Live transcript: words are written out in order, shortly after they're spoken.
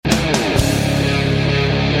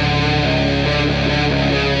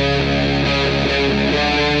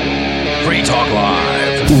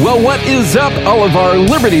Well, what is up, all of our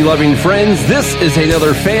liberty-loving friends? This is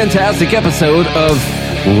another fantastic episode of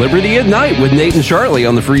Liberty at Night with Nate and Charlie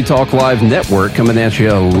on the Free Talk Live Network, coming at you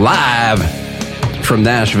live from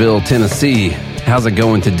Nashville, Tennessee. How's it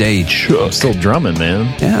going today, Chuck? I'm still drumming, man.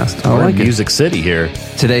 Yeah, we're in Music City here.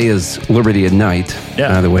 Today is Liberty at Night,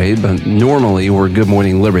 by the way, but normally we're Good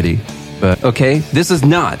Morning Liberty. But, okay, this is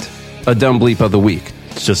not a dumb bleep of the week.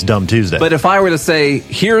 It's just Dumb Tuesday. But if I were to say,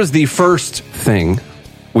 here's the first thing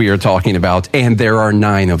we are talking about, and there are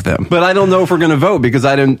 9 of them. But I don't know if we're going to vote, because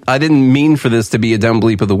I didn't mean for this to be a dumb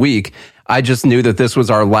bleep of the week. I just knew that this was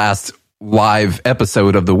our last live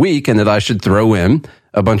episode of the week, and that I should throw in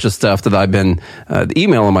a bunch of stuff that I've been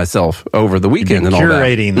emailing myself over the weekend and all that.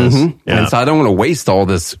 Curating this. Mm-hmm. Yeah. And so I don't want to waste all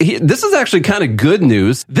this. This is actually kind of good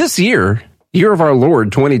news. This year of our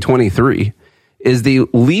Lord 2023, is the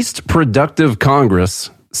least productive Congress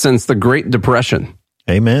since the Great Depression.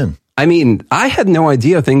 Amen. I mean, I had no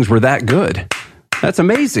idea things were that good. That's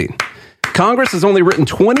amazing. Congress has only written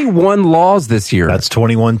 21 laws this year. That's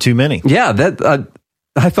 21 too many. Yeah,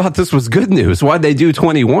 I thought this was good news. Why'd they do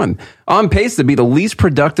 21? On pace to be the least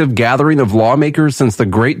productive gathering of lawmakers since the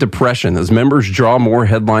Great Depression, as members draw more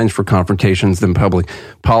headlines for confrontations than public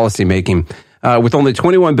policy making. With only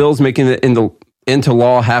 21 bills making it into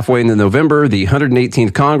law halfway into November, the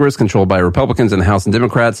 118th Congress, controlled by Republicans in the House and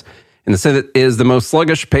Democrats, and the Senate is the most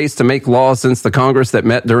sluggish pace to make law since the Congress that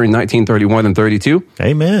met during 1931 and 32.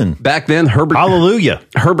 Amen. Back then, Hallelujah.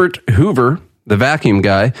 Herbert Hoover, the vacuum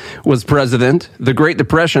guy, was president. The Great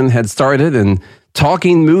Depression had started, and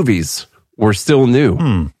talking movies were still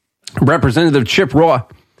new. Representative Chip Roy,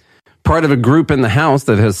 part of a group in the House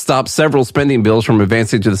that has stopped several spending bills from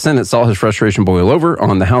advancing to the Senate, saw his frustration boil over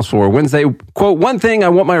on the House floor Wednesday. Quote, "One thing I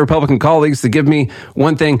want my Republican colleagues to give me,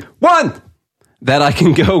 one that I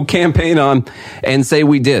can go campaign on and say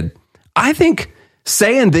we did." I think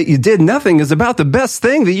saying that you did nothing is about the best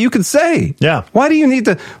thing that you could say. Yeah. Why do you need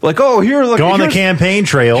to, go on the campaign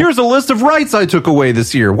trail. Here's a list of rights I took away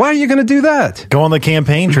this year. Why are you going to do that? Go on the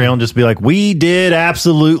campaign trail and just be like, we did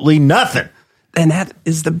absolutely nothing. And that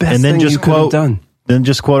is the best thing you could have done. Then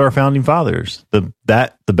just quote our founding fathers. The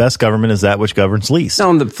best government is that which governs least. Now,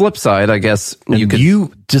 on the flip side, I guess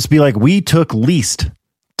you just be like, we took least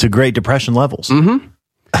to Great Depression levels. Mm-hmm.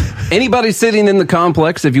 Anybody sitting in the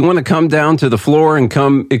complex, if you want to come down to the floor and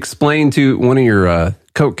come explain to one of your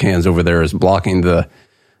Coke cans over there is blocking the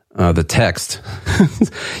text.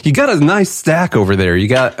 You got a nice stack over there. You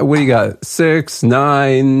got 6,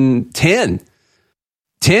 9, 10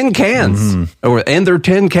 cans, and they're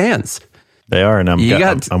 10 cans. They are, and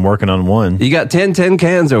I'm working on one. You got 10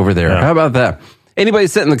 cans over there. Yeah. How about that? Anybody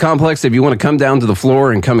sitting in the complex, if you want to come down to the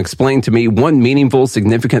floor and come explain to me one meaningful,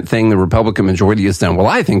 significant thing the Republican majority has done. Well,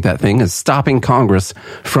 I think that thing is stopping Congress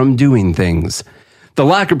from doing things. The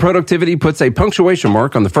lack of productivity puts a punctuation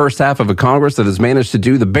mark on the first half of a Congress that has managed to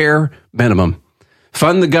do the bare minimum.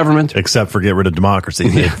 Fund the government. Except for get rid of democracy.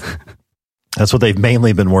 Yeah. That's what they've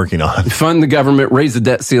mainly been working on. Fund the government, raise the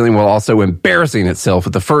debt ceiling, while also embarrassing itself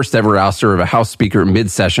with the first ever ouster of a House Speaker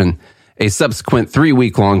mid-session, a subsequent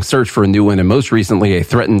 3-week-long search for a new one, and most recently a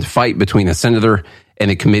threatened fight between a senator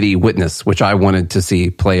and a committee witness, which I wanted to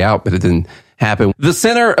see play out, but it didn't happen. The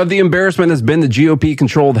center of the embarrassment has been the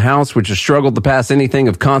GOP-controlled House, which has struggled to pass anything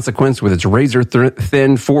of consequence with its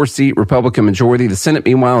razor-thin 4-seat Republican majority. The Senate,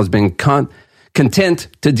 meanwhile, has been content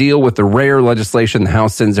to deal with the rare legislation the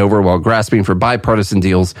House sends over while grasping for bipartisan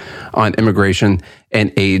deals on immigration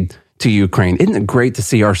and aid to Ukraine. Isn't it great to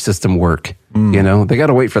see our system work? You know, they got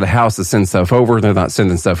to wait for the House to send stuff over. They're not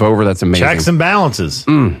sending stuff over. That's amazing. Checks and balances.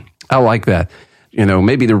 I like that. You know,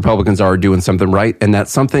 maybe the Republicans are doing something right, and that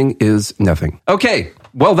something is nothing. Okay,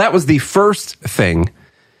 well, that was the first thing.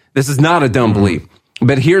 This is not a dumb bleep,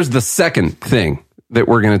 but here's the second thing that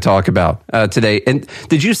we're going to talk about today. And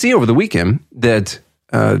did you see over the weekend that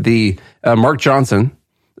Mark Johnson,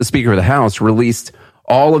 the Speaker of the House, released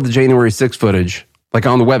all of the January 6th footage, like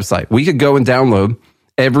on the website? We could go and download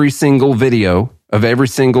every single video of every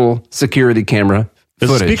single security camera footage.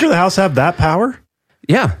 Does the Speaker of the House have that power?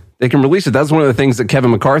 Yeah, they can release it. That's one of the things that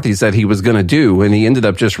Kevin McCarthy said he was going to do, and he ended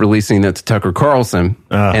up just releasing it to Tucker Carlson,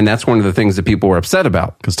 and that's one of the things that people were upset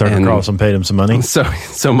about. Because Tucker Carlson paid him some money? So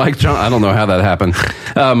Mike Johnson, I don't know how that happened.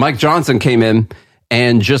 Mike Johnson came in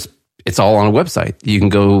and it's all on a website. You can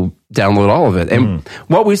go download all of it. And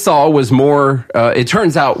what we saw was more, it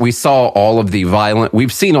turns out we saw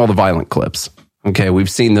we've seen all the violent clips. Okay, we've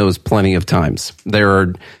seen those plenty of times.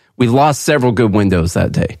 We lost several good windows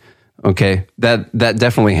that day. Okay, that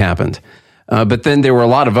definitely happened. But then there were a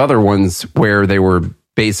lot of other ones where they were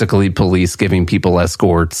basically police giving people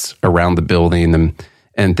escorts around the building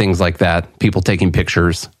and things like that. People taking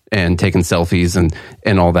pictures and taking selfies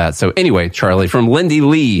and all that. So anyway, Charlie, from Lindy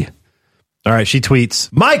Lee. All right, she tweets,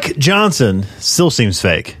 Mike Johnson still seems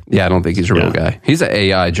fake. Yeah, I don't think he's a real guy. He's an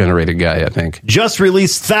AI-generated guy, I think. Just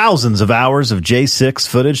released thousands of hours of J6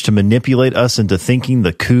 footage to manipulate us into thinking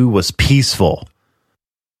the coup was peaceful.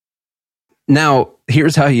 Now,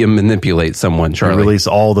 here's how you manipulate someone, Charlie. You release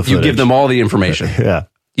all the footage. You give them all the information. Yeah.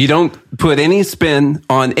 You don't put any spin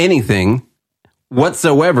on anything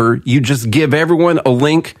whatsoever. You just give everyone a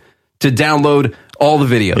link to download all the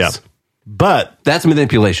videos. Yeah. But that's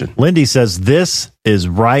manipulation. Lindy says this is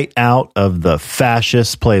right out of the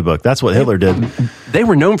fascist playbook. That's what Hitler did. They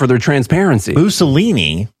were known for their transparency.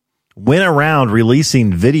 Mussolini went around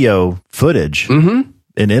releasing video footage in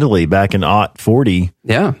Italy back in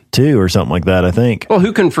 1942 or something like that, I think. Well,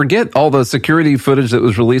 who can forget all the security footage that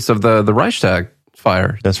was released of the Reichstag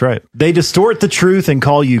fire? That's right. They distort the truth and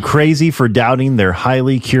call you crazy for doubting their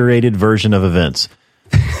highly curated version of events.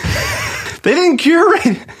 They didn't curate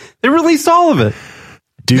it. They released all of it.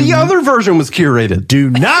 The other version was curated.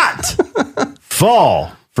 Do not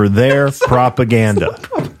fall for their propaganda.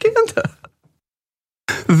 Propaganda.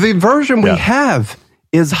 The version we have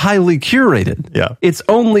is highly curated. Yeah. It's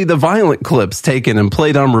only the violent clips taken and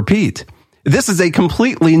played on repeat. This is a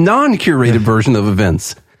completely non-curated version of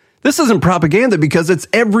events. This isn't propaganda because it's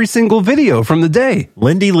every single video from the day.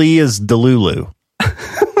 Lindy Lee is Delulu.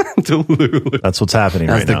 Delulu. That's what's happening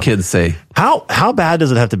right now. As the kids say. How bad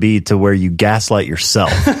does it have to be to where you gaslight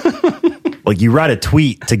yourself? Like you write a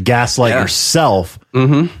tweet to gaslight yourself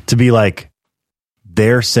to be like,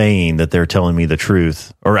 they're saying that they're telling me the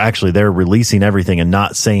truth, or actually they're releasing everything and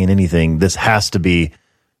not saying anything. This has to be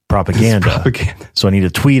propaganda. So I need to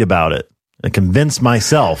tweet about it and convince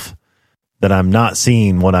myself that I'm not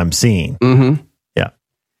seeing what I'm seeing. Yeah.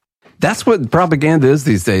 That's what propaganda is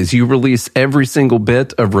these days. You release every single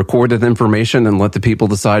bit of recorded information and let the people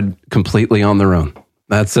decide completely on their own.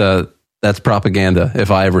 That's propaganda, if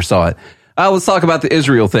I ever saw it. Let's talk about the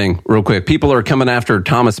Israel thing real quick. People are coming after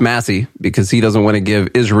Thomas Massey because he doesn't want to give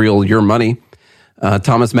Israel your money.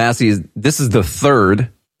 Thomas Massey, this is the third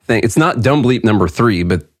thing. It's not Dumb Bleep number 3,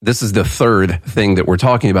 but this is the third thing that we're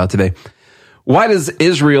talking about today. Why does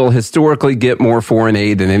Israel historically get more foreign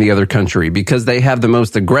aid than any other country? Because they have the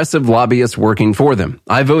most aggressive lobbyists working for them.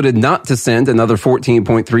 I voted not to send another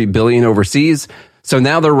 $14.3 billion overseas, so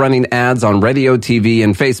now they're running ads on radio, TV,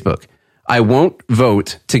 and Facebook. I won't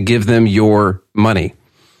vote to give them your money.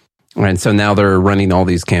 And so now they're running all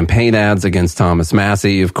these campaign ads against Thomas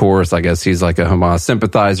Massey, of course. I guess he's like a Hamas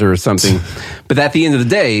sympathizer or something. But at the end of the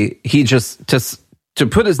day, he just to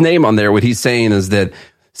put his name on there, what he's saying is that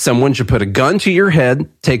someone should put a gun to your head,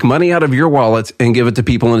 take money out of your wallet, and give it to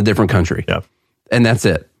people in a different country. Yeah. And that's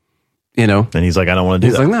it. You know? And he's like, I don't want to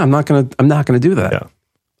do that. He's like, no, I'm not gonna do that. Yeah.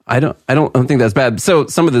 I don't think that's bad. So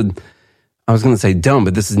some of the, I was going to say dumb,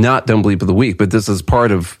 but this is not Dumb Bleep of the Week, but this is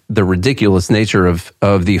part of the ridiculous nature of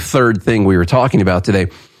the third thing we were talking about today.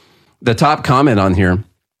 The top comment on here,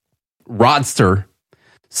 Rodster,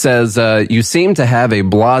 says, you seem to have a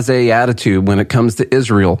blasé attitude when it comes to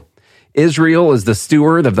Israel. Israel is the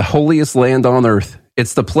steward of the holiest land on earth.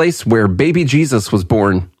 It's the place where baby Jesus was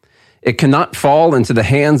born. It cannot fall into the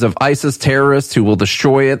hands of ISIS terrorists who will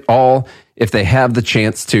destroy it all if they have the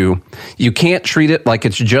chance to. You can't treat it like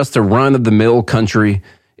it's just a run-of-the-mill country.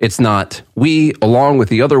 It's not. We, along with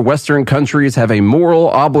the other Western countries, have a moral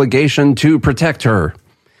obligation to protect her.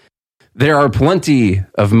 There are plenty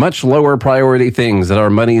of much lower priority things that our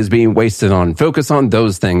money is being wasted on. Focus on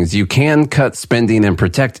those things. You can cut spending and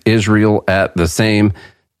protect Israel at the same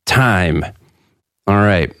time. All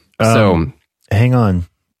right. So hang on.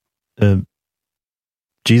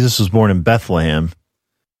 Jesus was born in Bethlehem,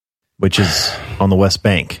 which is on the West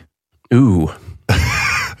Bank. Ooh,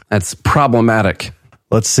 that's problematic.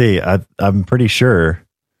 Let's see. I'm pretty sure.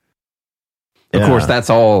 Of course, that's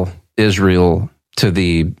all Israel to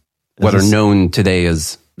the what are known today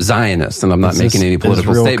as Zionists, and I'm not making any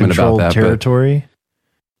political statement about that. Territory?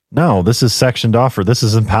 No, this is sectioned off. This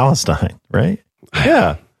is in Palestine, right?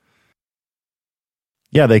 Yeah.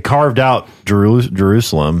 Yeah, they carved out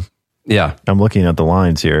Jerusalem. Yeah. I'm looking at the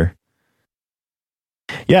lines here.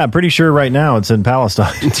 Yeah, I'm pretty sure right now it's in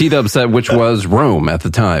Palestine. T-Dub said, which was Rome at the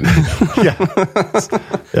time.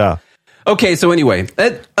 Yeah. Okay, so anyway.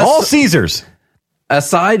 All Caesars.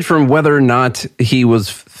 Aside from whether or not he was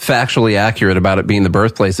factually accurate about it being the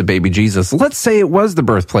birthplace of baby Jesus, let's say it was the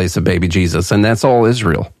birthplace of baby Jesus, and that's all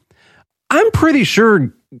Israel. I'm pretty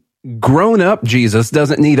sure grown-up Jesus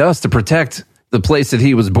doesn't need us to protect the place that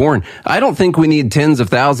he was born. I don't think we need tens of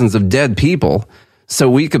thousands of dead people so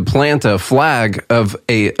we could plant a flag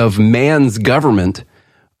of man's government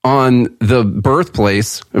on the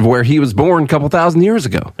birthplace of where he was born a couple thousand years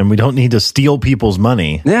ago. And we don't need to steal people's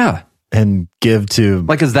money. Yeah. And give to...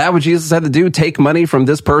 Like, is that what Jesus had to do? Take money from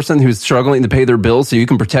this person who's struggling to pay their bills so you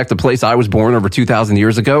can protect the place I was born over 2,000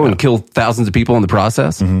 years ago and kill thousands of people in the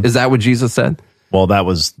process? Mm-hmm. Is that what Jesus said? Well, that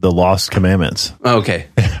was the lost commandments. Okay.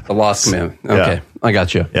 The lost commandment. Okay. Yeah. I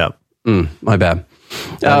got you. Yeah. My bad.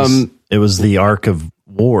 It was the arc of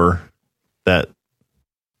war that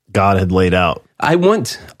God had laid out.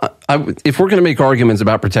 If we're going to make arguments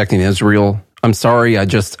about protecting Israel, I'm sorry,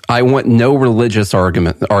 I want no religious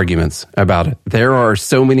arguments about it. There are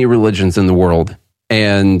so many religions in the world,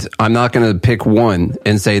 and I'm not going to pick one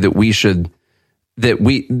and say that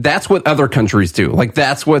that's what other countries do. Like,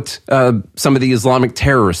 that's what some of the Islamic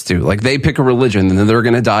terrorists do. Like, they pick a religion and then they're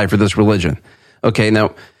going to die for this religion. Okay,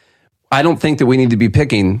 now, I don't think that we need to be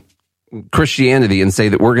picking Christianity and say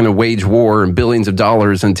that we're going to wage war and billions of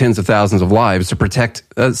dollars and tens of thousands of lives to protect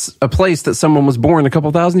a place that someone was born a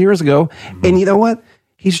couple thousand years ago. Mm-hmm. And you know what?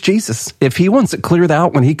 He's Jesus. If he wants it cleared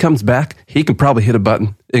out when he comes back, he can probably hit a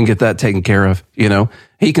button and get that taken care of. You know,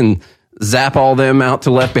 he can zap all them out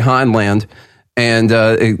to left behind land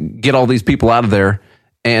and get all these people out of there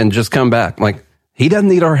and just come back. Like, he doesn't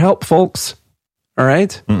need our help, folks. All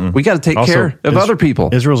right? Mm-mm. We got to take care of other people.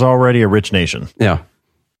 Israel's already a rich nation. Yeah.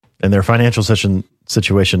 And their financial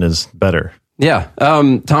situation is better. Yeah.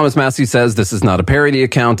 Thomas Massey says this is not a parody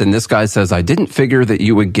account. And this guy says, I didn't figure that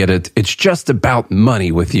you would get it. It's just about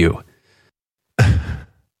money with you.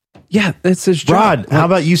 Yeah, it's his job. Rod, how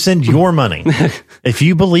about you send your money? If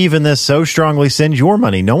you believe in this so strongly, send your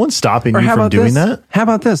money. No one's stopping you from doing that. How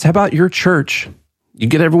about this? How about your church? You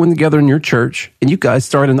get everyone together in your church and you guys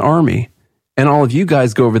start an army. And all of you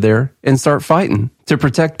guys go over there and start fighting to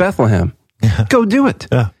protect Bethlehem. Yeah. Go do it.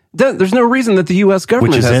 Yeah. There's no reason that the U.S.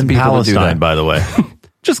 government has to be able to do that. By the way.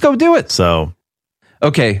 Just go do it. So,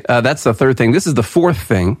 okay, that's the third thing. This is the fourth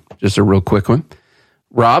thing. Just a real quick one.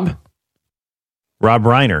 Rob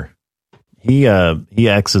Reiner. He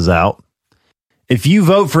X's out. If you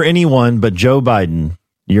vote for anyone but Joe Biden,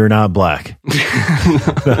 you're not black.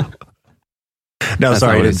 No,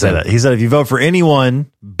 sorry, he didn't say that. He said if you vote for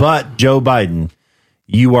anyone but Joe Biden,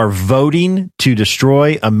 you are voting to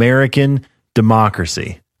destroy American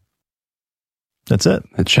democracy. That's it.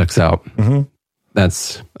 It checks out. Mm-hmm.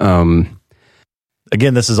 That's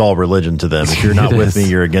again, this is all religion to them. If you're not with me,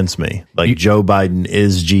 you're against me. Like, Joe Biden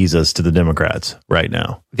is Jesus to the Democrats right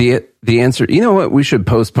now. The answer, you know what? We should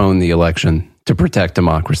postpone the election to protect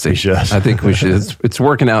democracy. I think we should. It's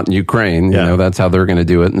working out in Ukraine. Yeah. You know, that's how they're going to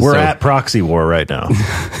do it. And we're at proxy war right now.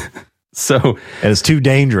 And it's too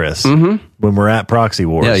dangerous when we're at proxy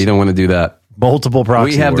wars. Yeah, you don't want to do that. Multiple proxy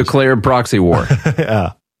wars. We have declared proxy war.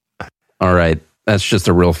 Yeah. All right. That's just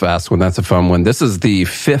a real fast one. That's a fun one. This is the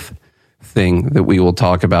fifth thing that we will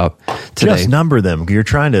talk about today. Just number them. You're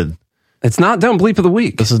trying to... It's not Dumb Bleep of the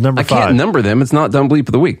Week. This is number 5. I can't number them. It's not Dumb Bleep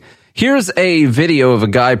of the Week. Here's a video of a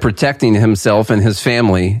guy protecting himself and his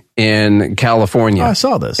family in California. Oh, I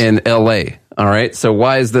saw this. In L.A. All right. So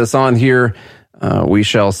why is this on here? We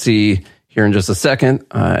shall see here in just a second.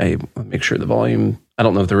 I'll make sure the volume... I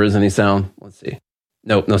don't know if there is any sound. Let's see.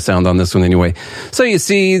 Nope, no sound on this one anyway. So you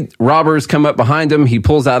see robbers come up behind him. He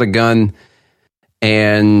pulls out a gun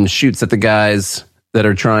and shoots at the guys that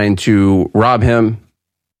are trying to rob him.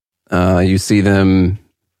 You see them.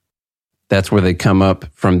 That's where they come up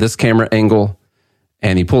from this camera angle.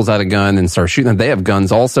 And he pulls out a gun and starts shooting them. They have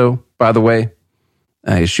guns also, by the way.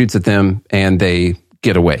 He shoots at them and they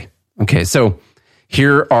get away. Okay, so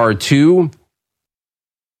here are 2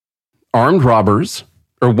 armed robbers,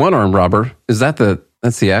 or one armed robber.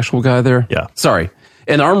 That's the actual guy there? Yeah. Sorry.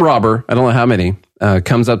 An armed robber, I don't know how many,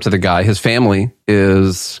 comes up to the guy. His family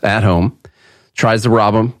is at home, tries to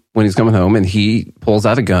rob him when he's coming home, and he pulls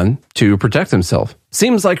out a gun to protect himself.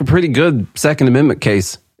 Seems like a pretty good Second Amendment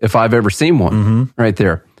case, if I've ever seen one, right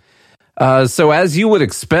there. So as you would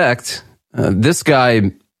expect, this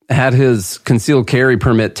guy had his concealed carry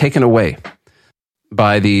permit taken away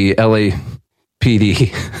by the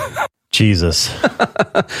LAPD. Jesus.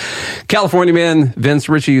 California man Vince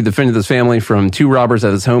Ritchie, who defended his family from 2 robbers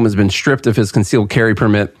at his home, has been stripped of his concealed carry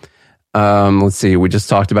permit. Let's see. We just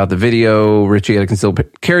talked about the video. Ritchie had a concealed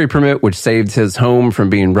carry permit, which saved his home from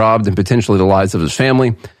being robbed and potentially the lives of his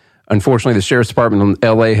family. Unfortunately, the sheriff's department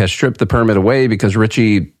in LA has stripped the permit away because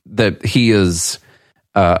Ritchie, that he is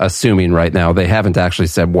assuming right now, they haven't actually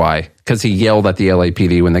said why, because he yelled at the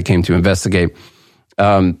LAPD when they came to investigate.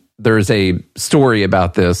 There's a story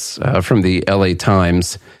about this from the LA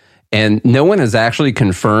Times, and no one has actually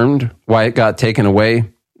confirmed why it got taken away.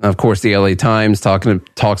 Of course, the LA Times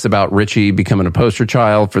talks about Ritchie becoming a poster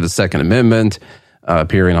child for the Second Amendment.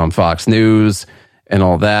 appearing on Fox News and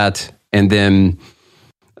all that. And then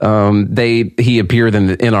he appeared in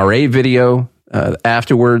the NRA video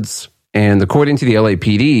afterwards. And according to the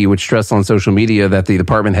LAPD, which stressed on social media that the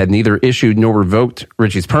department had neither issued nor revoked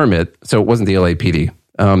Richie's permit, so it wasn't the LAPD.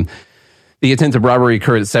 The attempted robbery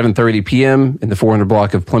occurred at 7:30 p.m. in the 400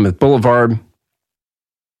 block of Plymouth Boulevard.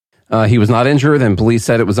 He was not injured, and police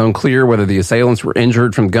said it was unclear whether the assailants were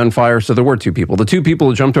injured from gunfire. So there were two people. The two people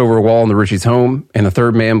who jumped over a wall in the Richie's home, and a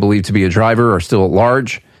third man believed to be a driver, are still at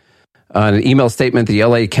large. In an email statement, the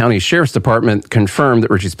LA County Sheriff's Department confirmed that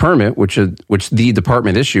Richie's permit, which the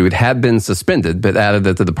department issued, had been suspended, but added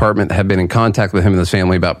that the department had been in contact with him and his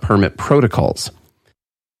family about permit protocols.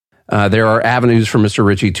 There are avenues for Mr.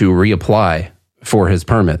 Richie to reapply for his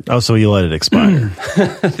permit. Oh, so he let it expire.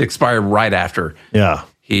 It expired right after. Yeah.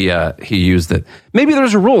 He used it. Maybe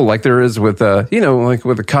there's a rule like there is with, like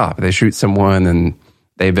with a cop. They shoot someone and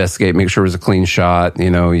they investigate, make sure it was a clean shot.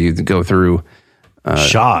 You go through...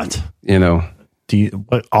 shot.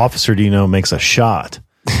 What officer do you know makes a shot?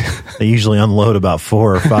 They usually unload about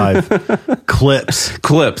 4 or 5 clips.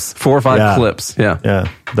 4 or 5 clips. Yeah.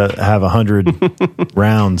 That have 100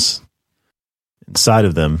 rounds inside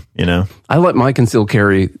of them, I let my concealed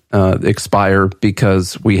carry expire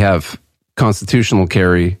because we have constitutional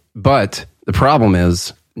carry, but the problem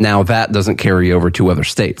is now that doesn't carry over to other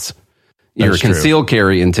states. Your concealed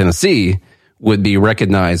carry in Tennessee would be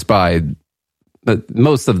recognized by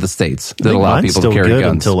most of the states that allow people to carry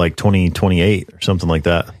guns until like 2028 or something like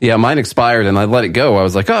that. Yeah, mine expired and I let it go. I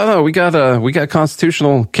was like, oh no, we got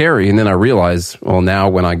constitutional carry, and then I realized, well, now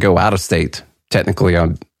when I go out of state, technically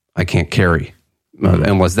I can't carry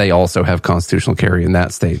unless they also have constitutional carry in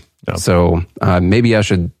that state. Yep. So maybe I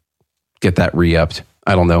should get that re-upped.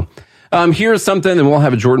 I don't know. Here's something, and we'll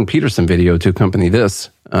have a Jordan Peterson video to accompany this.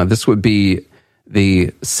 This would be the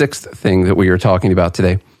 6th thing that we are talking about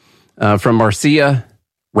today. From Marcia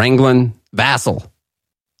Ranglin Vassal.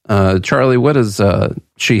 Charlie, what does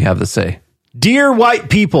she have to say? Dear white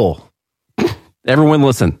people. Everyone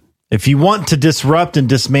listen. If you want to disrupt and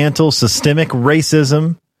dismantle systemic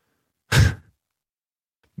racism,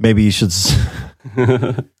 maybe you should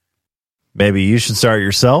start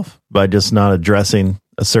yourself by just not addressing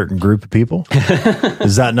a certain group of people.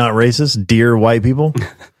 Is that not racist? Dear white people?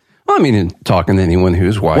 Well, I mean, talking to anyone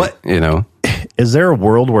who's white, what? Is there a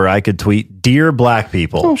world where I could tweet, Dear black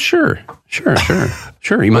people? Oh, sure.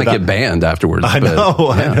 You might get banned afterwards. I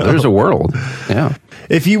know. There's a world. Yeah.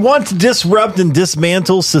 If you want to disrupt and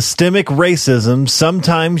dismantle systemic racism,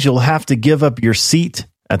 sometimes you'll have to give up your seat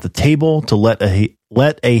at the table to let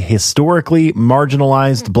a historically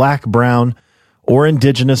marginalized black, brown, or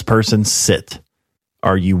indigenous person sit.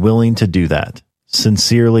 Are you willing to do that?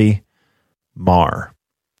 Sincerely, Mar.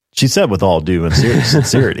 She said with all due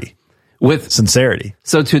sincerity. With sincerity.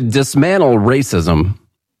 So to dismantle racism,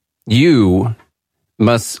 you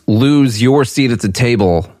must lose your seat at the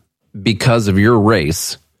table because of your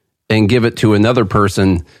race and give it to another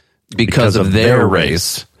person because of their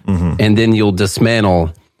race. Mm-hmm. And then you'll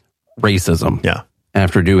dismantle racism. Yeah.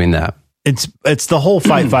 After doing that. It's the whole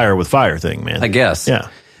fight fire with fire thing, man. I guess. Yeah.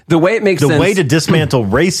 The way it makes sense. The way to dismantle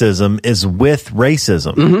racism is with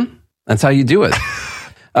racism. Mm-hmm. That's how you do it.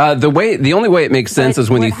 The only way it makes sense is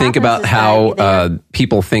when you think about how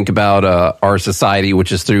people think about our society,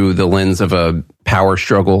 which is through the lens of a power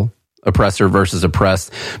struggle, oppressor versus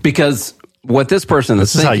oppressed. Because what this person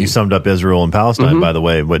is thinking... This is how you summed up Israel and Palestine, by the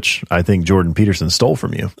way, which I think Jordan Peterson stole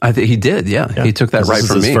from you. I think he did, yeah. He took that right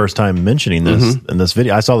from me. This is his first time mentioning this in this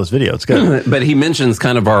video. I saw this video. It's good. But he mentions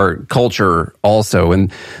kind of our culture also.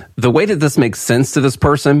 And the way that this makes sense to this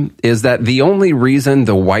person is that the only reason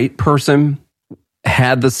the white person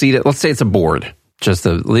had the seat, let's say it's a board,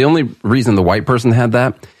 the only reason the white person had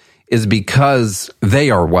that is because they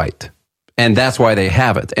are white. And that's why they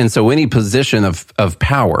have it. And so any position of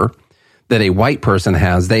power that a white person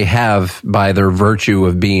has, they have by their virtue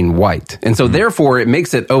of being white. And so therefore it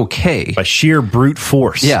makes it okay. By sheer brute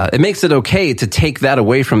force. Yeah, it makes it okay to take that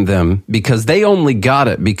away from them because they only got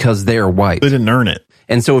it because they're white. They didn't earn it.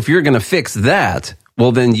 And so if you're going to fix that,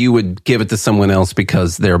 well, then you would give it to someone else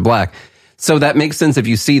because they're black. So that makes sense if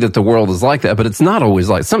you see that the world is like that, but it's not always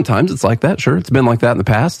like, sometimes it's like that. Sure, it's been like that in the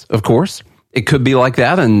past, of course. It could be like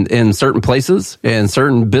that in certain places and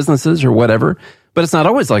certain businesses or whatever. But it's not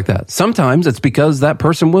always like that. Sometimes it's because that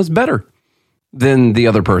person was better than the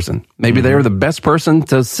other person. Maybe they were the best person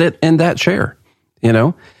to sit in that chair,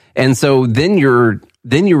 And so then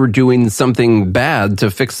you were doing something bad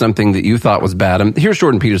to fix something that you thought was bad. And here's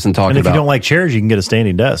Jordan Peterson talking about. And if you don't like chairs, you can get a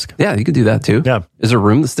standing desk. Yeah, you can do that too. Yeah. Is there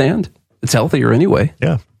room to stand? It's healthier anyway.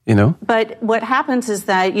 Yeah. you know? But what happens is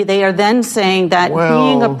that they are then saying that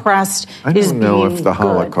being oppressed is being if the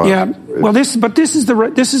Holocaust. Yeah. Well, this is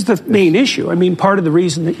the main issue. I mean, part of the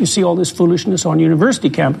reason that you see all this foolishness on university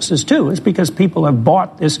campuses too is because people have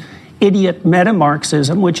bought this idiot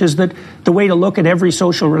meta-Marxism, which is that the way to look at every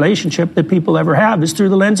social relationship that people ever have is through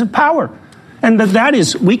the lens of power. And that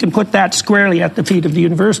is, we can put that squarely at the feet of the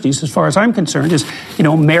universities, as far as I'm concerned, is,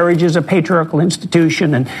 marriage is a patriarchal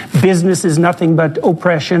institution and business is nothing but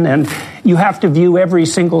oppression. And you have to view every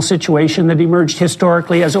single situation that emerged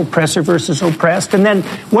historically as oppressor versus oppressed. And then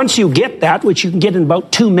once you get that, which you can get in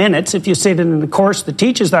about 2 minutes if you sit in a course that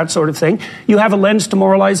teaches that sort of thing, you have a lens to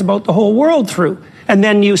moralize about the whole world through. And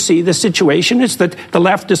then you see the situation is that the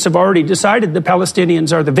leftists have already decided the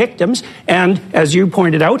Palestinians are the victims. And as you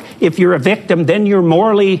pointed out, if you're a victim, then you're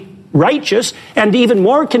morally righteous. And even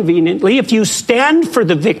more conveniently, if you stand for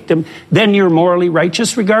the victim, then you're morally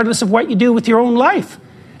righteous, regardless of what you do with your own life.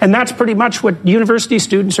 And that's pretty much what university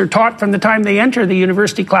students are taught from the time they enter the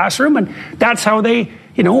university classroom. And that's how they,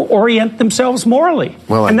 orient themselves morally.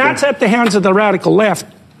 And that's at the hands of the radical left,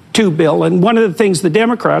 too, Bill. And one of the things the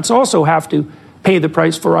Democrats also have to pay the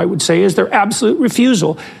price for, I would say, is their absolute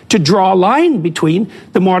refusal to draw a line between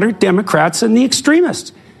the moderate Democrats and the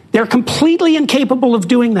extremists. They're completely incapable of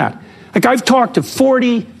doing that. Like, I've talked to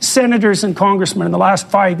 40 senators and congressmen in the last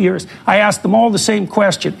 5 years. I asked them all the same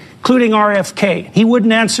question, including RFK. He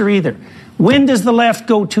wouldn't answer either. When does the left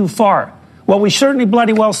go too far? Well, we certainly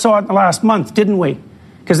bloody well saw it in the last month, didn't we?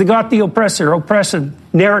 Because they got the oppressive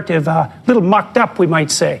narrative a little mucked up, we might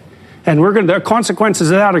say. And the consequences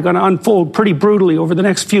of that are going to unfold pretty brutally over the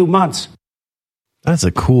next few months. That's a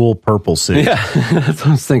cool purple suit. Yeah, that's what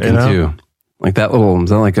I was thinking too. Like that is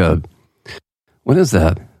that like what is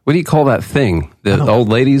that? What do you call that thing that old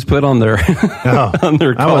ladies put on their on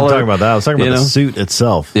their collar? I wasn't talking about that. I was talking about the suit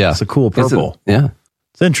itself. Yeah. It's a cool purple. It's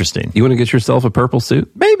interesting. You want to get yourself a purple suit?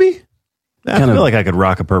 Maybe. I feel like I could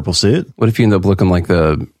rock a purple suit. What if you end up looking like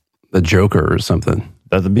the Joker or something?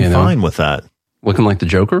 That'd be fine with that. Looking like the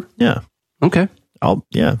Joker? Yeah. Okay.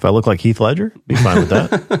 If I look like Heath Ledger, be fine with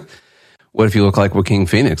that. What if you look like Joaquin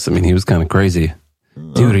Phoenix? I mean, he was kind of crazy.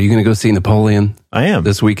 Dude, are you going to go see Napoleon? I am.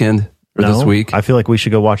 This weekend? Or this week? I feel like we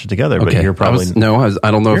should go watch it together, but you're probably... I don't know if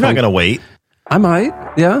you're not going to wait. I might,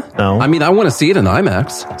 yeah. No. I mean, I want to see it in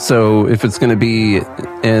IMAX. So if it's going to be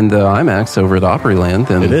in the IMAX over at Opryland,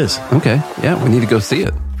 then... It is. Okay. Yeah, we need to go see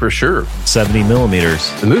it, for sure. 70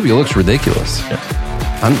 millimeters. The movie looks ridiculous. Yeah.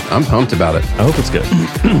 I'm pumped about it. I hope it's good.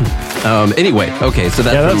 Anyway, okay, so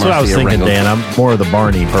that's what I was thinking, Dan. I'm more of the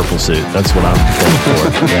Barney purple suit. That's what I'm going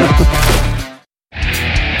for.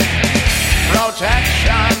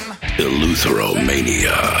 Protection.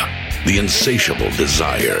 Eleutheromania, the insatiable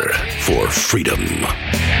desire for freedom.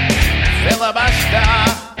 Filibuster,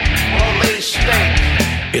 police state.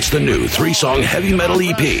 It's the new 3-song heavy metal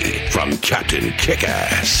EP from Captain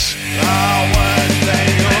Kickass.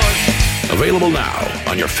 Available now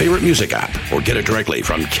on your favorite music app or get it directly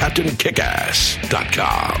from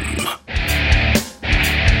CaptainKickass.com.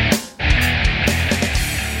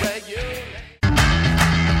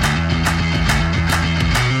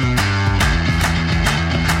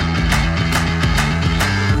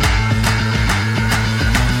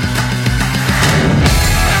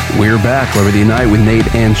 We're back, Liberty Night with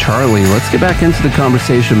Nate and Charlie. Let's get back into the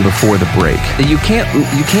conversation before the break. You can't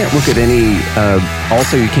look at any.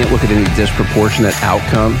 Also, you can't look at any disproportionate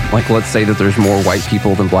outcome. Like, let's say that there's more white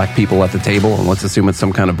people than black people at the table, and let's assume it's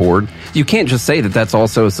some kind of board. You can't just say that that's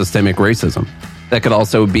also systemic racism. That could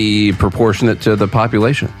also be proportionate to the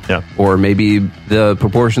population, or maybe the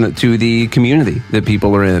proportionate to the community that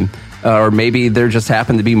people are in, or maybe there just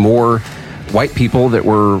happened to be more white people that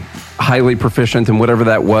were highly proficient in whatever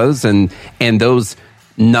that was, and those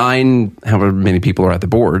 9, however many people are at the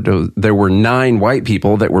board, there were 9 white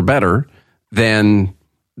people that were better than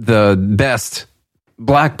the best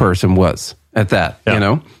black person was at that,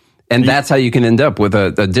 and that's how you can end up with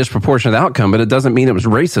a disproportionate outcome, but it doesn't mean it was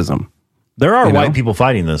racism. There are white people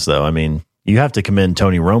fighting this, though. I mean, you have to commend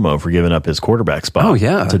Tony Romo for giving up his quarterback spot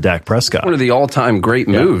to Dak Prescott. One of the all-time great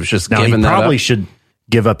moves, just now, giving that up. He probably should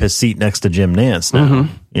give up his seat next to Jim Nance now,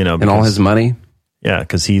 and all his money. Yeah,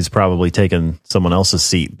 because he's probably taken someone else's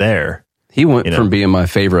seat there. He went from being my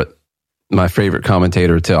favorite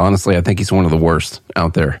commentator to, honestly, I think he's one of the worst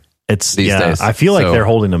out there. These days. I feel like they're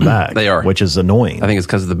holding him back. They are, which is annoying. I think it's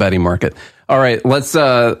because of the betting market. All right, let's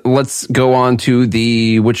go on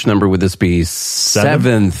to which number would this be?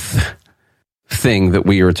 7th thing that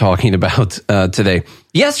we are talking about today.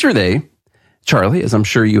 Yesterday, Charlie, as I'm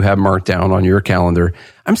sure you have marked down on your calendar,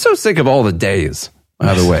 I'm so sick of all the days,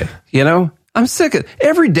 by the way. I'm sick of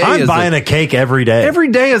every day. I'm buying a cake every day. Every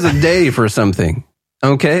day is a day for something.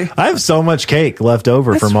 Okay. I have so much cake left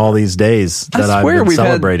over from all these days that I've been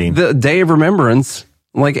celebrating. Had the Day of Remembrance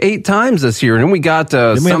like 8 times this year. And then we got...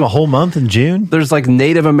 Didn't we have a whole month in June? There's like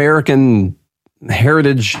Native American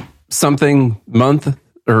Heritage something month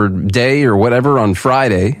or day or whatever on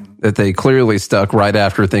Friday that they clearly stuck right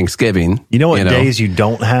after Thanksgiving. You know what days you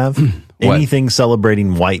don't have? Anything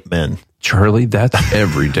celebrating white men. Charlie, that's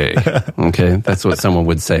every day. Okay, that's what someone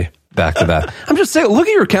would say back to that. I'm just saying, look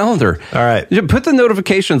at your calendar. All right. You put the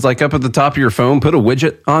notifications like up at the top of your phone, put a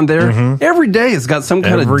widget on there. Mm-hmm. Every day it's got some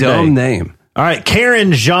kind of dumb name. All right,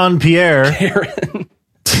 Karen Jean-Pierre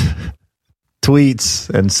tweets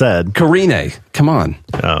and said... Karine, come on.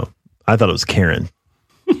 Oh, I thought it was Karen.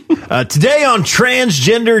 Today on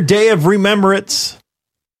Transgender Day of Remembrance,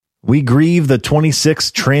 we grieve the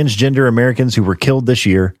 26 transgender Americans who were killed this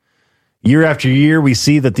year. Year after year, we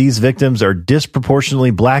see that these victims are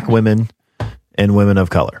disproportionately black women and women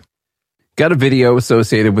of color. Got a video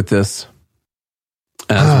associated with this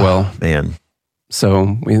as well. Man.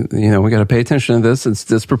 So we got to pay attention to this. It's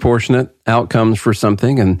disproportionate outcomes for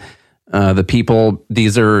something. And the people,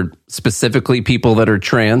 these are specifically people that are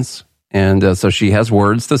trans. And so she has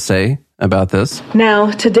words to say about this.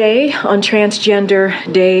 Now, today on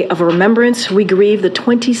Transgender Day of Remembrance, we grieve the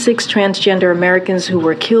 26 transgender Americans who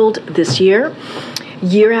were killed this year.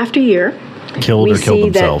 Year after year, we see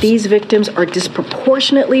that these victims are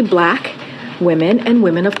disproportionately black women and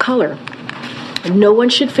women of color. No one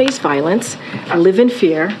should face violence, live in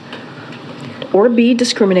fear, or be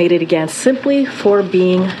discriminated against simply for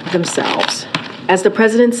being themselves. As the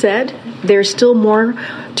president said, there's still more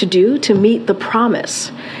to do to meet the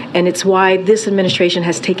promise. And it's why this administration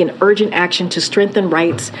has taken urgent action to strengthen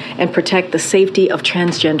rights and protect the safety of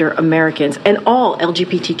transgender Americans and all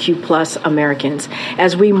LGBTQ plus Americans.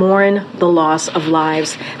 As we mourn the loss of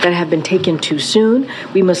lives that have been taken too soon,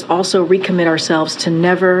 we must also recommit ourselves to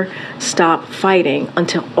never stop fighting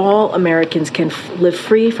until all Americans can live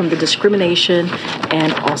free from the discrimination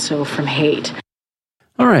and also from hate.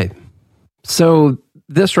 All right. So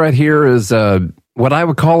this right here is what I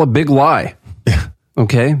would call a big lie.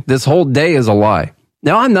 Okay? This whole day is a lie.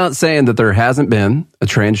 Now, I'm not saying that there hasn't been a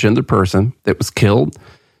transgender person that was killed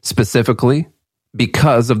specifically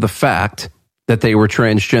because of the fact that they were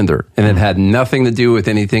transgender, and it had nothing to do with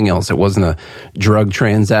anything else. It wasn't a drug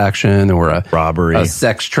transaction or a robbery, a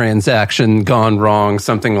sex transaction gone wrong,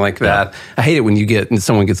 something like that. Yeah. I hate it when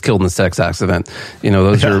someone gets killed in a sex accident.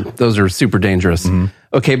 Those are super dangerous. Mm-hmm.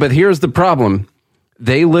 Okay, but here's the problem.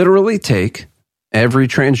 They literally take every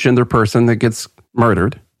transgender person that gets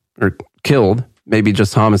murdered or killed, maybe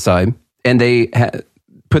just homicide, and they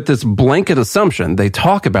put this blanket assumption. They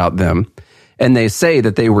talk about them, and they say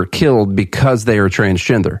that they were killed because they are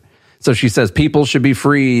transgender. So she says people should be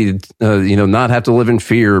free, not have to live in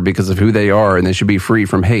fear because of who they are, and they should be free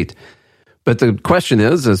from hate. But the question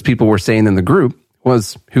is, as people were saying in the group,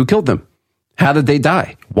 was who killed them? How did they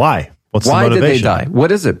die? Why? Why did they die?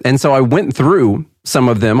 What is it? And so I went through some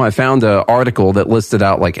of them. I found an article that listed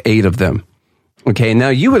out like 8 of them. Okay, now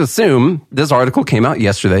you would assume this article came out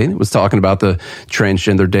yesterday. It was talking about the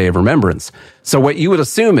Transgender Day of Remembrance. So what you would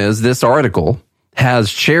assume is this article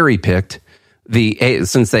has cherry-picked the 8,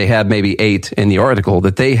 since they had maybe 8 in the article,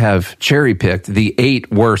 that they have cherry-picked the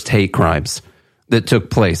 8 worst hate crimes that took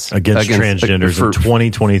place against transgenders in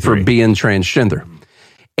 2023 for being transgender.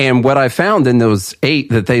 And what I found in those 8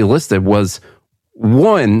 that they listed was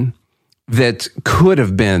one that could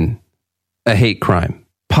have been a hate crime,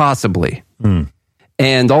 possibly.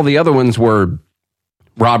 And all the other ones were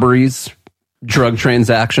robberies, drug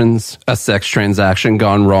transactions, a sex transaction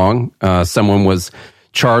gone wrong. Someone was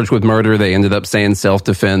charged with murder. They ended up saying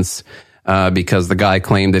self-defense because the guy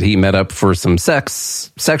claimed that he met up for some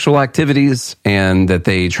sexual activities and that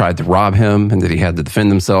they tried to rob him and that he had to defend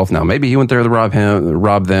himself. Now, maybe he went there to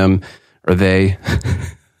rob them, or they.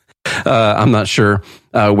 I'm not sure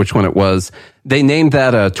which one it was. They named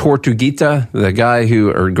that Tortuguita, the guy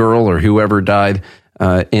or girl or whoever died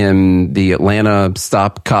in the Atlanta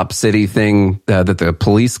Stop Cop City thing that the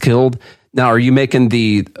police killed. Now, are you making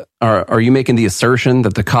the assertion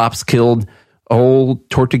that the cops killed old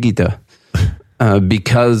Tortuguita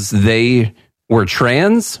because they were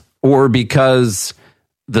trans, or because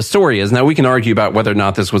the story is, now we can argue about whether or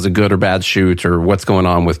not this was a good or bad shoot or what's going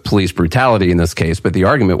on with police brutality in this case, but the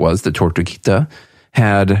argument was that Tortuguita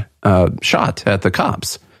had shot at the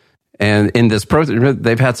cops. And in this protest,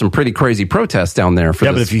 they've had some pretty crazy protests down there.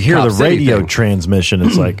 But if you hear the radio transmission,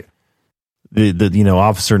 it's like the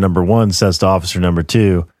officer number 1 says to officer number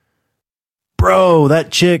 2, "Bro, that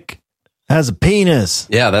chick has a penis.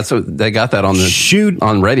 Yeah, that's what they got that on the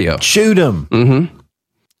on radio. Shoot him. Mm-hmm.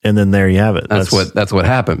 And then there you have it. That's what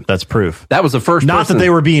happened. That's proof. That was the first. Not that they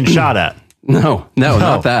were being shot at. No,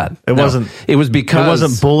 not that. It wasn't. It was because it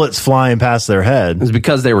wasn't bullets flying past their head. It was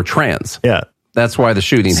because they were trans. Yeah. That's why the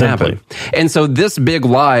shooting happened. And so this big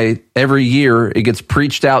lie, every year, it gets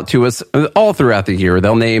preached out to us all throughout the year.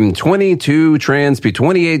 They'll name 22 trans,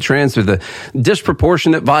 28 trans for the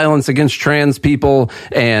disproportionate violence against trans people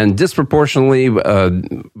and disproportionately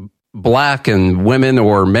black and women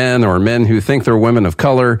or men who think they're women of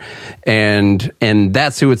color. And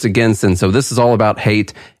that's who it's against. And so this is all about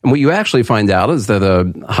hate. And what you actually find out is that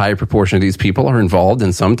a high proportion of these people are involved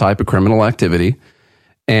in some type of criminal activity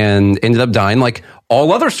and ended up dying like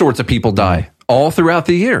all other sorts of people die all throughout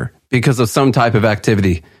the year because of some type of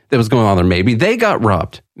activity that was going on there. Maybe they got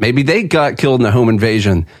robbed. Maybe they got killed in a home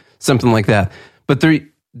invasion, something like that. But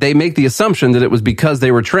they make the assumption that it was because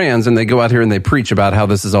they were trans, and they go out here and they preach about how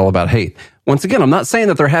this is all about hate. Once again, I'm not saying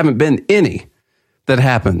that there haven't been any that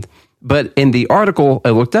happened, but in the article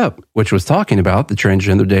I looked up, which was talking about the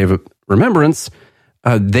Transgender Day of Remembrance,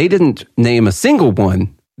 they didn't name a single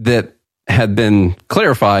one that had been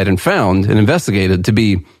clarified and found and investigated to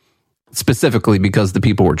be specifically because the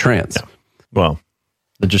people were trans. Yeah. Well,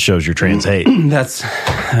 it just shows your trans hate. That's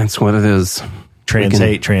what it is. Trans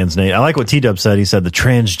hate, transnate. I like what T-Dub said. He said the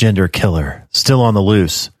transgender killer still on the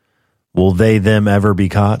loose. Will they, them ever be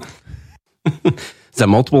caught? Is that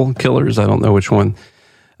multiple killers? I don't know which one.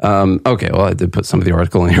 Okay, well, I did put some of the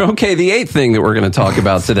article in here. Okay, the 8th thing that we're going to talk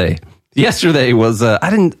about today. Yesterday was, I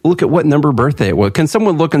didn't look at what number birthday it was. Can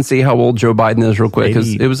someone look and see how old Joe Biden is real quick?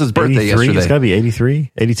 Because it was his birthday 83? yesterday. It's got to be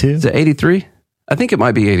 83, 82. Is it 83? I think it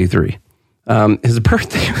might be 83. His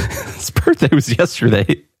birthday was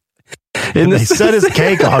yesterday. And they set his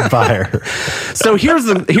cake on fire. So here's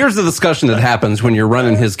the discussion that happens when you're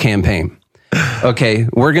running his campaign. Okay,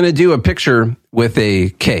 we're going to do a picture with a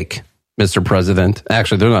cake, Mr. President.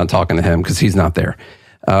 Actually, they're not talking to him because he's not there.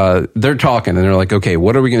 They're talking and they're like, okay,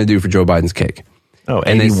 what are we going to do for Joe Biden's cake? Oh,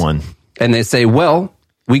 81. And they say, well,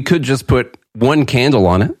 we could just put one candle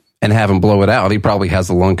on it and have him blow it out. He probably has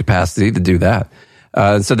the lung capacity to do that.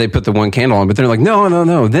 So they put the one candle on, but they're like,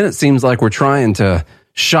 no. Then it seems like we're trying to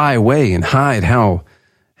shy away and hide how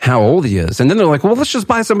old he is. And then they're like, well, let's just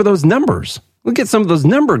buy some of those numbers. We'll get some of those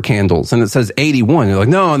numbered candles. And it says 81. You're like,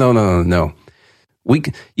 no.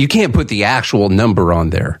 You can't put the actual number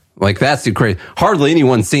on there. Like, that's too crazy. Hardly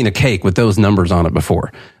anyone's seen a cake with those numbers on it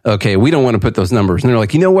before. Okay, we don't want to put those numbers. And they're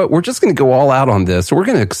like, you know what? We're just going to go all out on this. So we're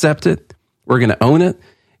going to accept it. We're going to own it.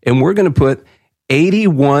 And we're going to put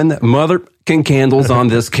 81 motherfucking candles on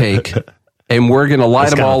this cake. And we're going to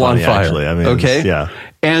light them all on fire. Actually. I mean, okay? Yeah.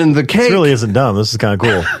 And the cake... This really isn't dumb. This is kind of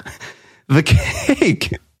cool. The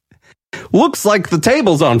cake looks like the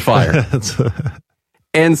table's on fire.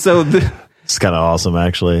 And so... It's kind of awesome,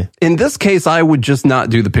 actually. In this case, I would just not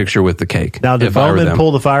do the picture with the cake. Now, did Bowman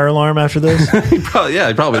pull the fire alarm after this? He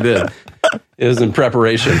probably did. It was in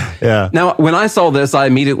preparation. Yeah. Now, when I saw this, I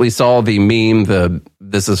immediately saw the meme, the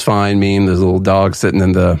 "This is fine" meme. There's a little dog sitting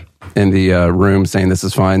in the room saying "This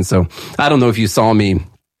is fine." So I don't know if you saw me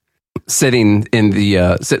sitting in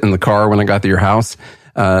the car when I got to your house.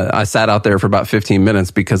 I sat out there for about 15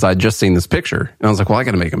 minutes because I'd just seen this picture. And I was like, well, I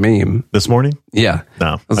got to make a meme. This morning? Yeah.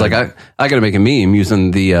 No. I was like, I got to make a meme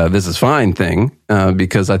using the "This is fine" thing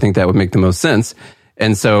because I think that would make the most sense.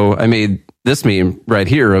 And so I made this meme right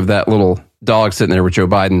here of that little dog sitting there with Joe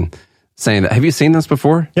Biden saying that. Have you seen this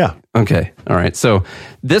before? Yeah. Okay. All right. So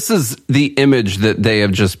this is the image that they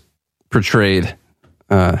have just portrayed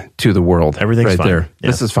to the world. Everything's right fine. There. Yeah.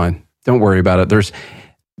 This is fine. Don't worry about it.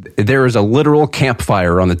 There is a literal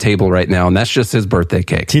campfire on the table right now, and that's just his birthday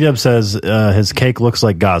cake. T-Dub says his cake looks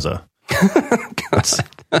like Gaza.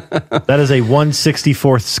 That is a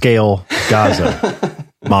 1/64th scale Gaza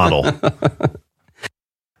model.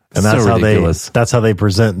 And that's so how they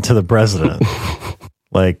present to the president.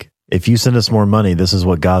 Like, if you send us more money, this is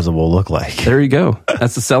what Gaza will look like. There you go.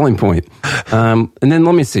 That's the selling point. And then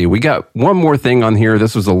let me see. We got one more thing on here.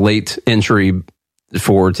 This was a late entry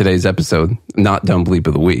for today's episode, not Dumb Bleep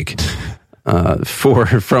of the Week,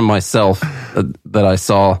 from myself that I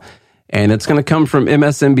saw. And it's going to come from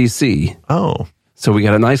MSNBC. Oh. So we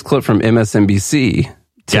got a nice clip from MSNBC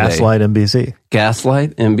today. Gaslight NBC.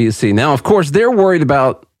 Gaslight NBC. Now, of course, they're worried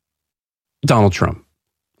about Donald Trump,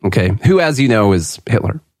 okay, who, as you know, is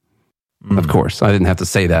Hitler. Of course, I didn't have to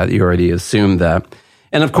say that. You already assumed that.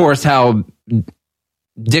 And of course, how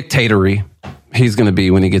dictatorial he's going to be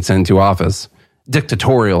when he gets into office.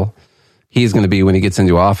 Dictatorial he's going to be when he gets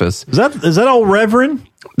into office. Is that old Reverend?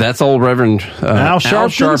 That's old Reverend Al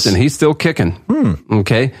Sharpton. He's still kicking.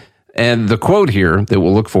 Okay. And the quote here that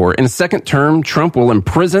we'll look for, in a second term, Trump will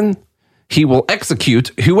imprison, he will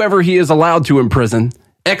execute whoever he is allowed to imprison,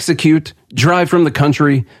 execute, drive from the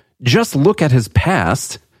country. Just look at his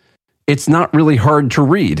past. It's not really hard to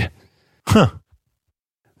read. Huh.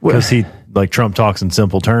 Because Trump talks in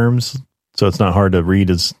simple terms, so it's not hard to read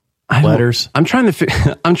his letters. I'm trying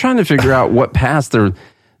to figure out what past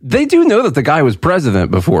they do know that the guy was president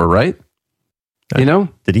before, right? You know?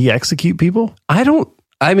 Did he execute people?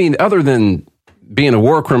 Other than being a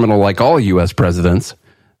war criminal like all U.S. presidents,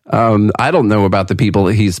 I don't know about the people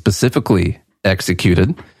that he specifically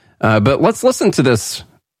executed. But let's listen to this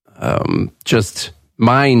just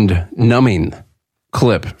mind-numbing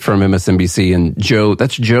clip from MSNBC. And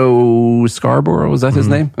Joe Scarborough, is that his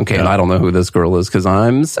name? Okay, yeah. I don't know who this girl is because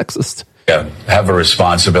I'm sexist. Yeah, have a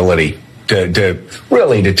responsibility to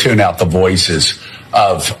really tune out the voices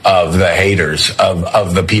of the haters,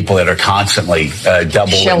 of the people that are constantly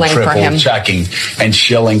double and triple checking and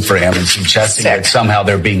shilling for him and suggesting that somehow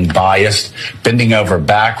they're being biased, bending over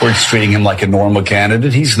backwards, treating him like a normal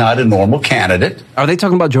candidate. He's not a normal candidate. Are they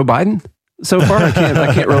talking about Joe Biden so far?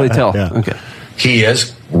 I can't really tell. Yeah. Okay. He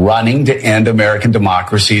is running to end American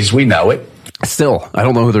democracy as we know it. Still, I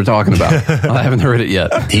don't know who they're talking about. I haven't heard it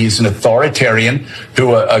yet. He's an authoritarian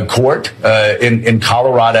who a court in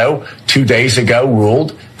Colorado 2 days ago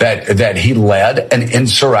ruled that he led an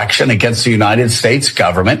insurrection against the United States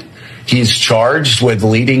government. He's charged with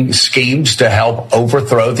leading schemes to help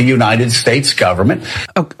overthrow the United States government.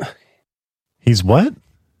 Oh. He's what?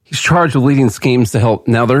 He's charged with leading schemes to help.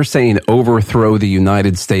 Now they're saying overthrow the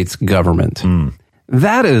United States government.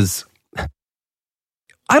 That is...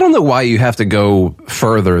 I don't know why you have to go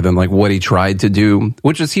further than what he tried to do,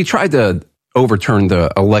 which is he tried to overturn the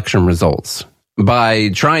election results by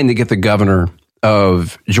trying to get the governor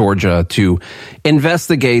of Georgia to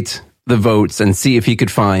investigate the votes and see if he could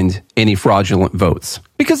find any fraudulent votes.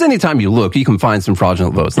 Because anytime you look, you can find some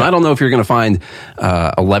fraudulent votes. And I don't know if you're going to find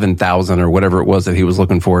 11,000 or whatever it was that he was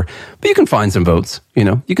looking for, but you can find some votes.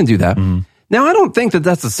 You can do that. Now, I don't think that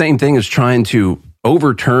that's the same thing as trying to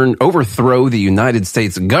overthrow the United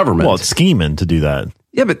States government. Well, it's scheming to do that.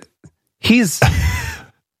 Yeah, but his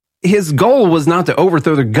goal was not to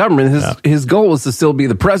overthrow the government. His goal was to still be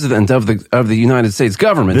the president of the United States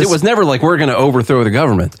government. It was never like we're going to overthrow the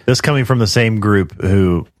government. This coming from the same group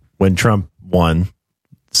who, when Trump won,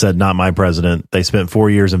 said not my president. They spent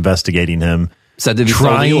 4 years investigating him. Said that he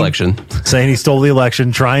stole the election. Saying he stole the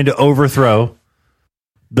election, trying to overthrow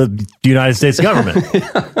the United States government.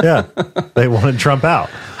 Yeah. They wanted Trump out.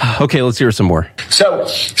 Okay, let's hear some more. So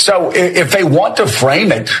if they want to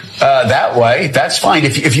frame it that way, that's fine.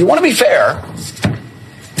 If you want to be fair,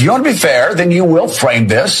 then you will frame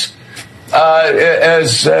this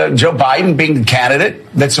as Joe Biden being the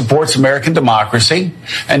candidate that supports American democracy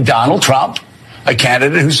and Donald Trump, a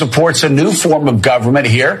candidate who supports a new form of government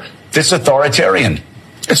here, this authoritarian.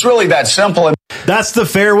 It's really that simple. That's the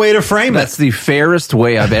fair way to frame it. That's the fairest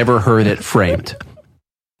way I've ever heard it framed.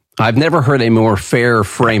 I've never heard a more fair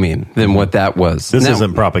framing than what that was. This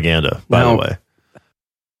isn't propaganda, by the way.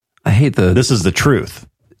 I hate This is the truth.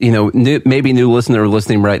 Maybe new listener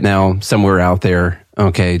listening right now somewhere out there.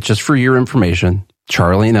 Okay, just for your information,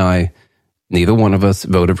 Charlie and I, neither one of us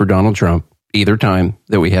voted for Donald Trump either time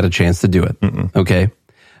that we had a chance to do it. Okay.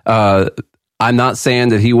 I'm not saying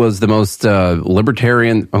that he was the most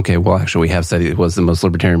libertarian. Okay, well, actually, we have said he was the most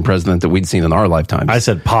libertarian president that we'd seen in our lifetime. I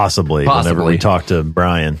said possibly whenever we talked to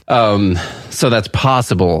Brian. So that's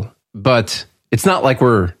possible, but it's not like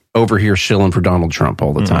we're over here shilling for Donald Trump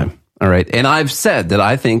all the time. All right. And I've said that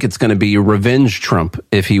I think it's going to be revenge Trump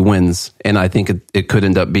if he wins. And I think it could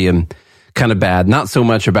end up being kind of bad. Not so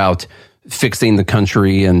much about fixing the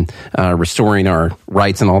country and restoring our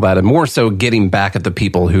rights and all that, and more so getting back at the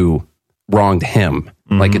people who wronged him.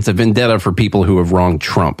 Like it's a vendetta for people who have wronged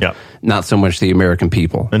Trump, not so much the American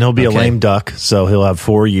people. And he'll be a lame duck, so he'll have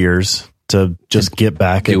 4 years to just get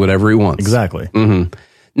back do whatever he wants. Exactly.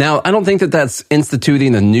 Now, I don't think that that's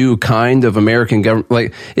instituting a new kind of American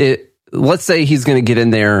government. Let's say he's going to get in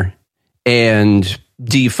there and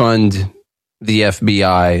defund the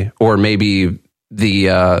FBI or maybe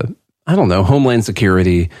the Homeland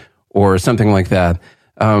Security or something like that.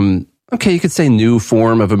 Okay, you could say new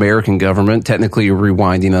form of American government. Technically, you're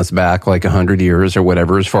rewinding us back like 100 years or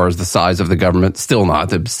whatever as far as the size of the government. Still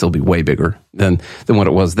not. It'd still be way bigger than what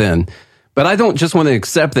it was then. But I don't just want to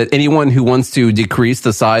accept that anyone who wants to decrease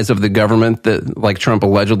the size of the government that like Trump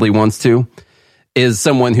allegedly wants to is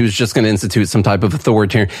someone who's just going to institute some type of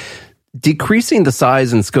authoritarian. Decreasing the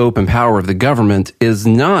size and scope and power of the government is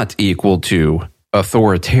not equal to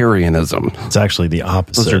authoritarianism. It's actually the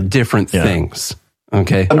opposite. Those are different things.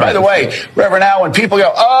 Okay. And by the way, Reverend Al, when people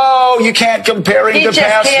go, oh, you can't compare him to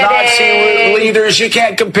past Nazi leaders. You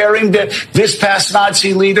can't compare him to this past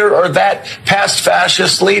Nazi leader or that past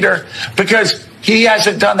fascist leader because he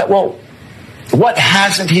hasn't done that. Well, what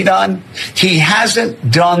hasn't he done? He hasn't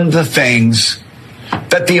done the things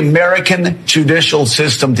that the American judicial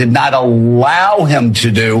system did not allow him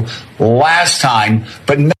to do last time.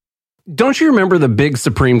 But don't you remember the big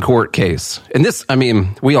Supreme Court case? And this, I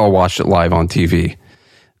mean, we all watched it live on TV.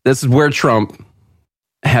 This is where Trump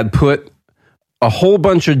had put a whole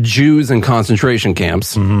bunch of Jews in concentration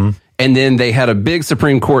camps. Mm-hmm. And then they had a big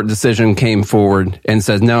Supreme Court decision came forward and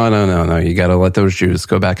says, no, you got to let those Jews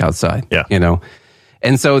go back outside. Yeah. You know?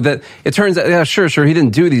 And so that it turns out, yeah, sure, he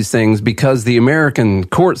didn't do these things because the American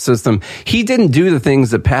court system, he didn't do the things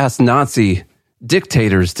that past Nazi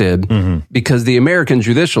dictators did because the American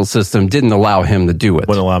judicial system didn't allow him to do it.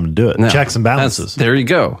 Wouldn't allow him to do it. No. Checks and balances. There you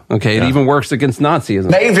go. Okay, yeah. It even works against Nazism.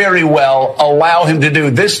 May very well allow him to do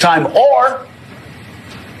this time, or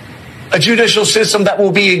a judicial system that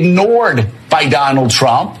will be ignored by Donald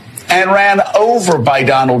Trump and ran over by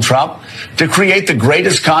Donald Trump to create the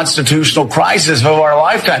greatest constitutional crisis of our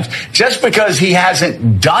lifetimes. Just because he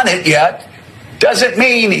hasn't done it yet doesn't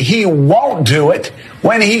mean he won't do it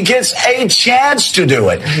when he gets a chance to do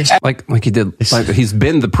it. Like he did, like he's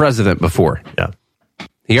been the president before. Yeah.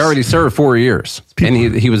 He already served 4 years. And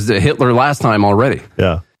he was Hitler last time already.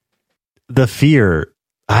 Yeah. The fear,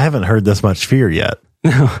 I haven't heard this much fear yet.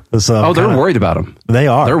 So they're worried about him. They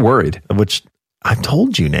are. They're worried. Which I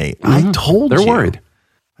told you, Nate. I told you. They're worried.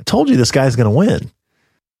 I told you this guy's going to win.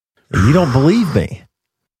 You don't believe me.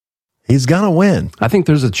 He's going to win. I think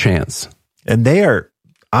there's a chance. And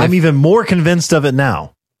I'm even more convinced of it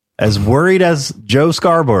now. As worried as Joe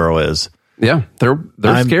Scarborough is. Yeah, they're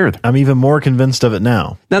scared. I'm even more convinced of it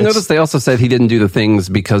now. Now, notice they also said he didn't do the things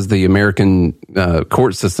because the American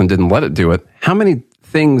court system didn't let it do it. How many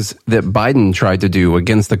things that Biden tried to do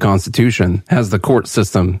against the Constitution has the court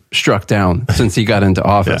system struck down since he got into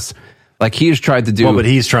office? Yeah. Like he has tried to do... Well, but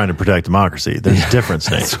he's trying to protect democracy. There's a difference,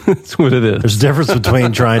 Nate. That's what it is. There's a difference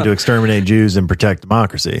between trying to exterminate Jews and protect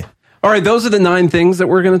democracy. All right, those are the 9 things that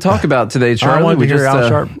we're going to talk about today, Charlie. I wanted to hear Al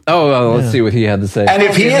Sharp. Let's see what he had to say. And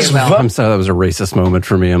if he is... I'm sorry, that was a racist moment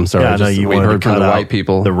for me. I'm sorry. Yeah, we heard from the white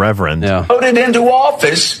people. The Reverend. Yeah. Voted into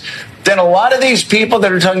office, then a lot of these people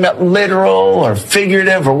that are talking about literal or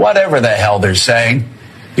figurative or whatever the hell they're saying,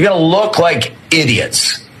 you're going to look like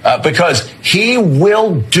idiots because he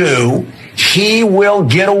will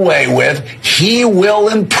get away with, he will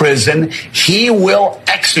imprison, he will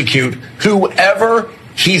execute whoever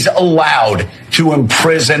he's allowed to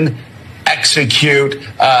imprison, execute,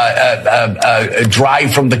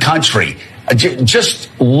 drive from the country. Just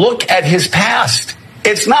look at his past.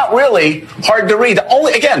 It's not really hard to read.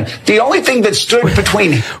 The only thing that stood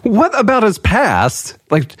between... What about his past?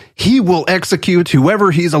 Like, he will execute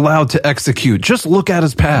whoever he's allowed to execute. Just look at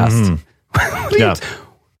his past. Mm-hmm.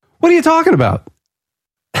 What are you talking about?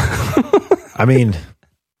 I mean,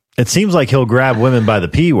 it seems like he'll grab women by the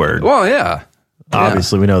P word. Well, yeah.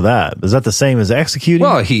 Obviously, we know that. Is that the same as executing?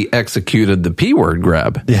 Well, he executed the P word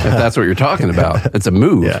grab. Yeah. If that's what you're talking about. It's a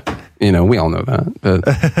move. Yeah. You know, we all know that.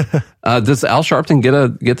 But does Al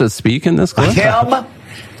Sharpton get to speak in this clip? Him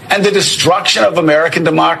and the destruction of American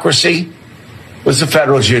democracy was the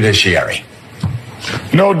federal judiciary.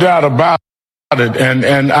 No doubt about it.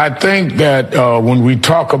 And I think that when we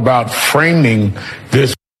talk about framing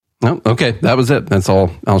this... Oh, okay, that was it. That's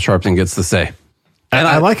all Al Sharpton gets to say. And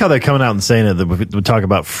I like how they're coming out and saying it. That we talk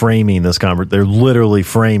about framing this conversation. They're literally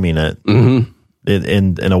framing it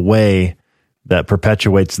in a way that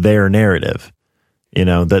perpetuates their narrative. You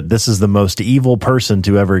know, that this is the most evil person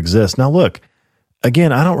to ever exist. Now, look,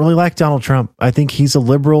 again, I don't really like Donald Trump. I think he's a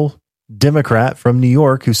liberal Democrat from New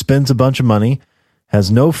York who spends a bunch of money, has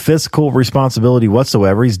no fiscal responsibility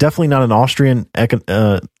whatsoever. He's definitely not an Austrian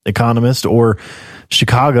economist or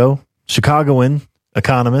Chicagoan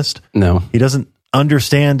economist. No, he doesn't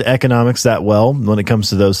understand economics that well when it comes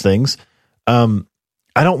to those things. I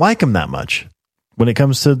don't like him that much when it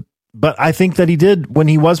comes to, but I think that he did when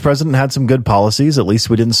he was president, had some good policies. At least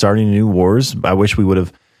we didn't start any new wars. I wish he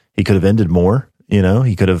could have ended more. You know,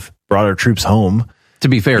 he could have brought our troops home. To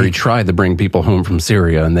be fair, he tried to bring people home from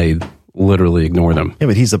Syria and they literally ignored him. Yeah,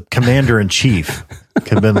 but he's a commander in chief.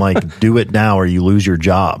 Could have been like, do it now or you lose your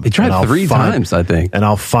job. He tried 3 times, I think. And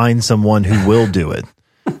I'll find someone who will do it.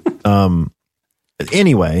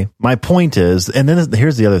 Anyway, my point is, and then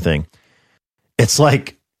here's the other thing. It's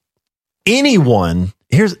like anyone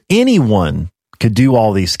could do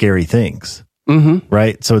all these scary things. Mm-hmm.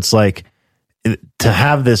 Right? So it's like to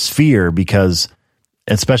have this fear because,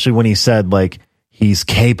 especially when he said like he's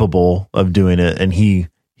capable of doing it, and he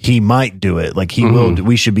might do it. Like he will.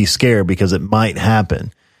 We should be scared because it might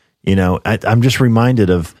happen. You know, I'm just reminded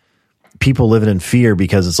of people living in fear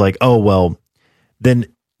because it's like, oh, well, then,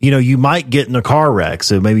 you know, you might get in a car wreck,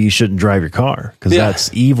 so maybe you shouldn't drive your car because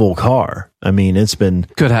that's evil car. I mean,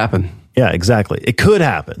 could happen. Yeah, exactly. It could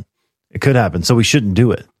happen. So we shouldn't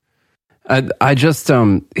do it. I just,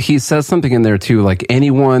 he says something in there too, like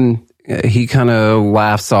anyone, he kind of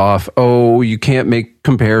laughs off, oh, you can't make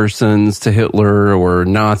comparisons to Hitler or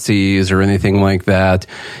Nazis or anything like that.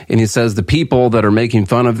 And he says the people that are making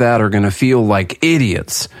fun of that are going to feel like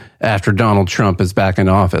idiots after Donald Trump is back in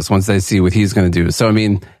office once they see what he's going to do. So, I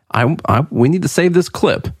mean, we need to save this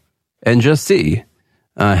clip and just see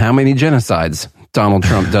how many genocides Donald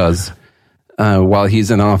Trump does while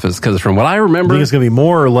he's in office. Because from what I remember, I think it's going to be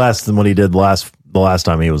more or less than what he did the last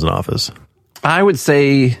time he was in office. I would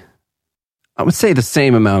say the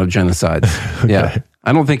same amount of genocides. Okay. Yeah.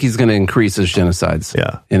 I don't think he's going to increase his genocides.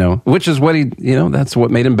 Yeah. You know, which is what that's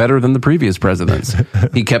what made him better than the previous presidents.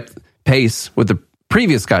 He kept pace with the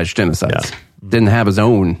previous guy's genocides. Yeah. Didn't have his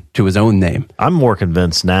own name. I'm more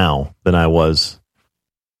convinced now than I was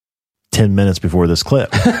 10 minutes before this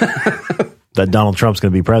clip that Donald Trump's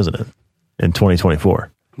going to be president in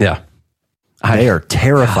 2024. Yeah. They are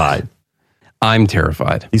terrified. I'm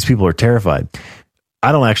terrified. These people are terrified.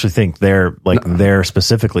 I don't actually think they're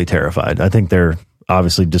specifically terrified. I think they're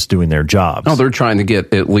obviously just doing their jobs. No, they're trying to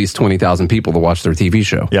get at least 20,000 people to watch their TV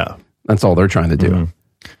show. Yeah. That's all they're trying to do.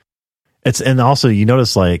 Mm-hmm. And also you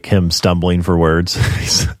notice like him stumbling for words.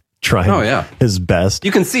 He's trying his best.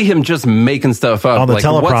 You can see him just making stuff up. On the like,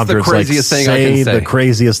 teleprompter, what's the craziest thing I can say? The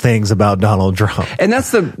craziest things about Donald Trump. And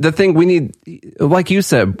that's the thing we need. Like you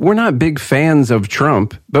said, we're not big fans of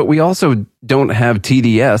Trump, but we also don't have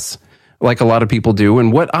TDS like a lot of people do.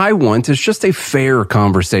 And what I want is just a fair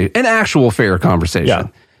conversation, an actual fair conversation. Yeah.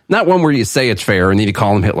 Not one where you say it's fair and then you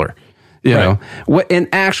call him Hitler. You know, an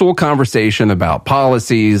actual conversation about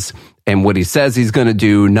policies and what he says he's going to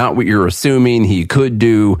do, not what you're assuming he could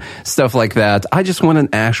do, stuff like that. I just want an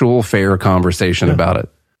actual fair conversation about it.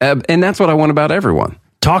 And that's what I want about everyone.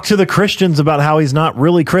 Talk to the Christians about how he's not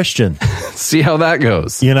really Christian. See how that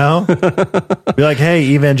goes. You know? Be like, hey,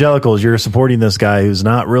 evangelicals, you're supporting this guy who's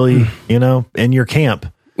not really, in your camp.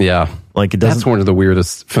 Yeah. Like it doesn't. That's one of the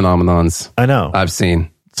weirdest phenomenons I know. I've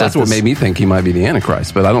seen. That's what made me think he might be the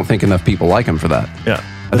Antichrist, but I don't think enough people like him for that. Yeah.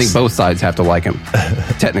 I think both sides have to like him,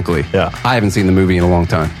 technically. Yeah. I haven't seen the movie in a long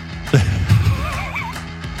time.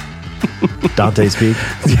 Dante's Peak?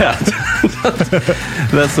 Yeah.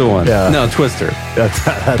 That's the one. Yeah. No, Twister.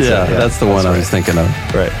 That's the one I was thinking of.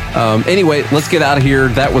 Right. Anyway, let's get out of here.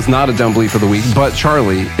 That was not a dumb bleep of the week. But,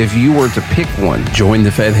 Charlie, if you were to pick one, join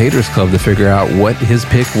the Fed Haters Club to figure out what his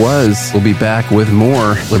pick was. We'll be back with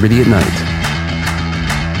more Liberty at Night.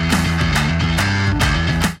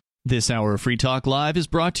 This hour of Free Talk Live is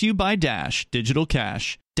brought to you by Dash Digital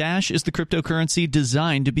Cash. Dash is the cryptocurrency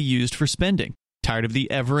designed to be used for spending. Tired of the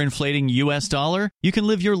ever-inflating US dollar? You can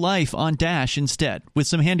live your life on Dash instead with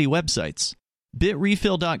some handy websites.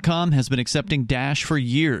 BitRefill.com has been accepting Dash for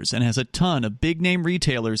years and has a ton of big-name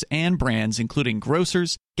retailers and brands including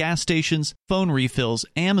grocers, gas stations, phone refills,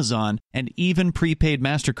 Amazon, and even prepaid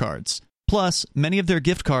MasterCards. Plus, many of their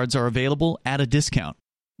gift cards are available at a discount.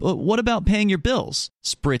 But what about paying your bills?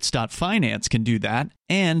 Spritz.finance can do that,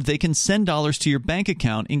 and they can send dollars to your bank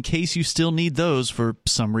account in case you still need those for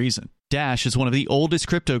some reason. Dash is one of the oldest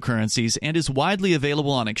cryptocurrencies and is widely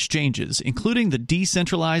available on exchanges, including the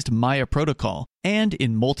decentralized Maya protocol, and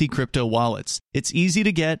in multi-crypto wallets. It's easy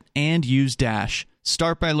to get and use Dash.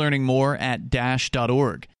 Start by learning more at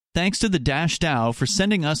Dash.org. Thanks to the Dash DAO for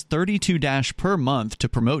sending us 32 Dash per month to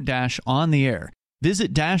promote Dash on the air.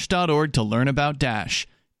 Visit Dash.org to learn about Dash.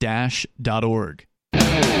 Dash.org.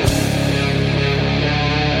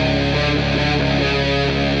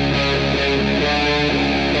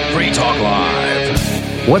 Free Talk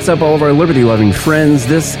Live. What's up, all of our liberty-loving friends?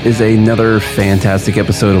 This is another fantastic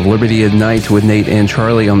episode of Liberty at Night with Nate and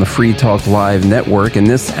Charlie on the Free Talk Live network. And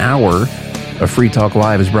this hour of Free Talk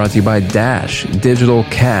Live is brought to you by Dash Digital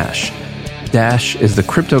Cash. Dash is the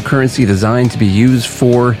cryptocurrency designed to be used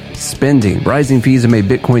for spending. Rising fees have made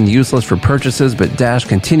Bitcoin useless for purchases, but Dash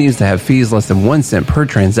continues to have fees less than 1 cent per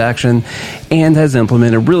transaction and has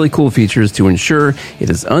implemented really cool features to ensure it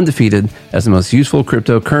is undefeated as the most useful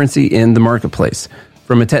cryptocurrency in the marketplace.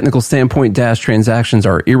 From a technical standpoint, Dash transactions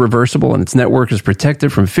are irreversible, and its network is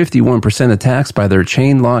protected from 51% attacks by their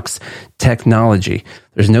chain locks technology.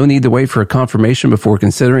 There's no need to wait for a confirmation before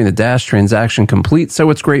considering the Dash transaction complete, so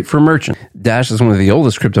it's great for merchants. Dash is one of the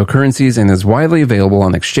oldest cryptocurrencies and is widely available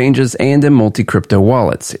on exchanges and in multi-crypto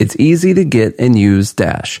wallets. It's easy to get and use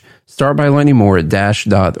Dash. Start by learning more at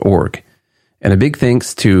dash.org. And a big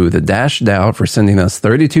thanks to the Dash DAO for sending us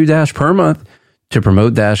 32 Dash per month to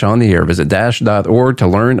promote Dash on the air. Visit dash.org to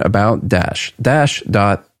learn about Dash.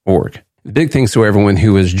 Dash.org. Big thanks to everyone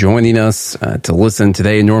who is joining us to listen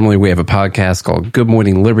today. Normally we have a podcast called Good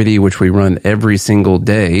Morning Liberty, which we run every single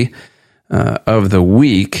day of the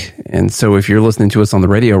week. And so if you're listening to us on the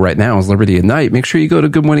radio right now, it's Liberty at Night. Make sure you go to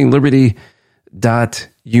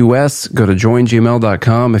goodmorningliberty.us. Go to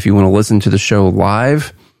joingml.com if you want to listen to the show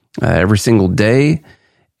live every single day.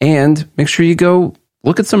 And make sure you go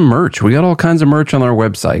look at some merch. We got all kinds of merch on our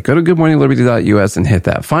website. Go to goodmorningliberty.us and hit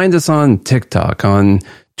that. Find us on TikTok, on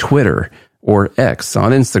Twitter, or X,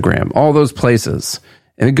 on Instagram, all those places.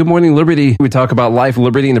 And at Good Morning Liberty, we talk about life,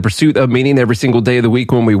 liberty, and the pursuit of meaning every single day of the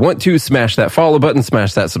week when we want to. Smash that follow button,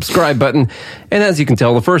 smash that subscribe button. And as you can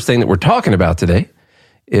tell, the first thing that we're talking about today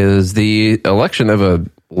is the election of a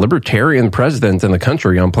libertarian president in the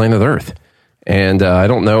country on planet Earth. And I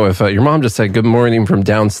don't know if your mom just said good morning from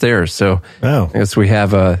downstairs. So I guess we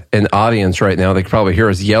have an audience right now. They could probably hear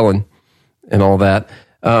us yelling and all that.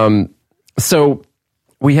 So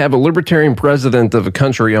we have a libertarian president of a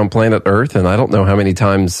country on planet Earth. And I don't know how many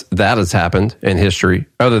times that has happened in history,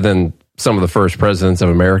 other than some of the first presidents of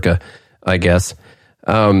America, I guess.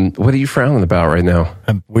 What are you frowning about right now?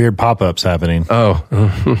 Weird pop-ups happening. Oh,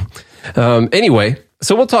 anyway.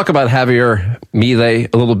 So we'll talk about Javier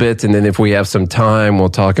Milei a little bit, and then if we have some time, we'll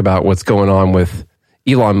talk about what's going on with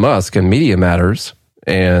Elon Musk and Media Matters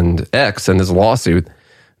and X and his lawsuit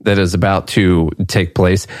that is about to take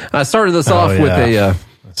place. I started this off with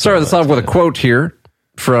a quote here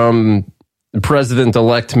from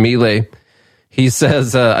President-elect Milei. He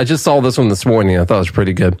says, I just saw this one this morning. I thought it was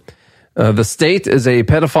pretty good. The state is a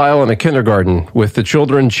pedophile in a kindergarten with the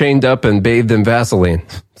children chained up and bathed in Vaseline.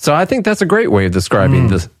 So I think that's a great way of describing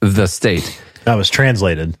the state. That was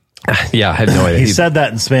translated. Yeah, I had no idea. He said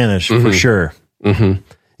that in Spanish for sure. Mm-hmm.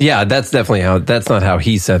 Yeah, that's definitely that's not how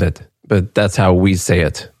he said it, but that's how we say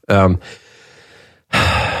it.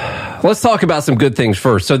 Let's talk about some good things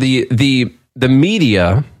first. So the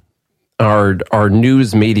media, our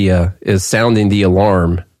news media, is sounding the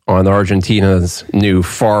alarm on Argentina's new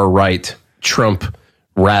far-right Trump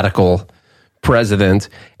radical president.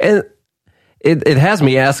 And it has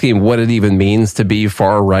me asking what it even means to be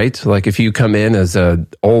far-right. Like if you come in as a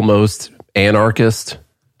almost anarchist,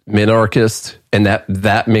 minarchist, and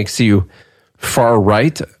that makes you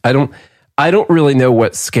far-right, I don't really know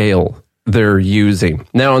what scale they're using.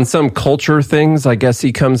 Now, on some culture things, I guess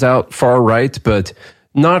he comes out far-right, but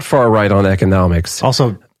not far-right on economics.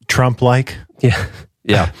 Also, Trump-like. Yeah.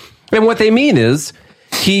 Yeah. And what they mean is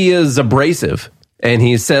he is abrasive and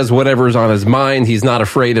he says whatever's on his mind. He's not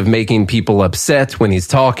afraid of making people upset when he's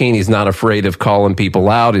talking. He's not afraid of calling people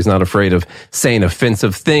out. He's not afraid of saying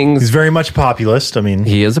offensive things. He's very much a populist. I mean,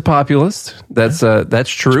 he is a populist. That's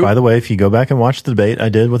true. Which, by the way, if you go back and watch the debate I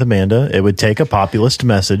did with Amanda, it would take a populist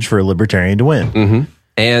message for a libertarian to win. Mm-hmm.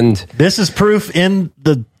 And this is proof in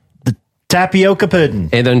the tapioca pudding.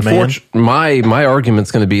 And unfortunately, my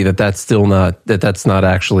argument's going to be that's not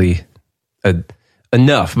actually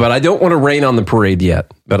enough. But I don't want to rain on the parade yet.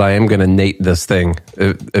 But I am going to nate this thing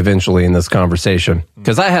eventually in this conversation,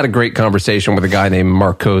 because I had a great conversation with a guy named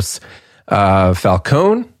Marcos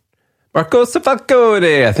Falcone. Marcos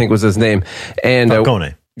Falcone, I think was his name. And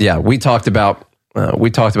Falcone. Yeah, we talked about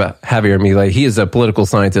Javier Milei. He is a political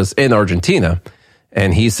scientist in Argentina.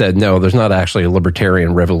 And he said, no, there's not actually a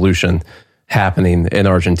libertarian revolution happening in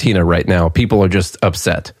Argentina right now. People are just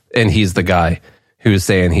upset. And he's the guy who's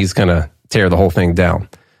saying he's going to tear the whole thing down.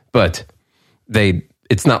 But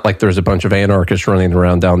it's not like there's a bunch of anarchists running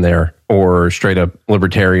around down there or straight up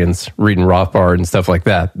libertarians reading Rothbard and stuff like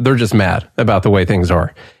that. They're just mad about the way things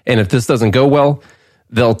are. And if this doesn't go well,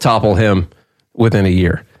 they'll topple him within a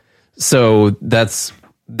year. So that's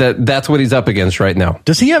what he's up against right now.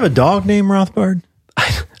 Does he have a dog named Rothbard?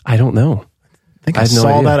 I don't know. I think I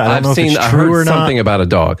saw that. I don't know if it's true or not. Something about a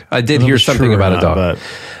dog. I did hear something about a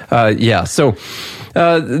dog. Yeah. So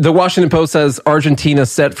the Washington Post says Argentina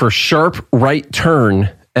set for sharp right turn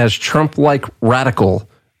as Trump-like radical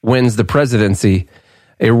wins the presidency.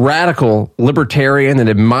 A radical libertarian and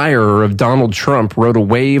admirer of Donald Trump wrote a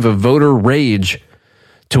wave of voter rage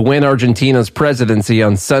to win Argentina's presidency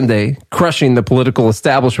on Sunday, crushing the political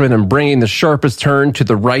establishment and bringing the sharpest turn to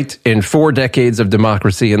the right in 4 decades of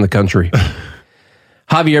democracy in the country.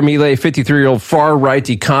 Javier Milei, 53-year-old far-right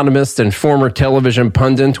economist and former television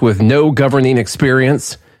pundit with no governing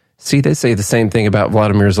experience. See, they say the same thing about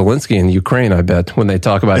Vladimir Zelensky in Ukraine, I bet, when they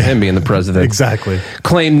talk about him being the president. Exactly.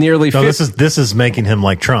 Claimed nearly... No, this is making him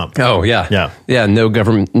like Trump. Oh, yeah. Yeah, no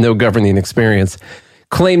governing experience.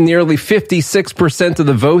 Claimed nearly 56% of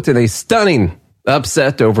the vote in a stunning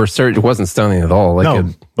upset over... It wasn't stunning at all.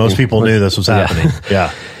 Most people knew this was happening.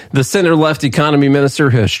 Yeah. The center-left economy minister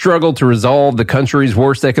has struggled to resolve the country's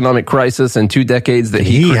worst economic crisis in 2 decades that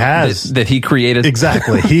he created.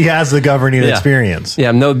 Exactly. He has the governing experience.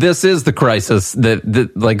 Yeah, no, this is the crisis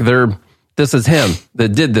this is him that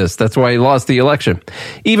did this. That's why he lost the election.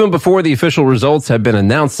 Even before the official results had been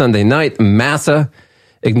announced Sunday night, Massa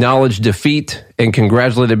acknowledged defeat and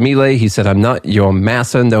congratulated Milei. He said, "I'm not your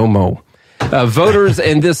Massa no more." Voters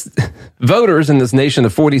in this nation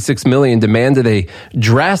of 46 million demanded a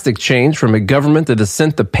drastic change from a government that has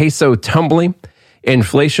sent the peso tumbling,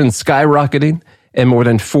 inflation skyrocketing, and more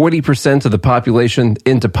than 40% of the population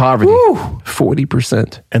into poverty. Woo!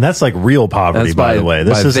 40%. And that's like real poverty, by the way.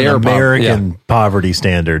 This is American poverty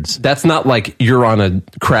standards. That's not like you're on a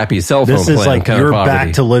crappy cell phone plan. This is like you're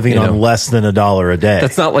back to living on less than $1 a day.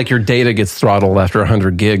 That's not like your data gets throttled after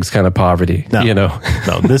 100 gigs kind of poverty. No,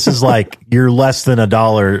 no, this is like you're less than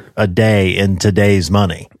 $1 a day in today's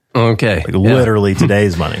money. Okay. Literally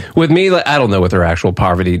today's money. With me, I don't know what their actual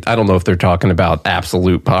poverty, I don't know if they're talking about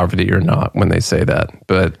absolute poverty or not when they say that,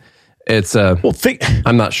 but it's,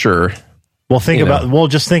 I'm not sure. Well,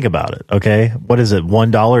 just think about it. Okay. What is it?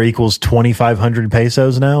 $1 equals 2,500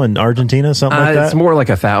 pesos now in Argentina? Something like that? It's more like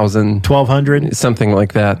 1,000. 1,200? Something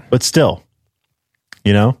like that. But still,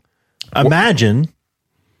 imagine,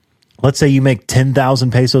 let's say you make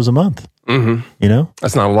 10,000 pesos a month. Mm-hmm.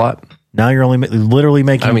 That's not a lot. Now you're only literally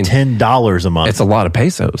making $10 a month. It's a lot of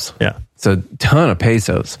pesos. Yeah. It's a ton of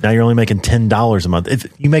pesos. Now you're only making $10 a month.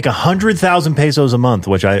 If you make 100,000 pesos a month,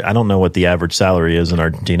 which I don't know what the average salary is in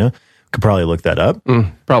Argentina. Could probably look that up.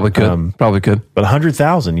 Probably could. But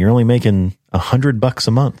 100,000, you're only making $100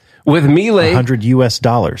 a month. With Milei, $100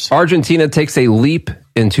 US. Argentina takes a leap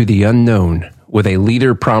into the unknown with a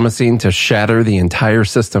leader promising to shatter the entire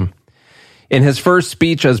system. In his first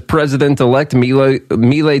speech as president-elect,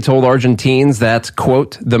 Milei told Argentines that,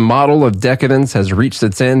 quote, "The model of decadence has reached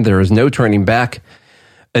its end. There is no turning back.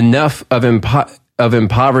 Enough of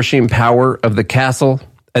impoverishing power of the castle.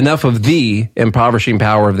 Enough of the impoverishing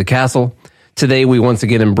power of the castle. Today, we once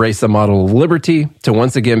again embrace the model of liberty to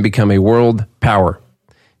once again become a world power."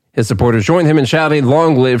 His supporters joined him in shouting,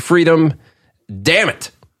 "Long live freedom. Damn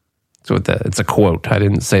it." So it's a quote. I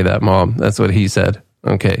didn't say that, Mom. That's what he said.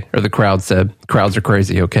 Okay. Or the crowd said. Crowds are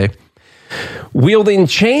crazy. Okay. Wielding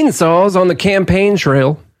chainsaws on the campaign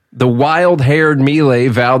trail, the wild-haired Milei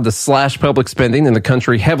vowed to slash public spending in the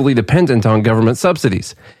country heavily dependent on government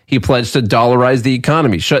subsidies. He pledged to dollarize the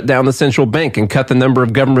economy, shut down the central bank, and cut the number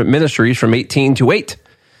of government ministries from 18 to 8.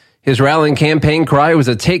 His rallying campaign cry was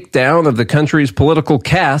a takedown of the country's political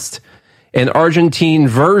caste, an Argentine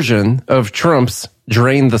version of Trump's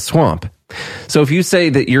Drain the Swamp. So if you say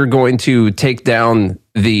that you're going to take down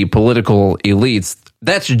the political elites,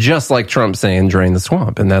 that's just like Trump saying drain the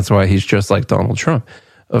swamp. And that's why he's just like Donald Trump,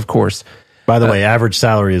 of course. By the way, average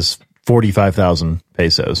salary is 45,000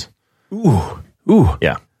 pesos. Ooh.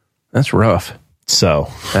 Yeah. That's rough. So.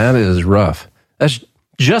 That is rough. That's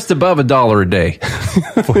just above $1 a day.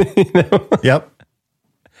 Yep.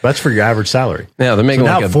 That's for your average salary. Yeah, they're making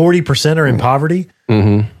now 40% are in poverty.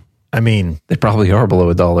 Mm-hmm. I mean, they probably are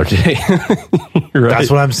below $1 a day. Right. That's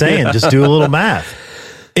what I'm saying. Just do a little math.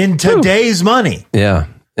 In today's money. Yeah.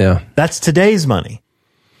 That's today's money.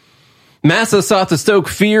 Massa sought to stoke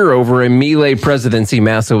fear over a Milei presidency.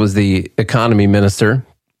 Massa was the economy minister,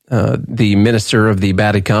 the minister of the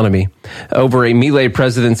bad economy. Over a Milei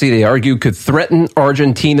presidency, they argue, could threaten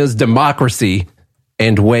Argentina's democracy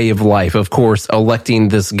and way of life. Of course, electing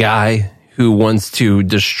this guy who wants to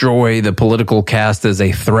destroy the political caste as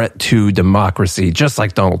a threat to democracy, just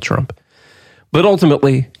like Donald Trump. But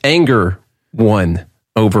ultimately, anger won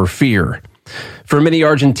over fear. For many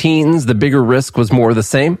Argentines, the bigger risk was more of the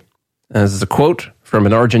same. This is a quote from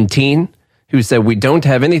an Argentine who said, "We don't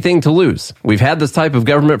have anything to lose. We've had this type of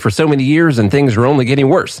government for so many years and things are only getting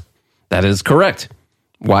worse." That is correct.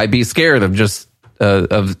 Why be scared of just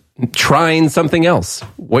of trying something else?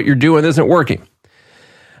 What you're doing isn't working.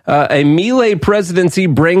 A Milei presidency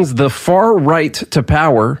brings the far right to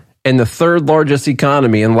power and the third largest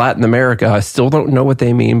economy in Latin America. I still don't know what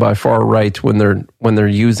they mean by far right when they're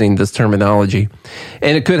using this terminology.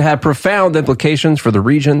 And it could have profound implications for the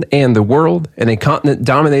region and the world. In a continent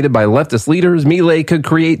dominated by leftist leaders, Milei could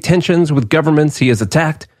create tensions with governments he has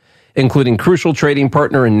attacked, including crucial trading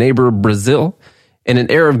partner and neighbor Brazil. In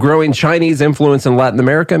an era of growing Chinese influence in Latin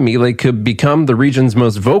America, Milei could become the region's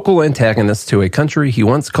most vocal antagonist to a country he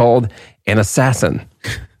once called an assassin,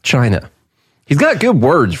 China. He's got good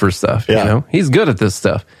words for stuff, you know? He's good at this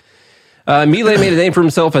stuff. Milei made a name for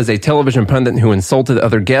himself as a television pundit who insulted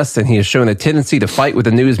other guests, and he has shown a tendency to fight with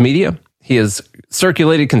the news media. He has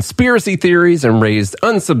circulated conspiracy theories and raised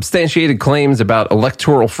unsubstantiated claims about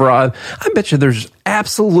electoral fraud. I bet you there's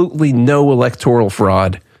absolutely no electoral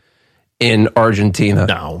fraud in Argentina.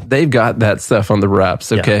 No. They've got that stuff on the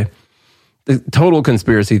wraps, okay? The total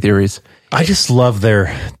conspiracy theories. I just love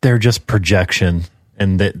their just projection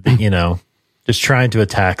and that, you know, just trying to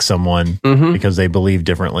attack someone because they believe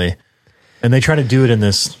differently. And they try to do it in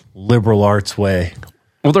this liberal arts way.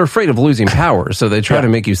 Well, they're afraid of losing power, so they try to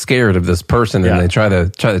make you scared of this person, and they try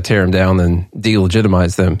to tear him down and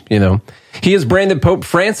delegitimize them, you know. He has branded Pope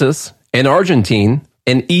Francis, an Argentine,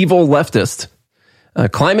 an evil leftist.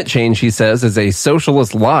 Climate change, he says, is a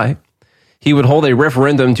socialist lie. He would hold a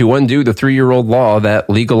referendum to undo the 3-year-old law that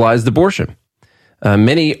legalized abortion.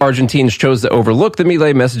 Many Argentines chose to overlook the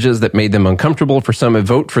Milei messages that made them uncomfortable. For some, a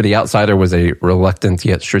vote for the outsider was a reluctant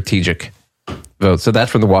yet strategic vote. So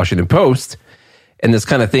that's from the Washington Post. And this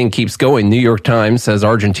kind of thing keeps going. New York Times says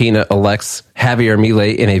Argentina elects Javier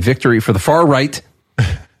Milei in a victory for the far right.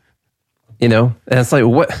 You know, and it's like,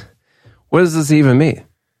 what does this even mean?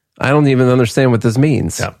 I don't even understand what this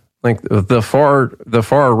means. Yeah. Like the far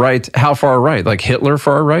right, how far right? Like Hitler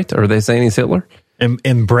far right? Are they saying he's Hitler?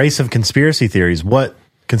 Embrace of conspiracy theories. What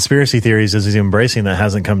conspiracy theories is he embracing that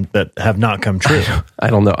have not come true?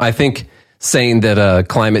 I don't know. I think saying that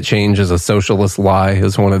climate change is a socialist lie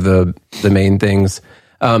is one of the main things.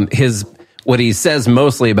 What he says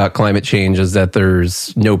mostly about climate change is that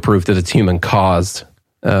there's no proof that it's human caused.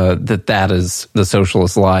 That is the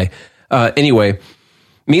socialist lie. Anyway,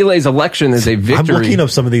 Milei's election is a victory. I'm looking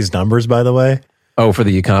up some of these numbers, by the way. Oh, for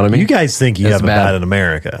the economy? You guys think you have it bad in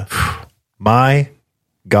America. My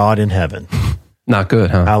God in heaven. Not good,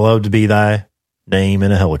 huh? Hallowed to be thy name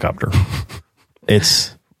in a helicopter.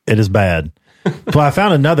 It is bad. Well, I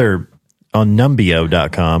found another on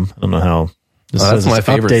Numbeo.com. I don't know how. That's my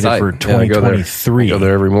favorite updated site. For 2023. I go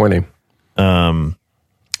there every morning.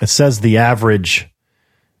 It says the average.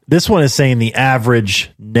 This one is saying the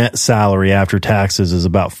average net salary after taxes is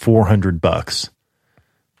about $400,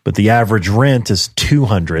 but the average rent is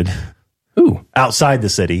 $200. Ooh, outside the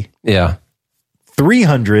city. Yeah,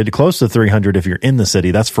 $300, close to $300 if you're in the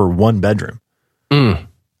city. That's for one bedroom.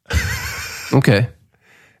 Okay,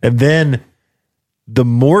 and then the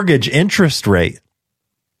mortgage interest rate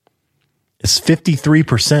is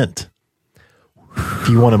 53%. If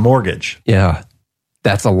you want a mortgage, yeah.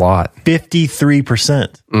 That's a lot.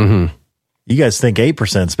 53%. Mm-hmm. You guys think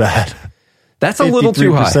 8% is bad. That's a little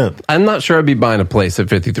too high. I'm not sure I'd be buying a place at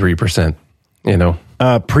 53%. You know,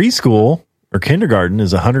 preschool or kindergarten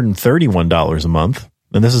is $131 a month.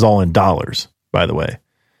 And this is all in dollars, by the way.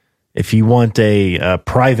 If you want a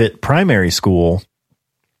private primary school,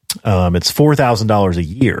 it's $4,000 a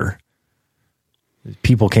year.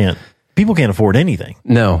 People can't afford anything.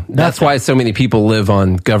 No, that's why so many people live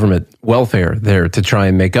on government welfare there to try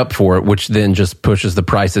and make up for it, which then just pushes the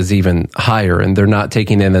prices even higher. And they're not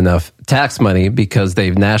taking in enough tax money because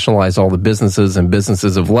they've nationalized all the businesses and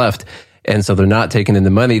businesses have left. And so they're not taking in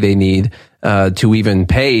the money they need to even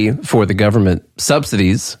pay for the government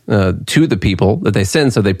subsidies to the people that they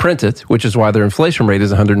send. So they print it, which is why their inflation rate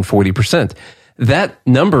is 140%. That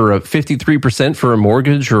number of 53% for a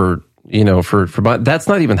mortgage or for that's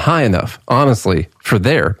not even high enough, honestly, for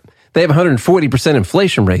there. They have 140%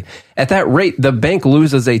 inflation rate. At that rate, the bank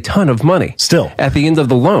loses a ton of money still at the end of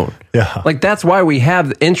the loan. Yeah. Like that's why we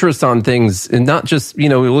have interest on things and not just, we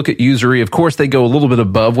look at usury. Of course, they go a little bit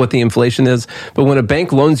above what the inflation is. But when a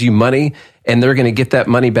bank loans you money and they're going to get that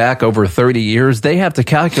money back over 30 years, they have to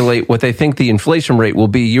calculate what they think the inflation rate will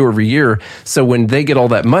be year over year. So when they get all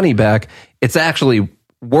that money back, it's actually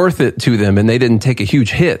worth it to them, and they didn't take a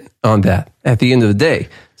huge hit on that at the end of the day.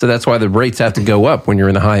 So that's why the rates have to go up when you're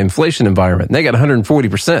in a high inflation environment. And they got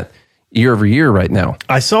 140% year over year right now.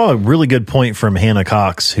 I saw a really good point from Hannah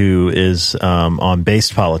Cox, who is on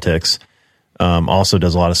Based Politics, also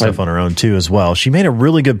does a lot of stuff on her own too as well. She made a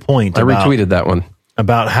really good point. I retweeted that one.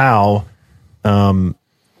 About how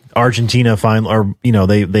Argentina finally,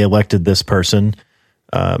 they elected this person,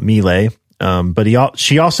 Milei, But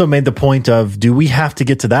she also made the point of, do we have to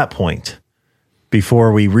get to that point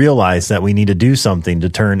before we realize that we need to do something to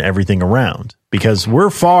turn everything around? Because we're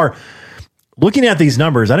far. Looking at these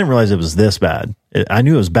numbers, I didn't realize it was this bad. I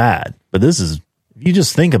knew it was bad, but this is, you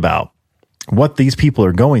just think about what these people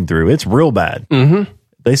are going through. It's real bad. Mm-hmm.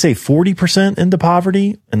 They say 40% into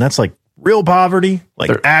poverty, and that's like real poverty, like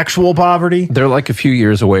they're actual poverty. They're like a few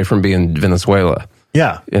years away from being Venezuela.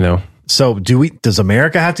 Yeah. So does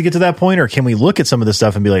America have to get to that point, or can we look at some of this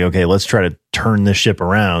stuff and be like, okay, let's try to turn this ship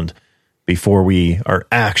around before we are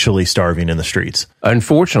actually starving in the streets?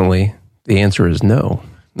 Unfortunately, the answer is no.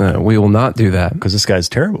 No, we will not do that. Because this guy's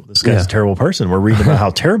terrible. This guy's a terrible person. We're reading about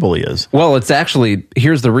how terrible he is. Well, it's actually,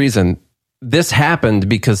 here's the reason. This happened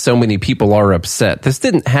because so many people are upset. This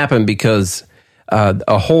didn't happen because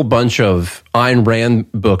a whole bunch of Ayn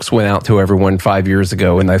Rand books went out to everyone 5 years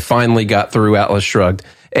ago, and they finally got through Atlas Shrugged,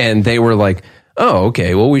 and they were like, oh,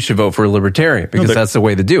 okay, well, we should vote for a libertarian because that's the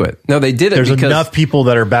way to do it. No, they did it because there's enough people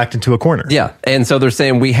that are backed into a corner. Yeah, and so they're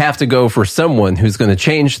saying we have to go for someone who's going to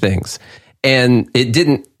change things. And it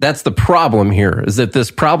didn't, that's the problem here, is that this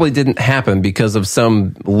probably didn't happen because of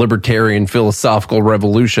some libertarian philosophical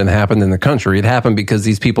revolution happened in the country. It happened because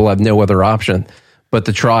these people have no other option but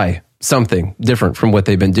to try something different from what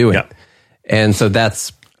they've been doing. Yeah. And so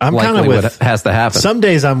that's likely what has to happen. Some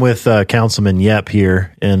days I'm with Councilman Yep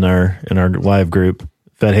here in our live group,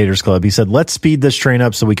 Fed Haters Club. He said, let's speed this train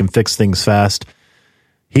up so we can fix things fast.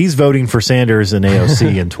 He's voting for Sanders and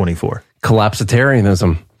AOC in 24.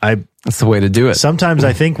 Collapsitarianism. That's the way to do it. Sometimes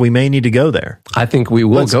I think we may need to go there. I think we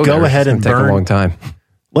will go there. Go ahead and take a long time.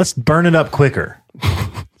 Let's burn it up quicker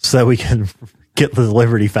so that we can get the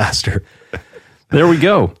liberty faster. There we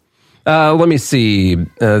go. Let me see.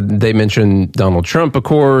 They mentioned Donald Trump, of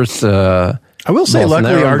course. I will say,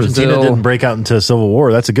 luckily, Argentina didn't break out into a civil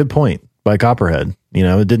war. That's a good point by Copperhead.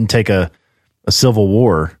 It didn't take a civil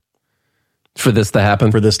war for this to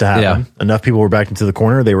happen. Yeah. Enough people were backed into the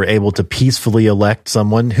corner. They were able to peacefully elect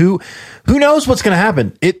someone who knows what's going to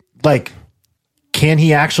happen. Can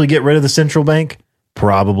he actually get rid of the central bank?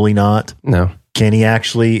 Probably not. No. Can he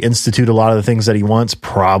actually institute a lot of the things that he wants?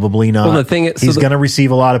 Probably not. Well, the thing is, he's going to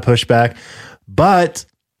receive a lot of pushback, but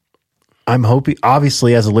I'm hoping,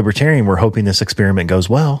 obviously, as a libertarian, we're hoping this experiment goes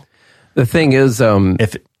well. The thing is,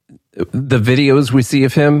 if the videos we see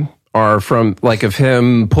of him are from of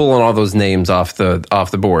him pulling all those names off the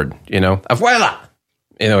board, Afuera,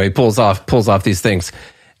 he pulls off these things.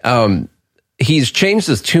 He's changed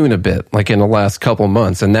his tune a bit, in the last couple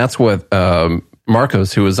months, and that's what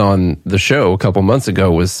Marcos, who was on the show a couple months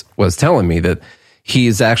ago, was telling me, that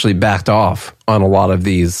he's actually backed off on a lot of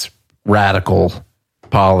these radical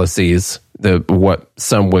policies, what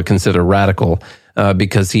some would consider radical,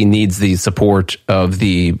 because he needs the support of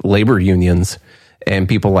the labor unions and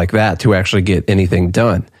people like that to actually get anything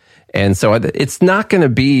done. And so it's not going to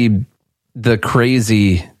be the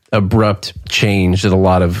crazy abrupt change that a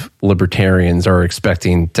lot of libertarians are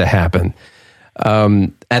expecting to happen.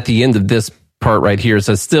 At the end of this part right here, it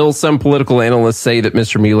says, still, some political analysts say that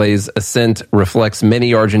Mr. Milei's ascent reflects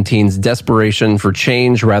many Argentines' desperation for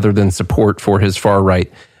change rather than support for his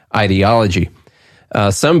far-right ideology.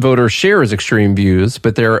 Some voters share his extreme views,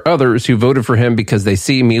 but there are others who voted for him because they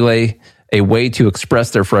see Milei a way to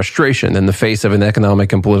express their frustration in the face of an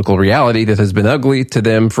economic and political reality that has been ugly to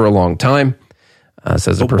them for a long time.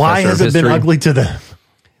 Says a professor why has it been ugly to them?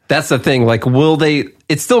 That's the thing. Will they?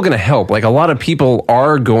 It's still going to help. A lot of people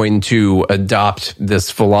are going to adopt this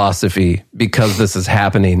philosophy because this is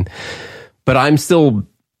happening. But I'm still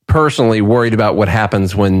personally worried about what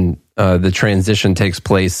happens when the transition takes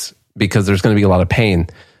place, because there's going to be a lot of pain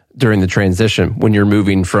during the transition when you're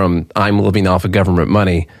moving from I'm living off of government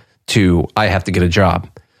money to I have to get a job,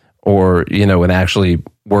 or, and actually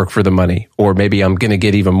work for the money. Or maybe I'm going to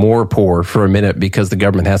get even more poor for a minute because the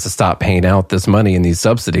government has to stop paying out this money and these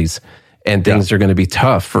subsidies, and things are going to be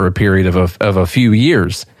tough for a period of a few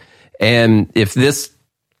years. And if this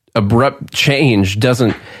abrupt change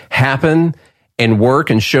doesn't happen and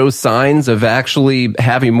work and show signs of actually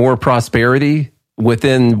having more prosperity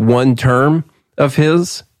within one term of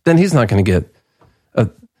his, then he's not going to get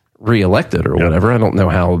reelected or whatever. I don't know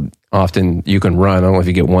how often you can run. I don't know if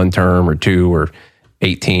you get one term or two or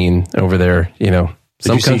 18 over there.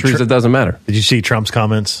 Some countries it doesn't matter. Did you see Trump's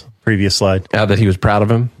comments? Previous slide. That he was proud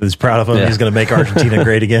of him. He's proud of him. Yeah. He's going to make Argentina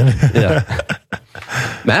great again. Yeah.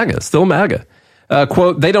 MAGA, still MAGA.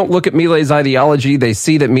 Quote, they don't look at Milei's ideology. They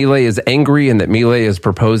see that Milei is angry and that Milei is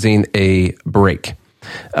proposing a break.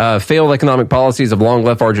 Failed economic policies have long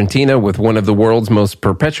left Argentina with one of the world's most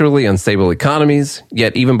perpetually unstable economies.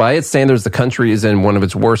 Yet even by its standards, the country is in one of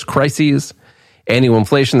its worst crises. Annual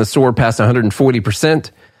inflation that soared past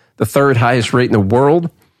 140%, the third highest rate in the world.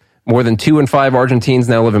 More than 2 in 5 Argentines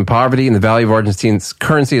now live in poverty, and the value of Argentina's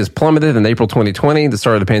currency has plummeted. In April 2020, the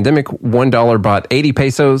start of the pandemic, $1 bought 80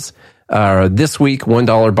 pesos. This week,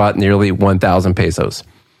 $1 bought nearly 1,000 pesos.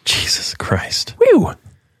 Jesus Christ. Whew.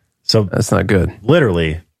 So that's not good.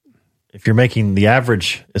 Literally, if you're making the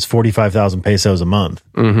average is 45,000 pesos a month,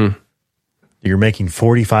 you're making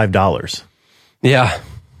 $45. Yeah.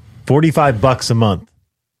 $45 a month.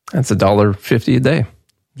 That's $1.50 a day.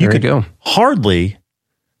 You could go. Hardly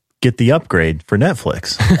get the upgrade for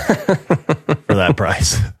Netflix for that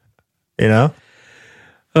price. You know?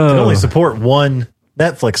 You can only support one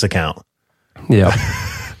Netflix account. Yeah.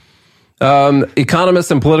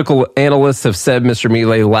 Economists and political analysts have said Mr.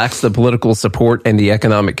 Milei lacks the political support and the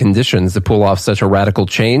economic conditions to pull off such a radical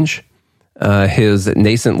change. His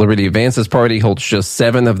nascent Liberty Advances party holds just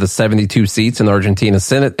 7 of the 72 seats in Argentina's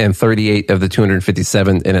Senate and 38 of the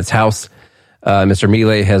 257 in its House. Mr.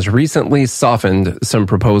 Milei has recently softened some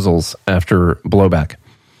proposals after blowback.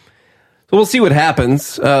 So we'll see what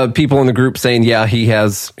happens. People in the group saying, yeah, he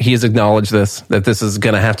has acknowledged that this is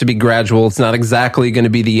going to have to be gradual. It's not exactly going to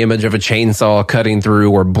be the image of a chainsaw cutting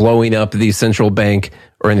through or blowing up the central bank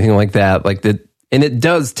or anything like that. And it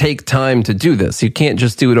does take time to do this. You can't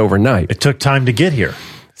just do it overnight. It took time to get here.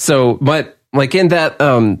 So, but like in that,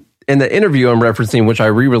 in the interview I'm referencing, which I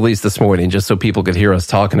re-released this morning, just so people could hear us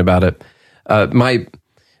talking about it,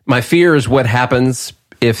 my fear is what happens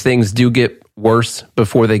if things do get worse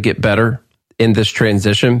before they get better in this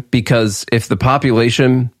transition, because if the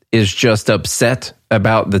population is just upset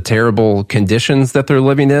about the terrible conditions that they're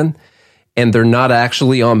living in, and they're not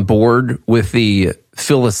actually on board with the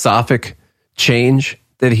philosophic change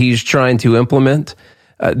that he's trying to implement,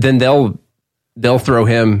 then they'll throw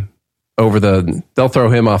him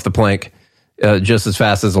off the plank just as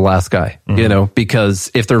fast as the last guy,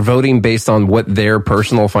 because if they're voting based on what their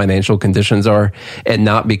personal financial conditions are and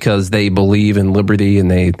not because they believe in liberty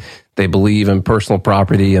and they believe in personal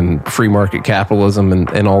property and free market capitalism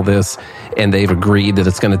and all this, and they've agreed that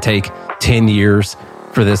it's going to take 10 years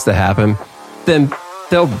for this to happen, then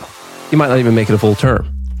you might not even make it a full term.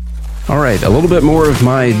 All right, a little bit more of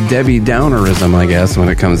my Debbie Downerism, I guess, when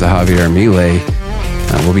it comes to Javier Milei.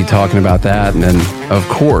 We'll be talking about that. And then, of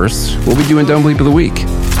course, we'll be doing Dumb Bleep of the Week.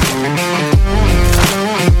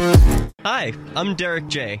 Hi, I'm Derek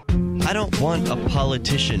J. I don't want a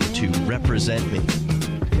politician to represent me.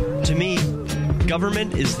 To me,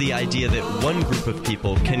 government is the idea that one group of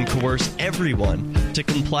people can coerce everyone to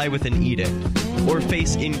comply with an edict or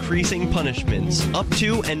face increasing punishments up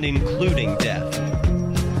to and including death.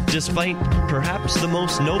 Despite perhaps the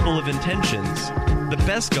most noble of intentions, the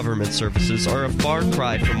best government services are a far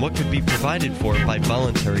cry from what could be provided for by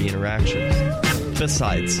voluntary interactions.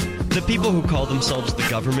 Besides, the people who call themselves the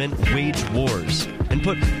government wage wars and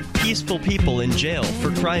put peaceful people in jail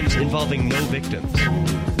for crimes involving no victims.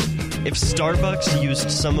 If Starbucks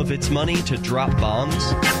used some of its money to drop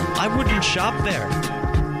bombs, I wouldn't shop there.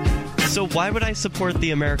 So why would I support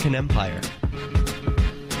the American empire?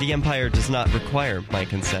 The empire does not require my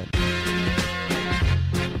consent.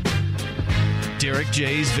 Derek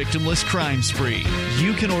J's Victimless Crime Spree.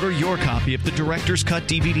 You can order your copy of the Director's Cut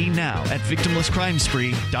DVD now at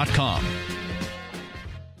victimlesscrimespree.com.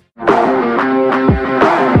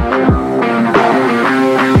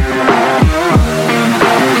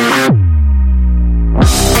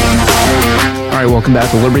 All right, welcome back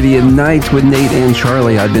to Liberty at Night with Nate and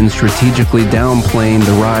Charlie. I've been strategically downplaying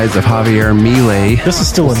the rise of Javier Milei. This is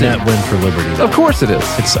still a net win for Liberty, though. Of course it is.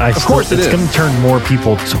 It's going to turn more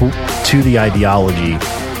people to the ideology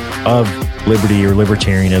of liberty or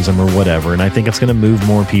libertarianism or whatever, and I think it's going to move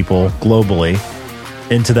more people globally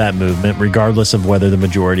into that movement, regardless of whether the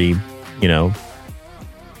majority,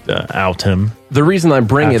 out him. The reason I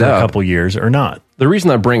bring it up a couple years or not. The reason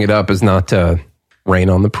I bring it up is not to rain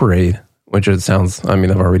on the parade, which it sounds. I mean,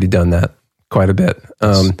 I've already done that quite a bit.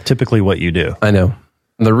 Typically, what you do. I know.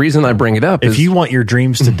 The reason I bring it up is if you want your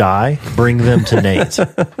dreams to die, bring them to Nate.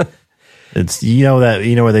 It's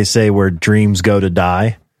where they say where dreams go to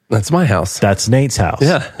die. That's my house. That's Nate's house.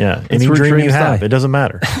 Yeah. Any dream you have, it doesn't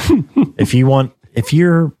matter. If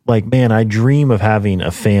you're like, man, I dream of having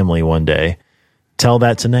a family one day, tell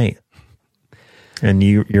that to Nate, and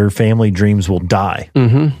your family dreams will die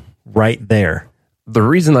right there. The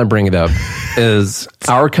reason I bring it up is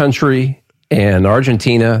our country and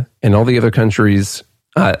Argentina and all the other countries.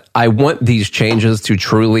 I want these changes to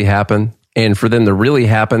truly happen. And for them to really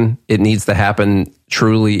happen, it needs to happen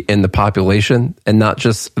truly in the population and not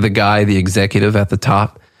just the executive at the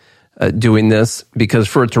top doing this. Because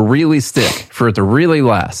for it to really stick, for it to really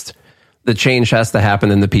last, the change has to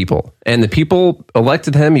happen in the people. And the people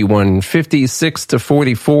elected him. He won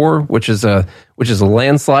 56-44, which is a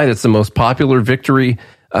landslide. It's the most popular victory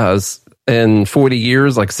in 40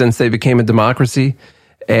 years, like since they became a democracy.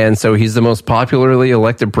 And so he's the most popularly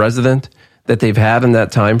elected president that they've had in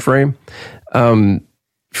that time frame.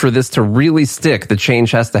 For this to really stick, the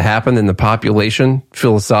change has to happen in the population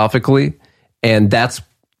philosophically. And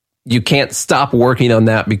you can't stop working on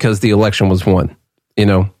that because the election was won. You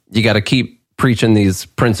know, you got to keep preaching these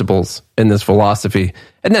principles and this philosophy.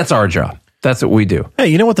 And that's our job. That's what we do. Hey,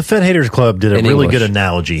 you know what? The Fed Haters Club did a really good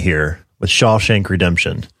analogy here with Shawshank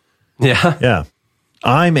Redemption. Yeah. Yeah.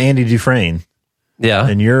 I'm Andy Dufresne. Yeah.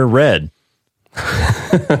 And you're Red.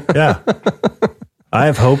 Yeah. I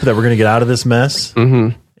have hope that we're going to get out of this mess.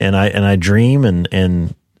 Mm-hmm. And I dream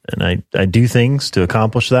and I do things to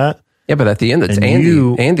accomplish that. Yeah, but at the end, it's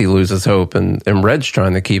Andy. Andy loses hope, and Red's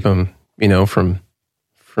trying to keep him, you know, from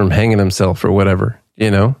hanging himself or whatever,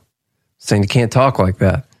 you know, saying you can't talk like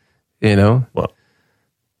that, you know. Well,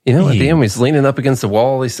 you know, at the end, he's leaning up against the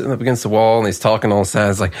wall. He's sitting up against the wall, and he's talking all sad.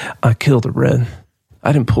 It's like, I killed a Red.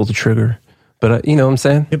 I didn't pull the trigger, but you know what I'm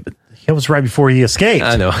saying? Yeah, but it was right before he escaped.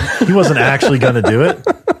 I know. He wasn't actually going to do it.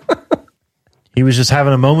 He was just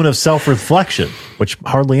having a moment of self-reflection, which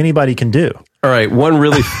hardly anybody can do. All right, one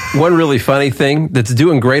really funny thing that's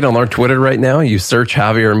doing great on our Twitter right now. You search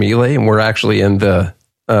Javier Milei, and we're actually in the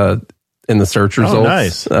search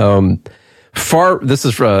results. Oh, nice. This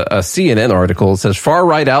is for a CNN article. It says far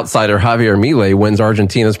right outsider Javier Milei wins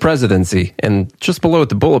Argentina's presidency, and just below it,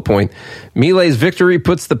 the bullet point: Milei's victory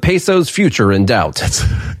puts the peso's future in doubt.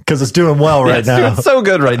 Because it's doing well right now. It's doing so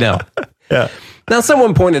good right now. Yeah. Now,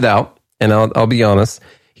 someone pointed out, and I'll be honest,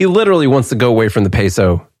 he literally wants to go away from the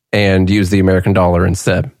peso and use the American dollar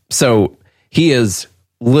instead. So he is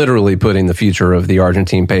literally putting the future of the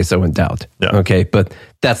Argentine peso in doubt. Yeah. Okay, but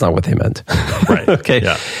that's not what they meant. Right. Okay.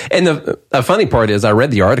 Yeah. And the funny part is I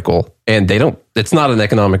read the article, and it's not an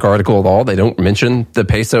economic article at all. They don't mention the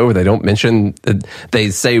peso. They don't mention,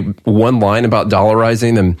 they say one line about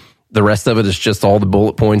dollarizing, and the rest of it is just all the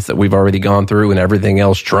bullet points that we've already gone through, and everything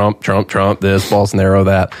else, Trump, this, Bolsonaro,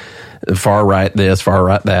 that, far right this, far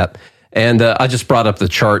right that. And I just brought up the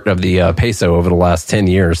chart of the peso over the last 10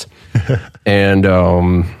 years. And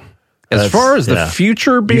as far as the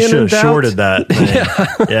future being in doubt, you should have shorted that.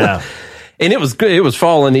 Yeah. And it was good. It was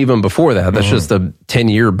falling even before that. That's just a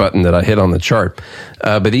 10-year button that I hit on the chart.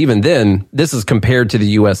 But even then, this is compared to the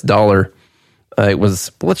U.S. dollar. It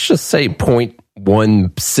was, let's just say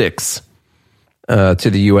 0.16 to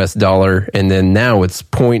the U.S. dollar. And then now it's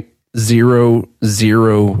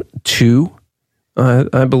 0.002.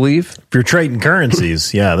 I believe. If you're trading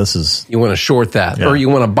currencies, yeah, this is... You want to short that, or you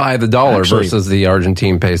want to buy the dollar versus the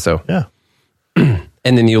Argentine peso. Yeah. And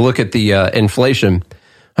then you look at the inflation,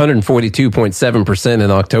 142.7%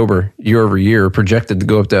 in October, year over year, projected to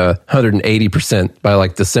go up to 180% by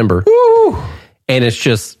like December. Woo! And it's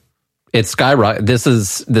skyrocketed. This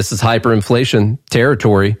is hyperinflation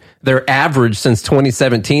territory. Their average since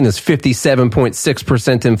 2017 is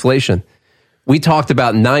 57.6% inflation. We talked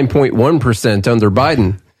about 9.1% under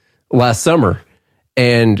Biden last summer,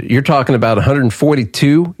 and you're talking about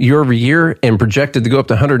 142 year over year and projected to go up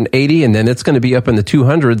to 180, and then it's going to be up in the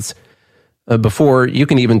 200s before you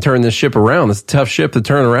can even turn this ship around. It's a tough ship to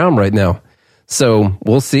turn around right now. So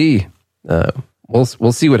we'll see.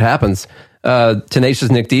 We'll see what happens.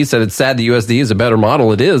 Tenacious Nick D said it's sad the USD is a better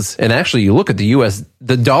model. It is. And actually, you look at the US,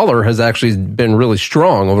 the dollar has actually been really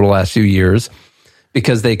strong over the last few years,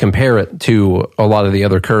 because they compare it to a lot of the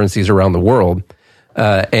other currencies around the world,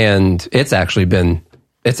 and it's actually been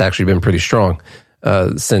pretty strong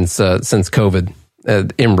since COVID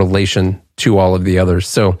in relation to all of the others.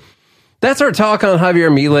 So that's our talk on Javier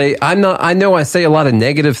Milei. I know I say a lot of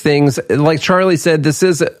negative things. Like Charlie said, this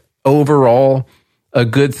is overall a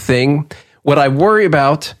good thing. What I worry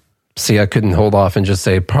about, I couldn't hold off and just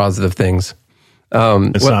say positive things.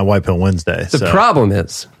 It's not White Pill Wednesday. The problem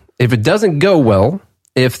is, if it doesn't go well,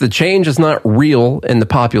 if the change is not real in the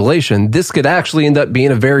population, this could actually end up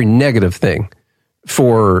being a very negative thing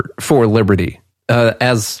for liberty.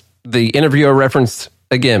 As the interviewer referenced,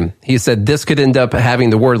 again, he said this could end up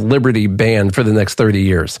having the word liberty banned for the next 30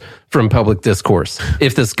 years from public discourse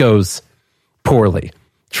if this goes poorly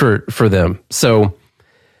for them. So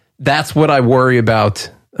that's what I worry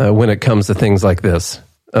about when it comes to things like this.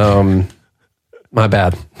 My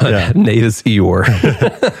bad. Nate is Eeyore.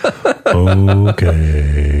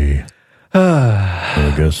 Okay.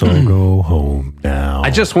 I guess I'll go home now. I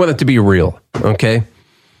just want it to be real. Okay.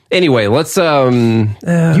 Anyway, let's...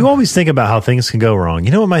 You always think about how things can go wrong.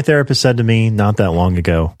 You know what my therapist said to me not that long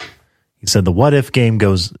ago? He said the what if game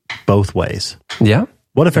goes both ways. Yeah.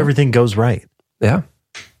 What if everything goes right? Yeah.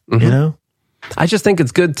 You know? I just think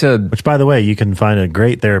it's good to... Which, by the way, you can find a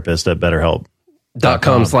great therapist at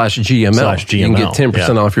BetterHelp.com/GML. You can get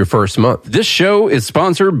 10% off your first month. This show is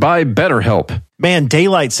sponsored by BetterHelp. Man,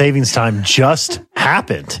 daylight savings time just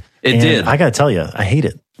happened. It did. I got to tell you, I hate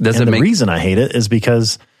it. The reason I hate it is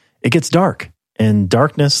because it gets dark, and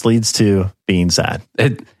darkness leads to being sad.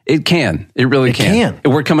 It can. It really can.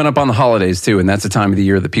 We're coming up on the holidays, too, and that's a time of the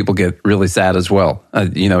year that people get really sad as well.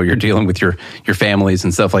 You're dealing with your families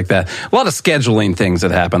and stuff like that. A lot of scheduling things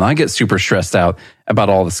that happen. I get super stressed out about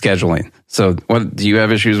all the scheduling. So do you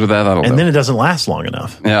have issues with that? I don't know. And then it doesn't last long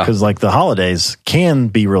enough. Yeah. Because like the holidays can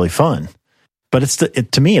be really fun. But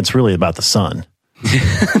to me, it's really about the sun.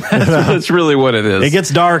 That's really what it is. It gets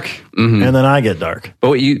dark, and then I get dark.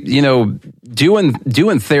 But doing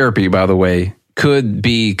therapy, by the way, could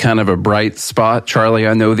be kind of a bright spot. Charlie,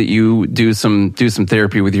 I know that you do some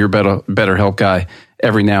therapy with your BetterHelp guy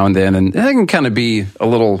every now and then, and that can kind of be a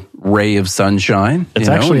little ray of sunshine. It's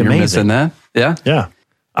actually amazing. You're missing that. Yeah? Yeah.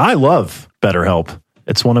 I love BetterHelp.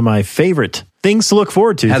 It's one of my favorite things to look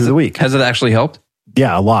forward to through the week. Has it actually helped?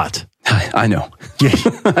 Yeah, a lot. I know.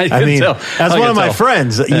 I mean, as one of my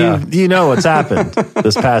friends, you know what's happened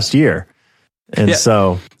this past year. And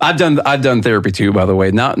so I've done therapy too, by the way,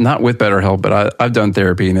 not with BetterHelp, but I've done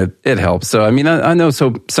therapy and it helps. So, I mean, I know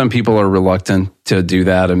some people are reluctant to do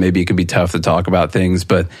that and maybe it can be tough to talk about things,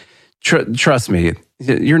 but trust me,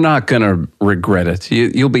 you're not going to regret it.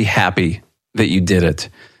 You'll be happy that you did it.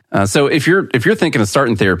 So if you're thinking of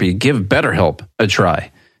starting therapy, give BetterHelp a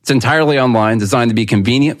try. It's entirely online, designed to be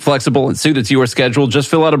convenient, flexible, and suited to your schedule. Just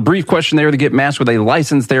fill out a brief questionnaire to get matched with a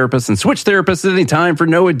licensed therapist and switch therapists at any time for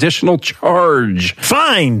no additional charge.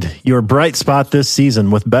 Find your bright spot this season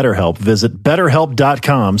with BetterHelp. Visit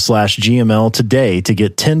BetterHelp.com/GML today to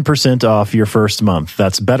get 10% off your first month.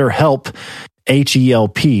 That's BetterHelp,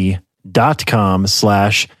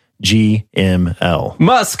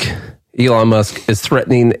 HELP.com/GML. Elon Musk is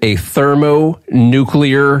threatening a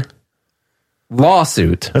thermonuclear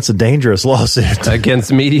lawsuit. That's a dangerous lawsuit.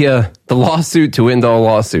 Against media. The lawsuit to end all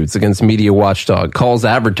lawsuits against media watchdog calls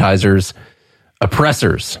advertisers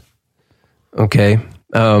oppressors. Okay.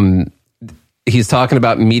 He's talking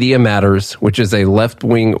about Media Matters, which is a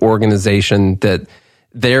left-wing organization that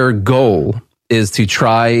their goal is to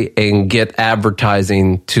try and get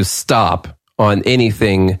advertising to stop on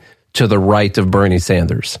anything to the right of Bernie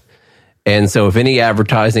Sanders. And so if any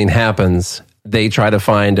advertising happens, they try to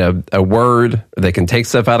find a word, they can take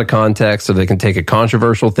stuff out of context, or they can take a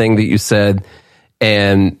controversial thing that you said,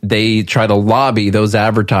 and they try to lobby those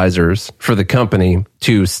advertisers for the company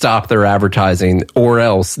to stop their advertising, or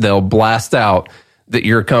else they'll blast out that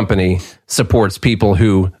your company supports people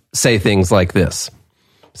who say things like this.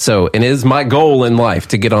 So, and it is my goal in life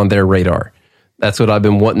to get on their radar. That's what I've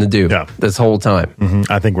been wanting to do this whole time. Mm-hmm.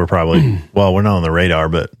 I think we're probably, well, we're not on the radar,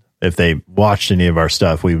 but if they watched any of our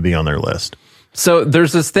stuff, we would be on their list. So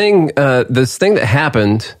there's this thing that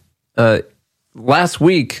happened last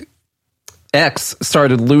week. X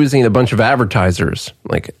started losing a bunch of advertisers,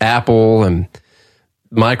 like Apple and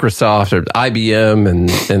Microsoft or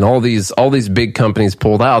IBM, and all these big companies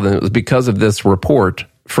pulled out, and it was because of this report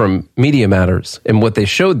from Media Matters. And what they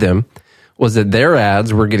showed them was that their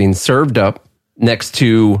ads were getting served up next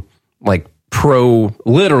to like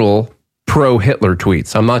pro-Hitler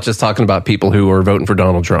tweets. I'm not just talking about people who are voting for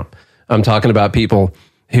Donald Trump. I'm talking about people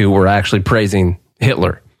who were actually praising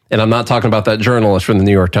Hitler. And I'm not talking about that journalist from the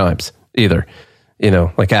New York Times either,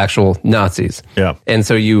 like actual Nazis. Yeah. And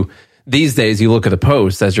so these days you look at a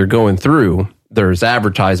post as you're going through, there's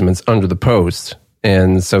advertisements under the post.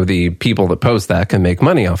 And so the people that post that can make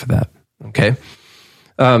money off of that. Okay.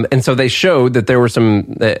 And so they showed that there were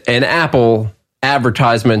an Apple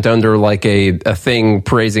advertisement under like a thing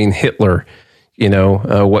praising Hitler,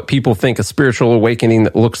 what people think a spiritual awakening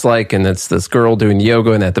looks like. And it's this girl doing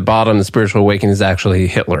yoga. And at the bottom, the spiritual awakening is actually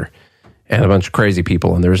Hitler and a bunch of crazy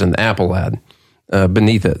people. And there's an Apple ad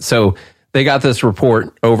beneath it. So they got this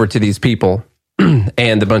report over to these people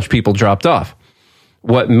and a bunch of people dropped off.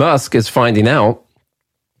 What Musk is finding out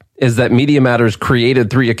is that Media Matters created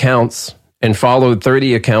 3 accounts and followed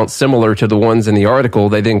 30 accounts similar to the ones in the article.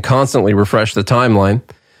 They then constantly refresh the timeline.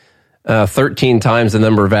 13 times the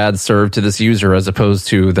number of ads served to this user as opposed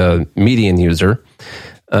to the median user.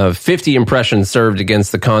 50 impressions served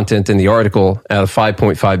against the content in the article out of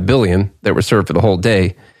 5.5 billion that were served for the whole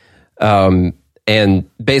day. And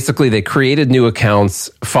basically they created new accounts,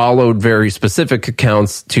 followed very specific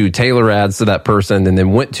accounts to tailor ads to that person, and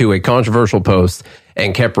then went to a controversial post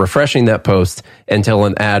and kept refreshing that post until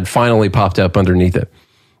an ad finally popped up underneath it.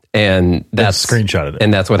 And that's screenshotted it.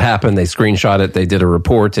 And that's what happened. They screenshot it. They did a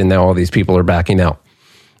report, and now all these people are backing out.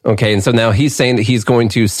 Okay, and so now he's saying that he's going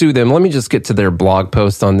to sue them. Let me just get to their blog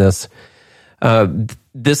post on this.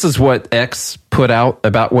 This is what X put out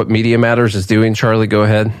about what Media Matters is doing. Charlie, go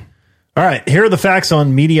ahead. All right, here are the facts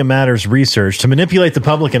on Media Matters research. To manipulate the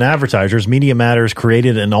public and advertisers, Media Matters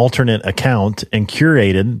created an alternate account and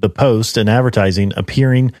curated the post and advertising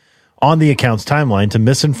appearing on the account's timeline to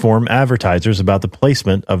misinform advertisers about the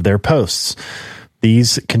placement of their posts.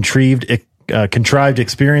 These contrived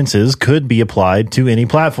experiences could be applied to any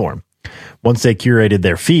platform. Once they curated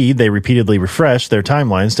their feed, they repeatedly refreshed their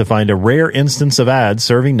timelines to find a rare instance of ads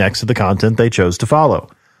serving next to the content they chose to follow.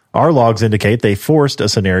 Our logs indicate they forced a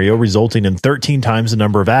scenario resulting in 13 times the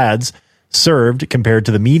number of ads served compared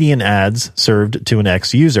to the median ads served to an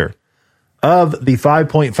X user. Of the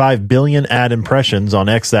 5.5 billion ad impressions on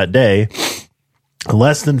X that day,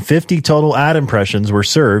 less than 50 total ad impressions were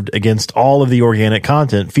served against all of the organic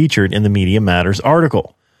content featured in the Media Matters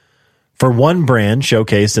article. For one brand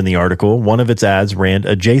showcased in the article, one of its ads ran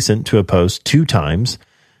adjacent to a post 2 times,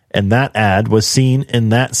 and that ad was seen in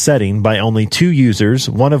that setting by only 2 users,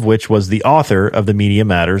 one of which was the author of the Media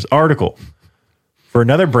Matters article. For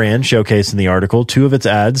another brand showcased in the article, 2 of its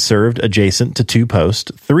ads served adjacent to 2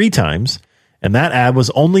 posts 3 times, and that ad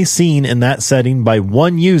was only seen in that setting by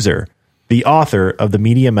 1 user, the author of the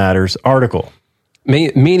Media Matters article.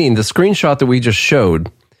 Meaning the screenshot that we just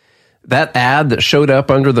showed, that ad that showed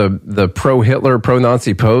up under the pro-Hitler,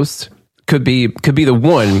 pro-Nazi post could be the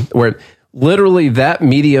one where literally that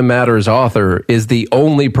Media Matters author is the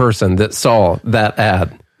only person that saw that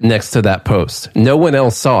ad next to that post. No one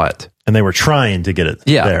else saw it. And they were trying to get it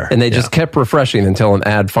there. And they just kept refreshing until an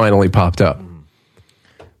ad finally popped up.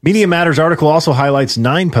 Media Matters article also highlights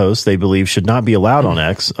 9 posts they believe should not be allowed on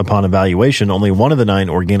X. Upon evaluation, only one of the 9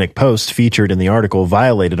 organic posts featured in the article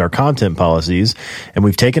violated our content policies, and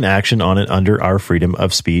we've taken action on it under our freedom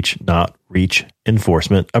of speech, not reach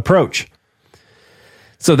enforcement approach.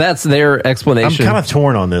 So that's their explanation. I'm kind of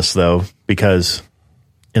torn on this, though, because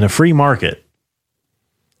in a free market,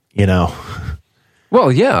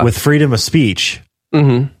 well, yeah, with freedom of speech,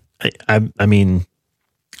 I mean,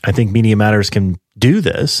 I think Media Matters can do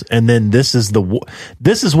this, and then this is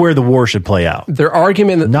where the war should play out. Their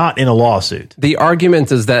argument, not in a lawsuit. The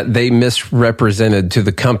argument is that they misrepresented to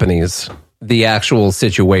the companies the actual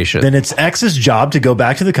situation. Then it's X's job to go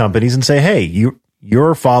back to the companies and say, "Hey,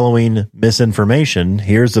 you're following misinformation.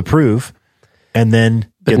 Here's the proof," and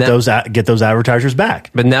then get those advertisers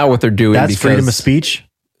back. But now what they're doing, that's freedom of speech.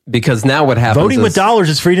 Because now what happens? Voting with dollars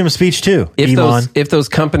is freedom of speech too. If those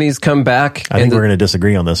companies come back, I think we're going to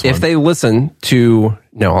disagree on this one. If they listen to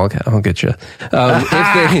I'll get you.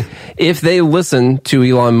 If they listen to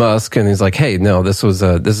Elon Musk and he's like, "Hey, no, this is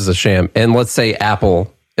a sham," and let's say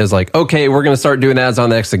Apple is like, "Okay, we're going to start doing ads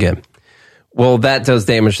on X again." Well, that does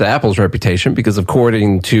damage to Apple's reputation because,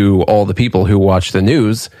 according to all the people who watch the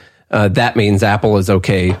news, that means Apple is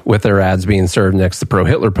okay with their ads being served next to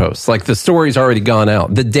pro-Hitler posts. Like, the story's already gone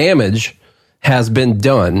out. The damage has been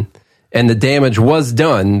done, and the damage was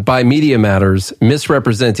done by Media Matters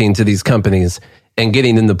misrepresenting to these companies and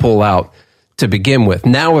getting them to pull out to begin with.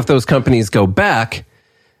 Now, if those companies go back,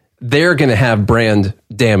 they're going to have brand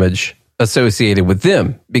damage associated with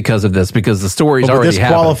them because of this, because the story's already happened. Would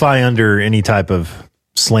this qualify under any type of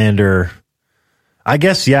slander? I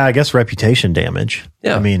guess reputation damage.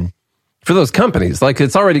 Yeah. I mean, for those companies, like,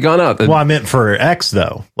 it's already gone out. Well, I meant for X,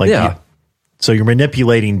 though. So you're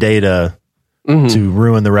manipulating data to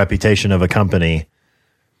ruin the reputation of a company.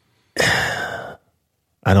 I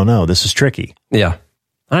don't know. This is tricky. Yeah.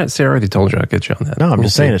 All right. See, I already told you I'd get you on that. No, I'm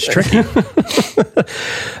just saying it's tricky.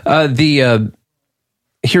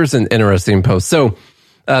 Here's an interesting post. So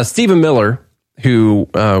Stephen Miller, who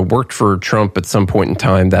worked for Trump at some point in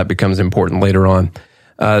time, that becomes important later on,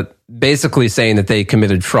 basically saying that they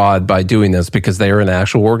committed fraud by doing this because they are an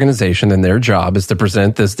actual organization and their job is to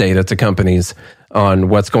present this data to companies on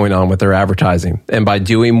what's going on with their advertising. And by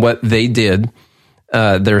doing what they did,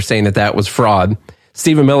 they're saying that was fraud.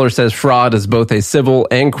 Stephen Miller says fraud is both a civil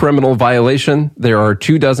and criminal violation. There are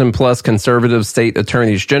 24 plus conservative state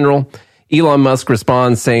attorneys general. Elon Musk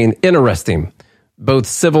responds saying, "Interesting, both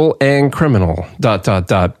civil and criminal, ...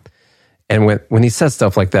 And when he says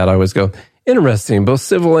stuff like that, I always go, "Interesting, both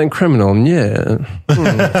civil and criminal." Yeah.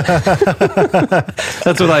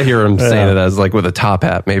 That's what I hear him saying it as, like with a top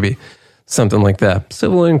hat, maybe. Something like that.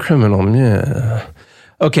 Civil and criminal, yeah.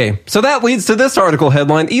 Okay, so that leads to this article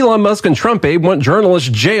headline: Elon Musk and Trump aide want journalists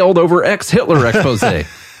jailed over ex-Hitler expose.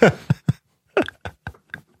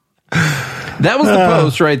 That was the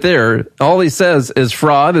post right there. All he says is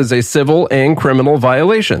fraud is a civil and criminal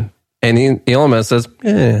violation. And Elon Musk says,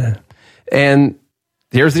 eh. And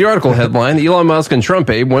here's the article headline. Elon Musk and Trump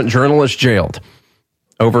aide want journalists jailed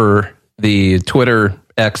over the Twitter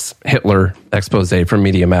X Hitler expose from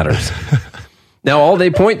Media Matters. Now, all they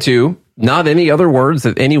point to, not any other words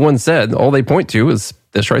that anyone said, all they point to is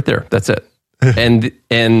this right there. That's it. And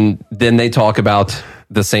then they talk about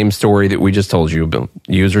the same story that we just told you about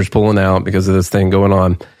users pulling out because of this thing going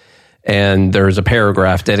on. And there's a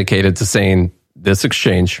paragraph dedicated to saying this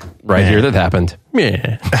exchange right here that happened.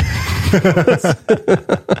 Yeah.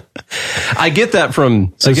 I get that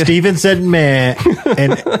from... So Steven said meh,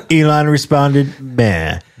 and Elon responded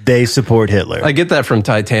meh. They support Hitler. I get that from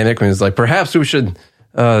Titanic when it's like, perhaps we should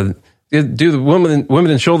do the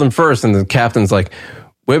women and children first. And the captain's like,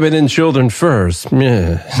 women and children first.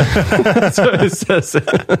 Yeah. That's what it says.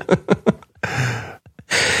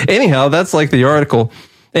 Anyhow, that's like the article.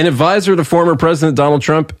 An advisor to former President Donald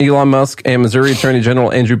Trump, Elon Musk, and Missouri Attorney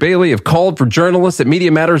General Andrew Bailey have called for journalists at Media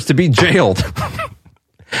Matters to be jailed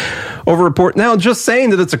over report. Now, just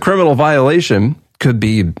saying that it's a criminal violation could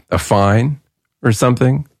be a fine or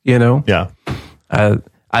something, you know? Yeah. I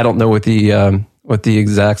don't know what the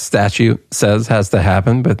exact statute says has to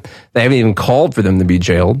happen, but they haven't even called for them to be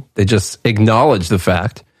jailed. They just acknowledge the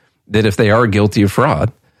fact that if they are guilty of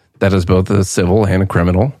fraud, that is both a civil and a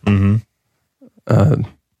criminal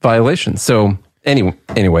violation. So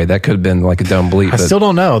anyway, that could have been like a dumb bleep. I still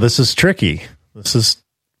don't know. This is tricky. This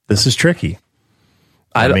is tricky.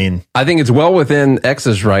 I mean, I think it's well within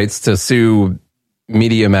X's rights to sue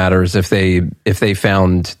Media Matters if they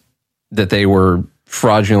found that they were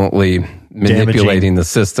fraudulently manipulating the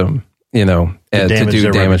system, you know, to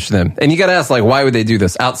do damage to them. And you got to ask, like, why would they do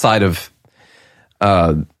this outside of,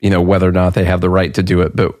 whether or not they have the right to do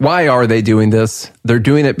it? But why are they doing this? They're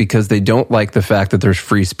doing it because they don't like the fact that there's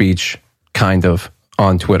free speech kind of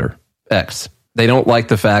on Twitter, X. They don't like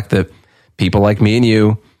the fact that people like me and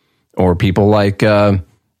you, or people like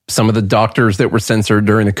some of the doctors that were censored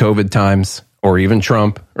during the COVID times, or even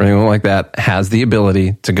Trump or anyone like that, has the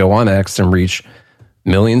ability to go on X and reach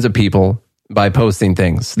millions of people by posting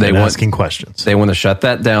things. They want asking questions. They want to shut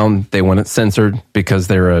that down. They want it censored because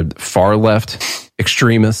they're a far left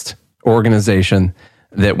extremist organization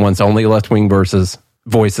that wants only left-wing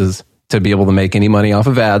voices to be able to make any money off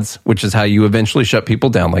of ads, which is how you eventually shut people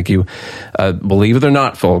down. Like you, believe it or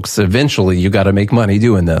not, folks, eventually you got to make money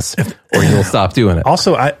doing this or you'll stop doing it.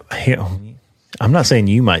 Also, I'm not saying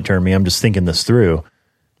you might turn me. I'm just thinking this through.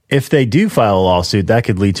 If they do file a lawsuit, that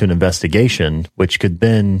could lead to an investigation, which could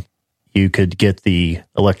then you could get the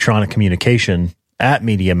electronic communication at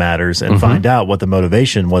Media Matters and find out what the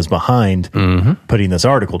motivation was behind putting this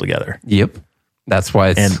article together. Yep. That's why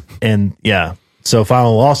it's... And yeah. So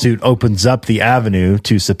filing a lawsuit opens up the avenue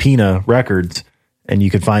to subpoena records, and you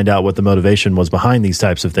could find out what the motivation was behind these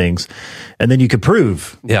types of things. And then you could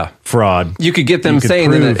prove fraud. You could get them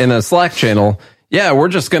saying in a Slack channel, yeah, we're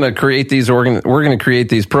just going to create these we're going to create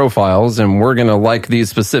these profiles, and we're going to like these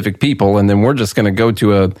specific people, and then we're just going to go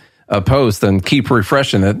to a post and keep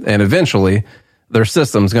refreshing it, and eventually their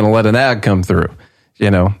system's going to let an ad come through,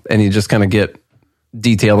 you know, and you just kind of get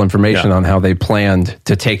detailed information on how they planned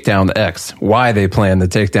to take down X, why they planned to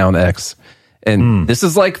take down X. And this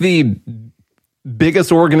is like the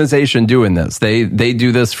biggest organization doing this. They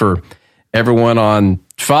do this for everyone on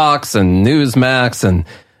Fox and Newsmax and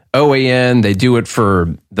OAN. They do it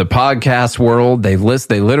for the podcast world. They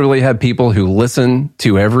literally have people who listen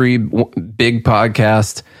to every big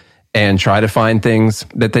podcast and try to find things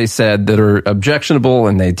that they said that are objectionable,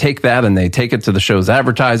 and they take that and they take it to the show's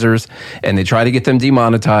advertisers, and they try to get them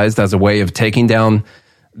demonetized as a way of taking down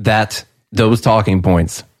those talking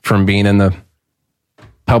points from being in the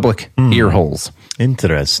public ear holes.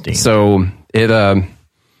 Interesting. So it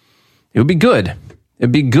would be good.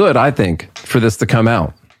 It'd be good, I think, for this to come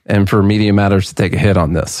out and for Media Matters to take a hit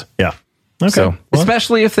on this. Yeah. Okay. So,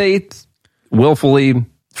 especially if they willfully,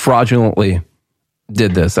 fraudulently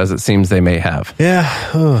did this, as it seems they may have. Yeah.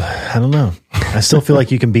 I don't know. I still feel like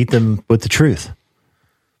you can beat them with the truth.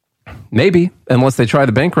 Maybe, unless they try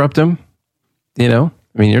to bankrupt him. You know,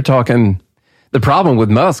 I mean, you're talking, the problem with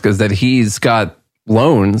Musk is that he's got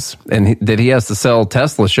loans and that he has to sell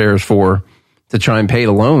Tesla shares to try and pay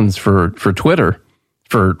the loans for Twitter,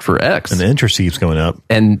 for X. And the interest keeps going up.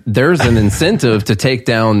 And there's an incentive to take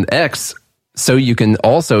down X so you can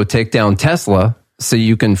also take down Tesla, so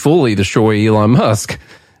you can fully destroy Elon Musk,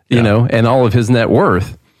 you know, and all of his net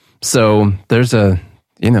worth. So there's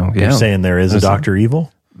You're saying there is a Dr.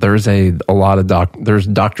 Evil? There's a lot of there's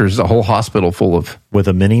doctors, a whole hospital full of... With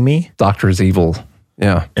a mini-me? Doctors Evil,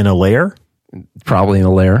 yeah. In a lair? Probably in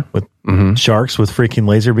a lair. With sharks with freaking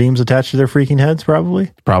laser beams attached to their freaking heads,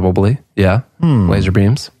 probably? Probably, yeah. Laser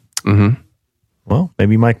beams. Well,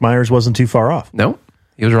 maybe Mike Myers wasn't too far off. No,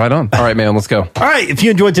 he was right on. All right, man, let's go. All right, if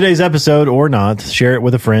you enjoyed today's episode or not, share it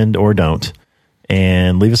with a friend or don't.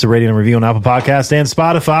 And leave us a rating and review on Apple Podcasts and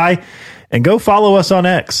Spotify. And go follow us on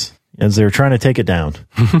X, as they're trying to take it down.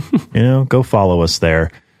 Go follow us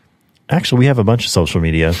there. Actually, we have a bunch of social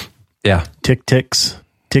media. Yeah. TikToks.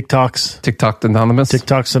 TikTok Anonymous.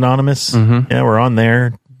 TikTok's Anonymous. Yeah, we're on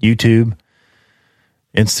there. YouTube,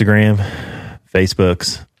 Instagram,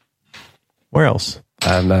 Facebooks. Where else?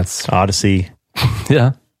 That's Odyssey.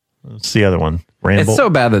 Yeah. What's the other one? Ramble. It's so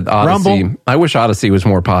bad that Odyssey. Rumble. I wish Odyssey was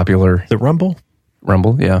more popular. The Rumble?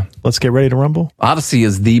 Rumble, yeah. Let's get ready to rumble. Odyssey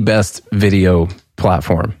is the best video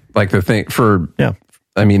platform. Like the thing for,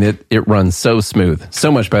 I mean, it runs so smooth,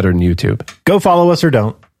 so much better than YouTube. Go follow us or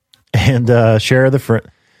don't. And share the friend.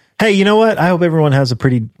 Hey, you know what? I hope everyone has a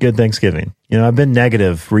pretty good Thanksgiving. I've been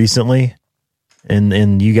negative recently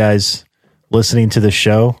in you guys listening to the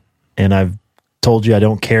show, and I've told you I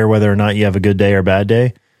don't care whether or not you have a good day or bad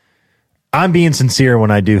day. I'm being sincere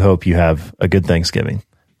when I do hope you have a good Thanksgiving.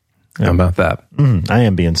 How about that? I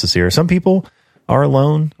am being sincere. Some people are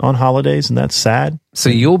alone on holidays, and that's sad. So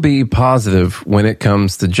you'll be positive when it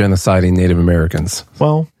comes to genociding Native Americans.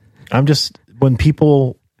 Well, I'm just, when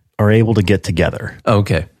people are able to get together.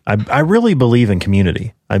 Okay. I really believe in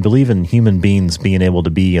community. I believe in human beings being able to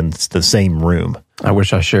be in the same room. I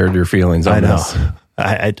wish I shared your feelings on this.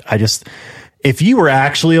 I just, if you were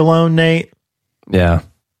actually alone, Nate. Yeah.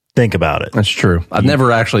 Think about it. That's true. I've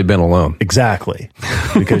never actually been alone. Exactly.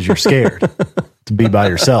 Because you're scared to be by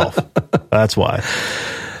yourself. That's why.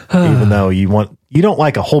 Even though you don't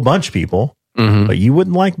like a whole bunch of people, but you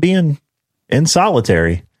wouldn't like being in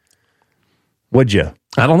solitary. Would you?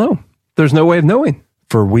 I don't know. There's no way of knowing.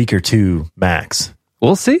 For a week or two max.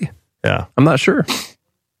 We'll see. Yeah. I'm not sure.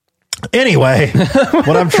 Anyway,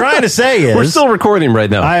 what I'm trying to say is... We're still recording right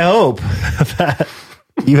now. I hope that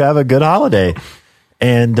you have a good holiday.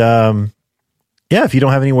 And, if you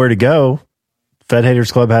don't have anywhere to go, Fed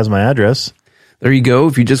Haters Club has my address. There you go.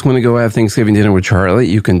 If you just want to go have Thanksgiving dinner with Charlie,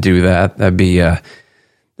 you can do that. That'd be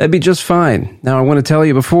just fine. Now, I want to tell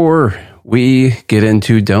you before we get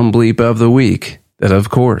into Dumb Bleep of the Week that, of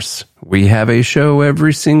course, we have a show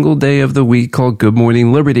every single day of the week called Good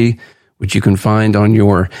Morning Liberty, which you can find on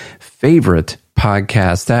your favorite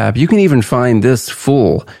podcast app. You can even find this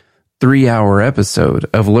full 3-hour episode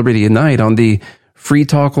of Liberty at Night on the Free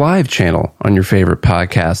Talk Live channel on your favorite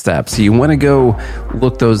podcast app. So you want to go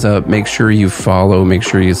look those up. Make sure you follow. Make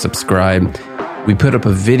sure you subscribe. We put up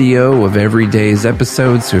a video of every day's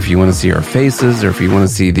episode. So if you want to see our faces or if you want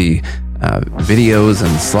to see the videos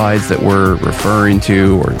and slides that we're referring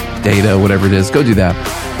to or data, whatever it is, go do that.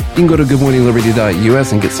 You can go to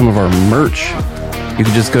goodmorningliberty.us and get some of our merch. You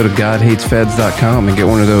can just go to godhatesfeds.com and get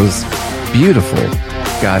one of those beautiful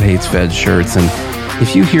God Hates Feds shirts. And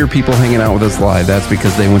if you hear people hanging out with us live, that's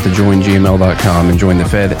because they went to joingml.com and joined the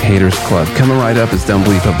Fed Haters Club. Coming right up is Dumb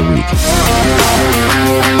Bleep of the Week.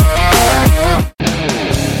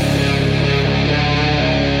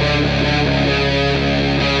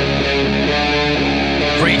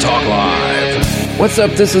 Free Talk Live. What's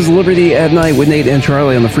up? This is Liberty at Night with Nate and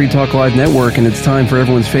Charlie on the Free Talk Live Network, and it's time for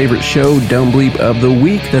everyone's favorite show, Dumb Bleep of the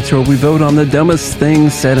Week. That's where we vote on the dumbest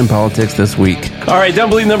things said in politics this week. All right,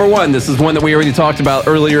 Dumb Bleep number 1. This is one that we already talked about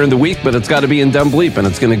earlier in the week, but it's got to be in Dumb Bleep, and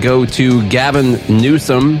it's going to go to Gavin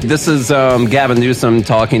Newsom. This is Gavin Newsom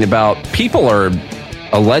talking about people are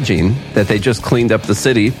alleging that they just cleaned up the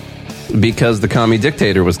city because the commie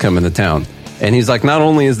dictator was coming to town. And he's like, not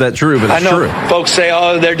only is that true, but it's true. Folks say,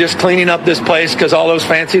 oh, they're just cleaning up this place because all those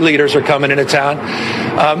fancy leaders are coming into town.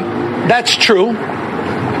 That's true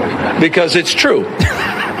because it's true.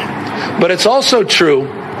 But it's also true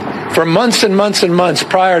for months and months and months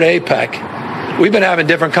prior to APEC. We've been having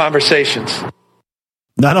different conversations.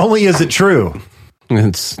 Not only is it true,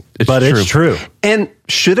 it's true. And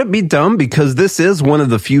should it be dumb? Because this is one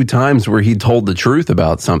of the few times where he told the truth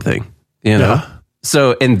about something, you know? Yeah.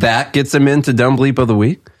 So, and that gets him into Dumb Bleep of the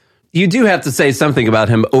Week. You do have to say something about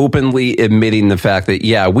him openly admitting the fact that,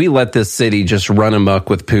 yeah, we let this city just run amok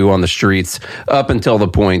with poo on the streets up until the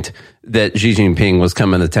point that Xi Jinping was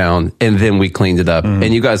coming to town, and then we cleaned it up.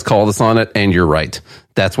 And you guys called us on it, and you're right.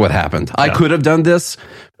 That's what happened. Yeah. I could have done this,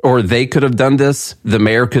 or they could have done this. The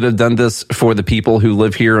mayor could have done this for the people who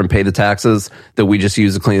live here and pay the taxes that we just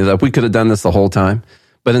use to clean it up. We could have done this the whole time.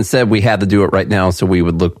 But instead, we had to do it right now so we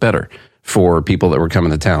would look better for people that were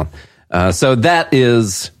coming to town. So that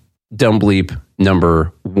is Dumb Bleep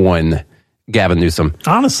number 1, Gavin Newsom.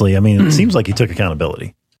 Honestly, I mean, it seems like he took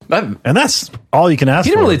accountability. And that's all you can ask for.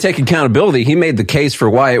 He didn't really take accountability. He made the case for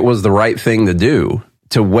why it was the right thing to do,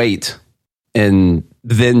 to wait and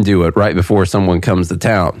then do it right before someone comes to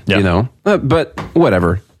town, you know? But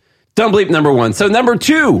whatever. Dumb bleep number 1. So number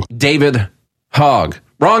 2, David Hogg.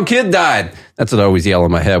 Wrong kid died. That's what I always yell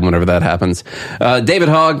in my head whenever that happens. David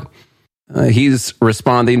Hogg, he's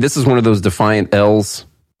responding. This is one of those Defiant L's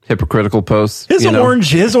hypocritical posts. His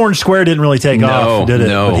orange square didn't really take off, did it?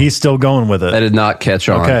 No. But he's still going with it. That did not catch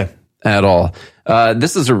on at all.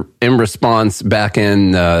 This is in response back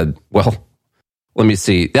in, let me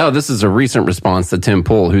see. This is a recent response to Tim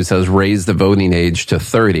Pool, who says raise the voting age to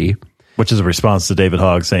 30. Which is a response to David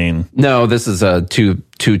Hogg saying... No, this is two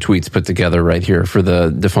tweets put together right here for the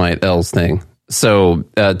Defiant L's thing. So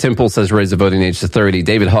Tim Pool says raise the voting age to 30.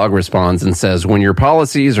 David Hogg responds and says, when your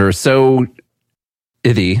policies are so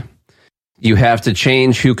itty, you have to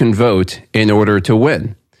change who can vote in order to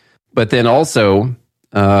win. But then also,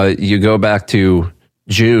 you go back to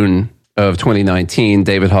June of 2019,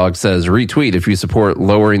 David Hogg says, retweet if you support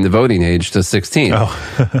lowering the voting age to 16.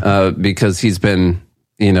 Because he's been,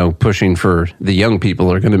 pushing for the young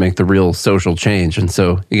people are going to make the real social change. And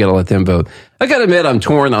so you got to let them vote. I got to admit, I'm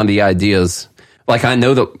torn on the ideas. Like, I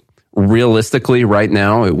know that realistically right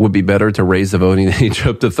now, it would be better to raise the voting age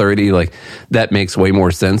up to 30. Like, that makes way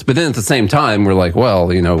more sense. But then at the same time, we're like,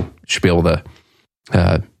 well, you should be able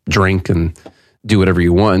to drink and do whatever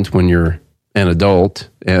you want when you're an adult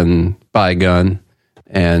and buy a gun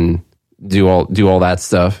and do all that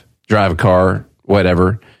stuff, drive a car,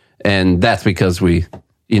 whatever. And that's because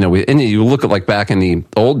and you look at like back in the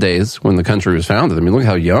old days when the country was founded. I mean, look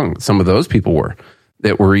how young some of those people were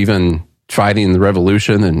that were even fighting the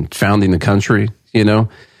revolution and founding the country,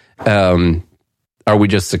 Are we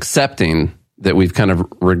just accepting that we've kind of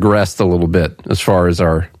regressed a little bit as far as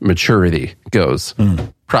our maturity goes?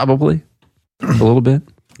 Probably a little bit.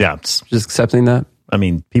 Yeah. Just accepting that. I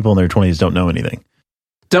mean, people in their 20s don't know anything.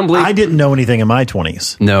 Dumbly. I didn't know anything in my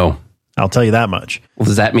 20s. No. I'll tell you that much. Well,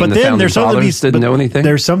 does that mean the founding fathers didn't know anything?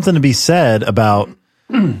 There's something to be said about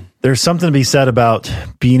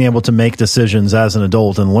being able to make decisions as an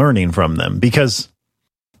adult and learning from them, because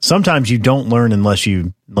sometimes you don't learn unless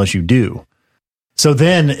you do. So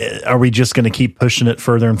then are we just going to keep pushing it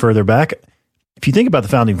further and further back? If you think about the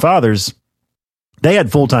founding fathers, they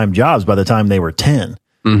had full-time jobs by the time they were 10.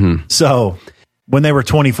 Mm-hmm. So when they were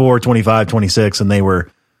 24, 25, 26, and they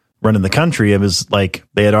were running the country, it was like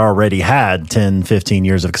they had already had 10, 15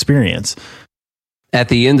 years of experience. At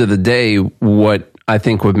the end of the day, what I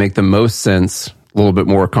think would make the most sense, a little bit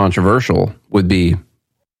more controversial, would be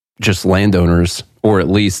just landowners, or at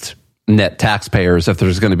least net taxpayers, if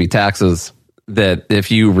there's going to be taxes, that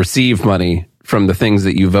if you receive money from the things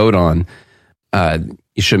that you vote on,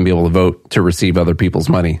 you shouldn't be able to vote to receive other people's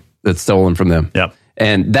money that's stolen from them. Yep.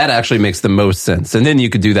 And that actually makes the most sense. And then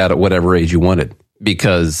you could do that at whatever age you wanted,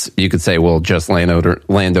 because you could say, well, just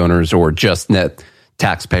landowners or just net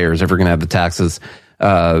taxpayers if you're going to have the taxes.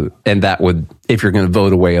 And that would, if you're going to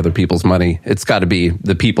vote away other people's money, it's got to be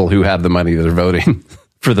the people who have the money that are voting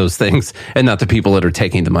for those things, and not the people that are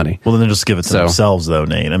taking the money. Well, then just give it to themselves, though,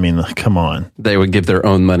 Nate. I mean, come on. They would give their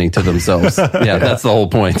own money to themselves. Yeah, that's the whole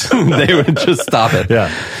point. They would just stop it.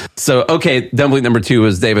 Yeah. So, okay, dumbling number 2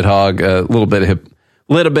 is David Hogg. A little bit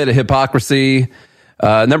of hypocrisy.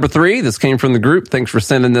 Number 3, this came from the group. Thanks for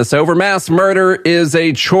sending this over. Mass murder is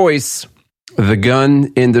a choice. The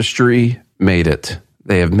gun industry made it.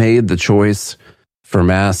 They have made the choice for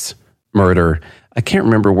mass murder. I can't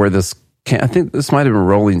remember where this I think this might have been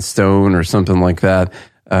Rolling Stone or something like that.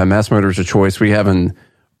 Mass murder is a choice. We have an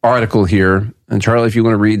article here. And Charlie, if you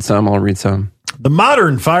want to read some, I'll read some. The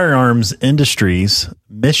modern firearms industry's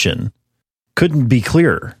mission couldn't be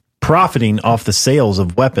clearer. Profiting off the sales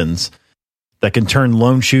of weapons that can turn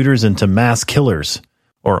lone shooters into mass killers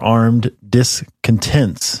or armed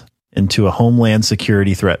discontents into a homeland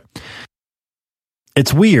security threat.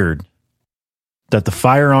 It's weird that the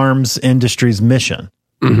firearms industry's mission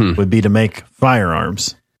would be to make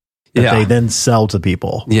firearms that they then sell to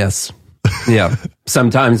people. Yes. Yeah.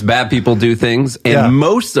 Sometimes bad people do things, and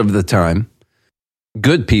most of the time,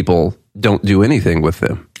 good people don't do anything with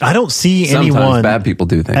them. I don't see Sometimes anyone bad people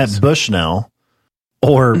do things. at Bushnell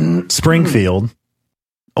or Springfield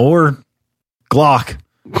or Glock.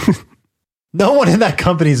 No one in that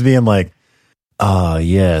company is being like, oh,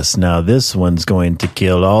 yes, now this one's going to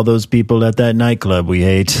kill all those people at that nightclub we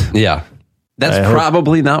hate. Yeah. That's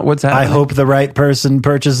probably not what's happening. I hope the right person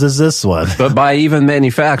purchases this one. But by even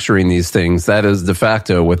manufacturing these things, that is de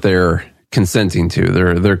facto what they're consenting to.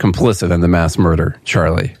 They're complicit in the mass murder,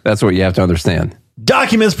 Charlie. That's what you have to understand.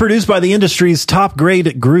 Documents produced by the industry's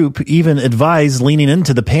top-grade group even advise leaning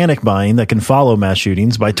into the panic buying that can follow mass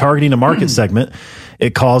shootings by targeting a market segment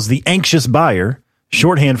it calls the anxious buyer,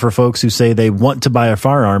 shorthand for folks who say they want to buy a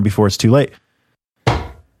firearm before it's too late.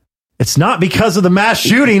 It's not because of the mass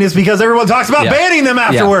shooting. It's because everyone talks about banning them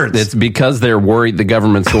afterwards. It's because they're worried the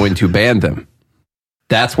government's going to ban them.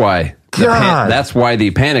 That's why. That's why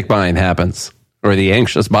the panic buying happens, or the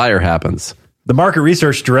anxious buyer happens. The market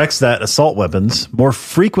research directs that assault weapons, more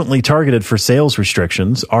frequently targeted for sales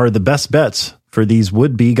restrictions, are the best bets for these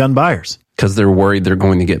would-be gun buyers. Because they're worried they're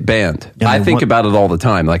going to get banned. I think about it all the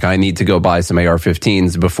time. Like, I need to go buy some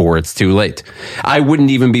AR-15s before it's too late. I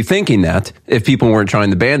wouldn't even be thinking that if people weren't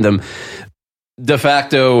trying to ban them. De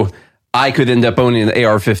facto, I could end up owning an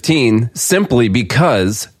AR-15 simply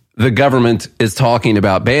because the government is talking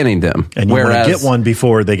about banning them. And you want to get one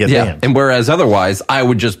before they get banned. And whereas otherwise, I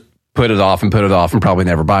would just put it off and probably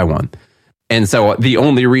never buy one. And so the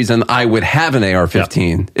only reason I would have an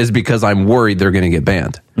AR-15 is because I'm worried they're going to get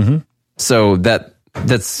banned. Mm-hmm. So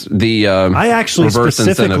that's the I actually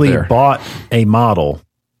specifically bought a model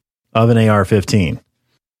of an AR-15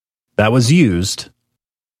 that was used.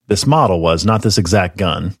 This model was not this exact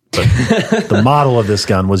gun, but the model of this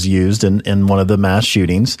gun was used in one of the mass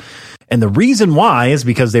shootings. And the reason why is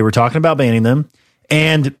because they were talking about banning them,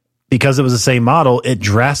 and because it was the same model, it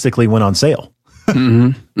drastically went on sale.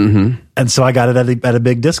 Mm-hmm. Mm-hmm. And so I got it at a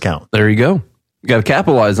big discount. There you go. You got to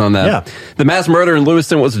capitalize on that. Yeah. The mass murder in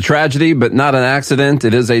Lewiston was a tragedy, but not an accident.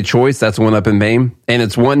 It is a choice. That's one up in Maine. And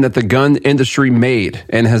it's one that the gun industry made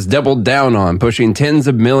and has doubled down on, pushing tens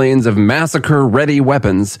of millions of massacre-ready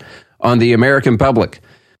weapons on the American public.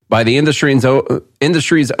 By the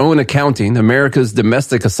industry's own accounting, America's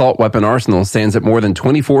domestic assault weapon arsenal stands at more than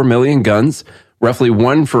 24 million guns, roughly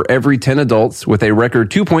 1 for every 10 adults, with a record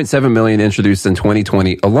 2.7 million introduced in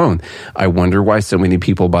 2020 alone. I wonder why so many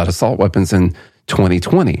people bought assault weapons in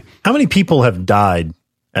 2020. How many people have died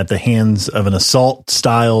at the hands of an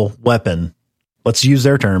assault-style weapon? Let's use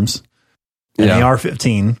their terms. An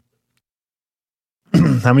AR-15.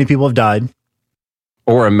 How many people have died?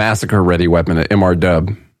 Or a massacre-ready weapon, an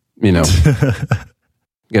MR-dub. You know,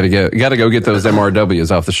 got to go get those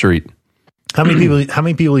MRWs off the street. How many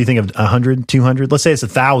people do you think of? 100, 200? Let's say it's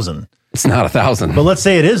 1,000. It's not 1,000. But let's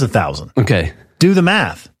say it is 1,000. Okay. Do the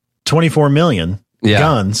math. 24 million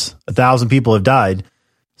guns. 1,000 people have died.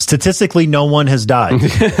 Statistically, no one has died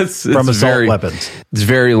from assault weapons. It's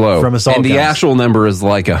very low. From assault and the guns. actual number is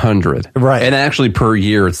like 100. Right. And actually per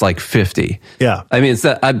year, it's like 50. Yeah. I mean, it's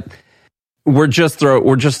that... We're just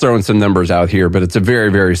throwing some numbers out here, but it's a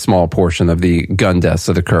very, very small portion of the gun deaths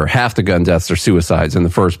that occur. Half the gun deaths are suicides in the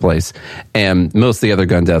first place, and most of the other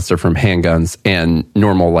gun deaths are from handguns and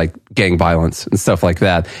normal like gang violence and stuff like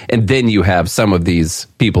that. And then you have some of these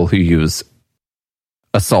people who use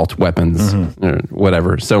assault weapons or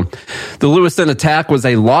whatever. So the Lewiston attack was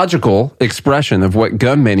a logical expression of what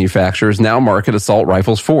gun manufacturers now market assault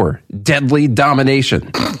rifles for: deadly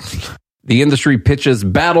domination. The industry pitches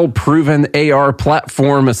battle-proven AR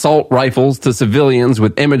platform assault rifles to civilians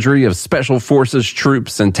with imagery of special forces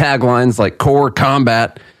troops and taglines like "Core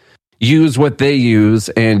Combat," "Use what they use,"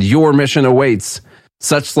 and "Your mission awaits."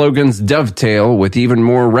 Such slogans dovetail with even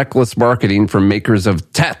more reckless marketing from makers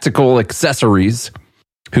of tactical accessories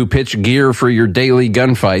who pitch gear for your daily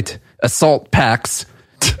gunfight, assault packs,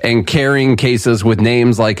 and carrying cases with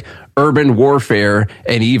names like Urban Warfare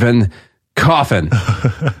and even Coffin.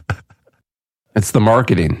 It's the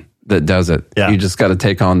marketing that does it. Yeah. You just got to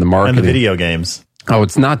take on the marketing. And the video games. Oh,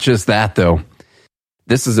 it's not just that, though.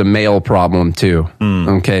 This is a male problem, too.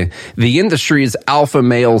 Okay. The industry's alpha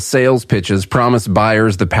male sales pitches promise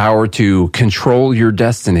buyers the power to control your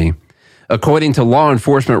destiny. According to law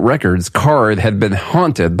enforcement records, Card had been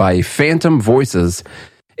haunted by phantom voices,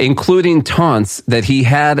 including taunts that he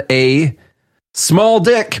had a small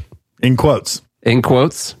dick. In quotes. In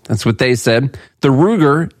quotes. That's what they said. The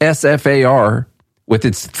Ruger SFAR, with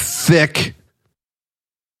its thick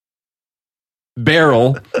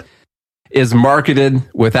barrel, is marketed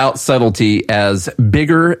without subtlety as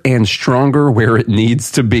bigger and stronger where it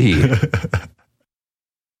needs to be.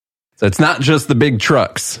 So it's not just the big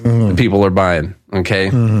trucks that people are buying, okay?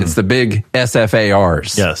 It's the big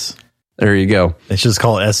SFARs. Yes. There you go. It's just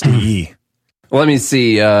called SDE. Let me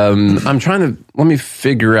see. Let me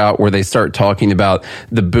figure out where they start talking about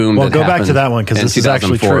the boom. Well, that go back to that one, because this is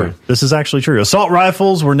actually true. This is actually true. Assault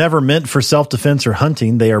rifles were never meant for self-defense or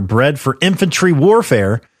hunting. They are bred for infantry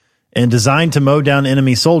warfare and designed to mow down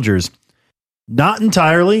enemy soldiers. Not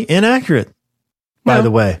entirely inaccurate, by the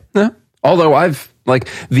way. No. Although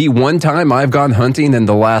the one time I've gone hunting in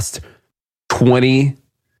the last 24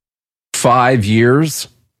 5 years,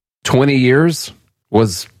 20 years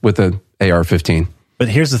was with an AR-15. But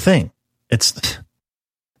here's the thing. It's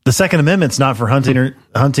the Second Amendment's not for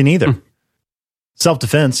hunting either.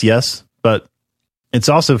 Self-defense, yes, but it's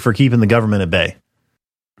also for keeping the government at bay.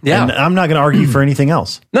 Yeah. And I'm not going to argue for anything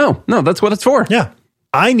else. No, that's what it's for. Yeah.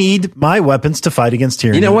 I need my weapons to fight against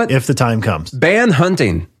tyranny. You know what? If the time comes. Ban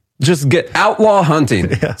hunting. Just outlaw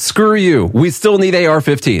hunting. Yeah. Screw you. We still need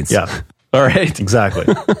AR-15s. Yeah. All right. Exactly.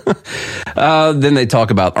 Then they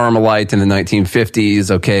talk about Armalite in the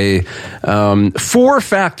 1950s. Okay. 4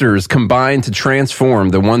 factors combined to transform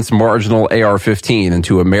the once marginal AR-15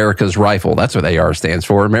 into America's rifle. That's what AR stands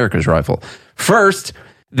for, America's rifle. First,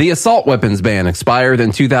 the assault weapons ban expired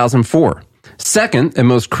in 2004. Second, and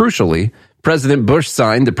most crucially, President Bush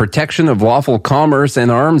signed the Protection of Lawful Commerce and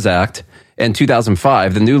Arms Act. In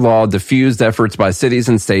 2005, the new law diffused efforts by cities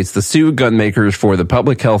and states to sue gun makers for the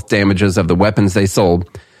public health damages of the weapons they sold,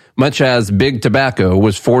 much as Big Tobacco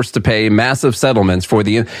was forced to pay massive settlements for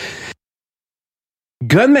the...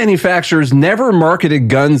 Gun manufacturers never marketed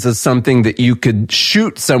guns as something that you could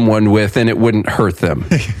shoot someone with and it wouldn't hurt them.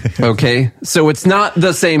 Okay? So it's not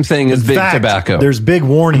the same thing as Big Tobacco. There's big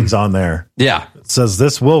warnings on there. Yeah. It says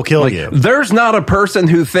this will kill you. There's not a person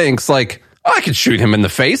who thinks like, I could shoot him in the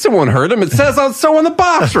face. It won't hurt him. It says so on the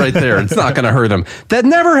box right there. It's not going to hurt him. That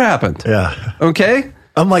never happened. Yeah. Okay?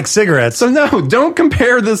 Unlike cigarettes. So no, don't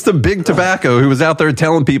compare this to Big Tobacco, who was out there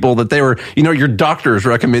telling people that they were, your doctors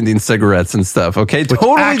recommending cigarettes and stuff. Okay? Which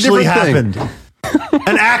totally actually different happened.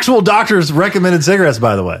 An actual doctor's recommended cigarettes,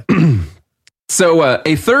 by the way. So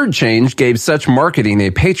a third change gave such marketing a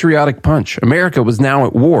patriotic punch. America was now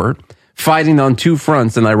at war, fighting on 2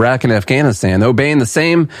 fronts in Iraq and Afghanistan, obeying the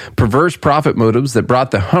same perverse profit motives that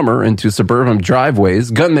brought the Hummer into suburban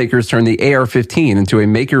driveways. Gun makers turned the AR-15 into a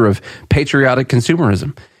maker of patriotic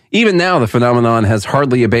consumerism. Even now, the phenomenon has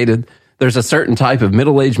hardly abated. There's a certain type of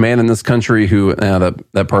middle-aged man in this country who,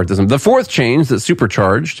 that part doesn't. The fourth change that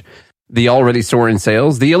supercharged the already soaring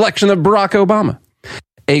sales, the election of Barack Obama.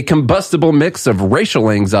 A combustible mix of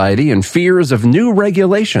racial anxiety and fears of new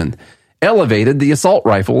regulation elevated the assault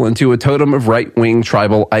rifle into a totem of right-wing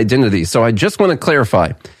tribal identity. So I just want to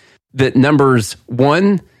clarify that numbers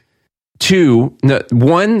 1,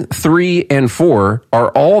 3, and 4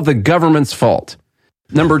 are all the government's fault.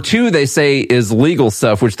 Number 2, they say, is legal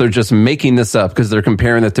stuff, which they're just making this up because they're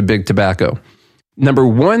comparing it to Big Tobacco. Number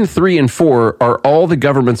 1, 3, and 4 are all the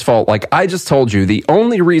government's fault. Like I just told you, the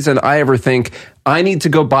only reason I ever think I need to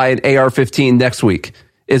go buy an AR-15 next week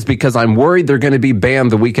is because I'm worried they're going to be banned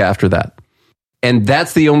the week after that. And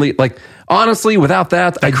that's the only, honestly, without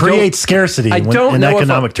that, it creates scarcity in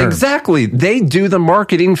economic terms. Exactly. They do the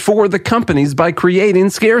marketing for the companies by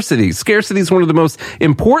creating scarcity. Scarcity is one of the most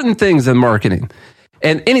important things in marketing.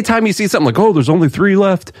 And anytime you see something like, there's only 3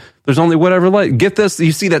 left, there's only whatever left, get this,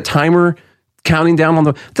 you see that timer counting down on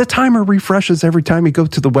the timer refreshes every time you go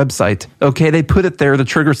to the website. Okay, they put it there to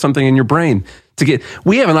trigger something in your brain to get.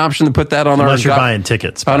 We have an option to put that on Unless you're buying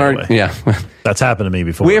tickets. By the way. Yeah, that's happened to me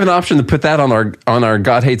before. We have an option to put that on our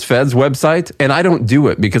God Hates Feds website, and I don't do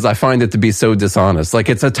it because I find it to be so dishonest. Like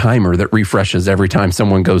it's a timer that refreshes every time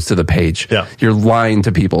someone goes to the page. Yeah, you're lying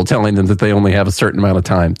to people, telling them that they only have a certain amount of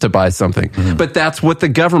time to buy something. Mm-hmm. But that's what the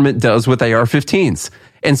government does with AR-15s,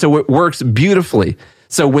 and so it works beautifully.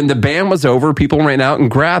 So when the ban was over, people ran out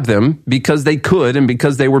and grabbed them because they could and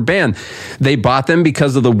because they were banned. They bought them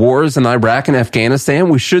because of the wars in Iraq and Afghanistan.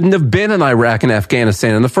 We shouldn't have been in Iraq and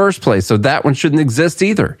Afghanistan in the first place, so that one shouldn't exist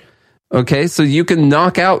either. Okay, so you can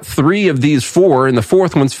knock out 3 of these 4, and the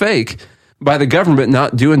 4th one's fake by the government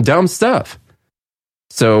not doing dumb stuff.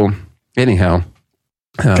 So anyhow,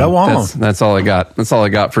 go on. That's all I got. That's all I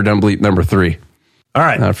got for Dumb Bleep number 3. All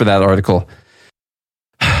right, for that article.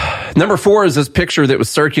 Number 4 is this picture that was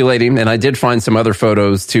circulating, and I did find some other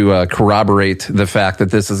photos to corroborate the fact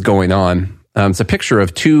that this is going on. It's a picture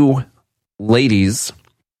of 2 ladies,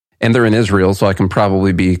 and they're in Israel, so I can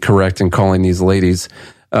probably be correct in calling these ladies,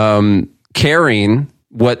 carrying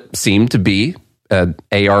what seemed to be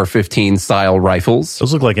AR-15 style rifles.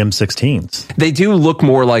 Those look like M16s. They do look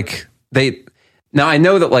more like Now, I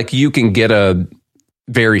know that you can get a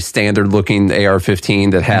very standard looking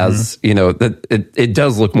AR-15 that has, that it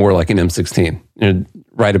does look more like an M16. You're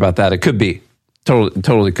right about that. It could be.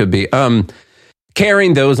 Totally could be.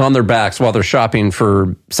 Carrying those on their backs while they're shopping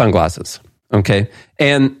for sunglasses. Okay.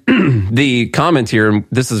 And the comment here,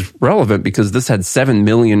 this is relevant because this had 7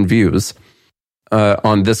 million views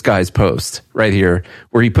on this guy's post right here,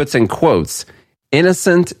 where he puts in quotes,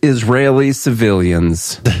 innocent Israeli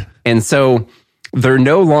civilians. And so they're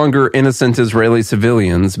no longer innocent Israeli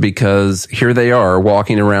civilians because here they are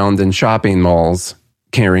walking around in shopping malls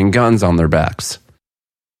carrying guns on their backs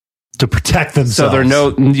to protect themselves.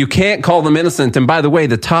 So you can't call them innocent. And by the way,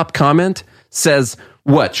 the top comment says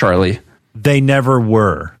what, Charlie? They never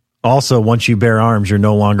were. Also, once you bear arms, you're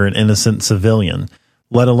no longer an innocent civilian,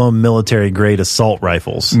 let alone military-grade assault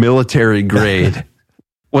rifles. Military-grade.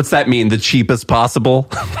 What's that mean? The cheapest possible?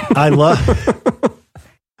 I love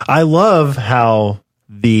how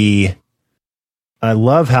the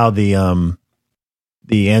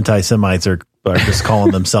anti-Semites are just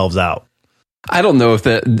calling themselves out. I don't know if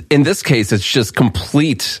in this case, it's just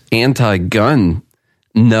complete anti-gun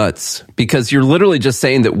nuts, because you're literally just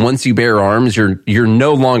saying that once you bear arms, you're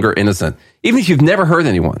no longer innocent, even if you've never hurt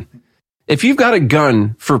anyone. If you've got a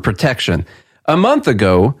gun for protection, a month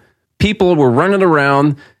ago, people were running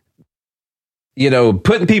around,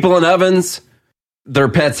 putting people in ovens, their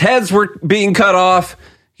pets' heads were being cut off,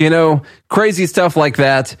 crazy stuff like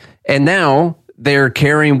that. And now they're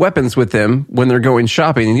carrying weapons with them when they're going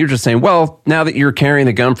shopping. And you're just saying, well, now that you're carrying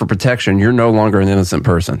a gun for protection, you're no longer an innocent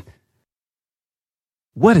person.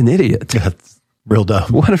 What an idiot. That's real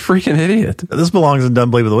dumb. What a freaking idiot. This belongs in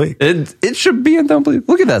Dumb Bleep of the Week. It should be in Dumb Bleep.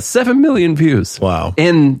 Look at that. 7 million views. Wow.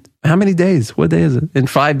 In how many days? What day is it? In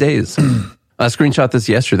 5 days. I screenshot this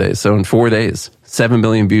yesterday. So in 4 days, 7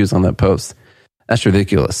 million views on that post. That's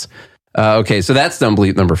ridiculous. Okay, so that's Dumb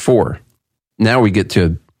Bleep number 4. Now we get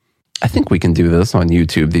to, I think we can do this on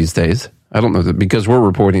YouTube these days. I don't know, because we're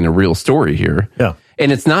reporting a real story here. Yeah.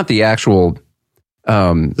 And it's not the actual...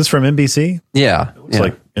 Is this from NBC? Yeah. It's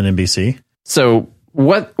like an NBC. So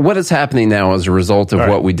what is happening now as a result of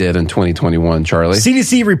what we did in 2021, Charlie?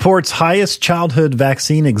 CDC reports highest childhood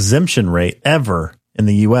vaccine exemption rate ever in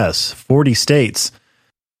the U.S., 40 states.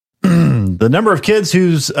 The number of kids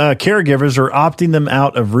whose caregivers are opting them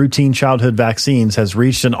out of routine childhood vaccines has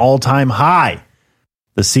reached an all-time high.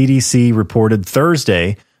 The CDC reported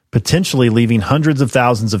Thursday, potentially leaving hundreds of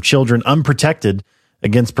thousands of children unprotected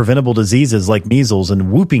against preventable diseases like measles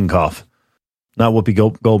and whooping cough. Not Whoopi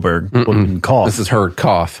Goldberg, whooping cough. This is her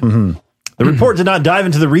cough. Mm-hmm. The report did not dive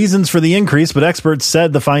into the reasons for the increase, but experts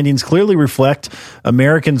said the findings clearly reflect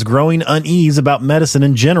Americans' growing unease about medicine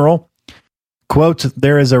in general. Quote,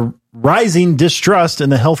 there is a rising distrust in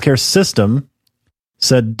the healthcare system,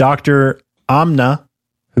 said Dr. Amna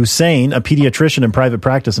Hussein, a pediatrician in private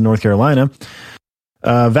practice in North Carolina.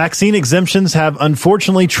 Vaccine exemptions have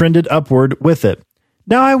unfortunately trended upward with it.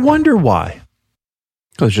 Now, I wonder why.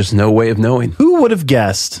 There's just no way of knowing. Who would have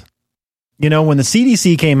guessed, when the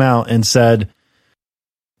CDC came out and said,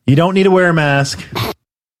 you don't need to wear a mask,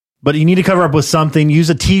 but you need to cover up with something, use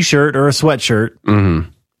a T-shirt or a sweatshirt. Mm-hmm.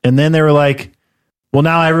 And then they were like, well,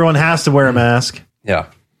 now everyone has to wear a mask. Yeah.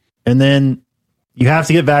 And then you have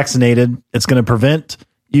to get vaccinated. It's going to prevent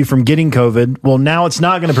you from getting COVID. Well, now it's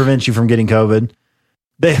not going to prevent you from getting COVID.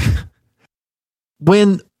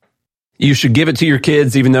 When you should give it to your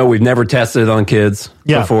kids, even though we've never tested it on kids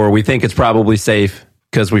before. We think it's probably safe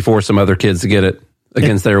because we force some other kids to get it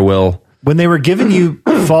against their will. When they were giving you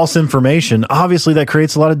false information, obviously that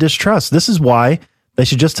creates a lot of distrust. This is why they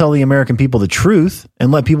should just tell the American people the truth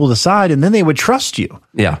and let people decide, and then they would trust you.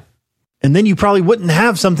 Yeah. And then you probably wouldn't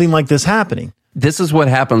have something like this happening. This is what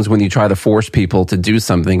happens when you try to force people to do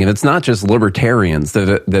something. And it's not just libertarians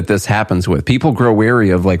that this happens with. People grow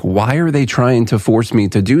wary of why are they trying to force me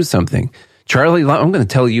to do something? Charlie, I'm going to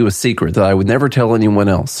tell you a secret that I would never tell anyone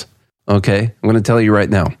else. Okay? I'm going to tell you right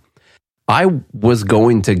now. I was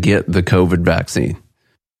going to get the COVID vaccine.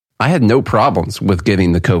 I had no problems with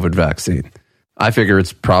getting the COVID vaccine. I figure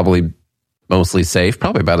it's probably mostly safe,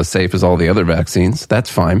 probably about as safe as all the other vaccines. That's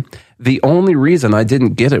fine. The only reason I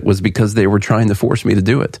didn't get it was because they were trying to force me to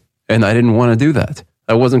do it. And I didn't want to do that.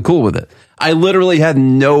 I wasn't cool with it. I literally had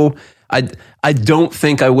I don't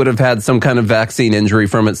think I would have had some kind of vaccine injury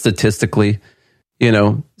from it statistically,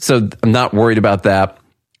 so I'm not worried about that.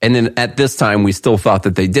 And then at this time, we still thought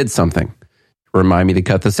that they did something. Remind me to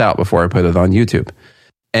cut this out before I put it on YouTube.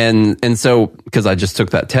 And so, because I just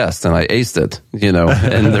took that test and I aced it,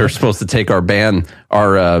 and they're supposed to take our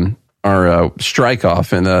strike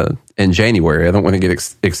off in January. I don't want to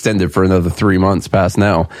get extended for another 3 months past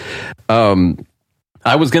now.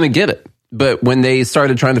 I was going to get it, but when they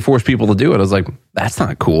started trying to force people to do it, I was like, that's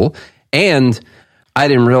not cool. And I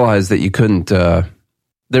didn't realize that you couldn't, there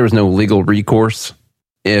was no legal recourse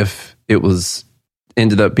if it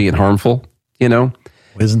ended up being harmful,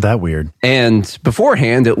 Isn't that weird? And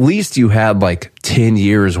beforehand, at least you had 10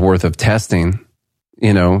 years worth of testing,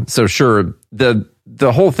 So sure,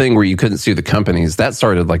 the whole thing where you couldn't sue the companies, that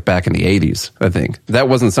started back in the 80s, I think. That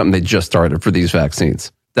wasn't something they just started for these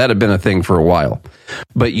vaccines. That had been a thing for a while.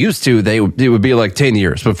 But used to, it would be 10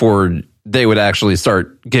 years before they would actually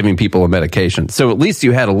start giving people a medication. So at least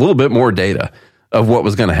you had a little bit more data of what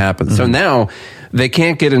was going to happen. So now they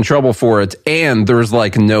can't get in trouble for it, and there's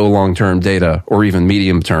like no long-term data or even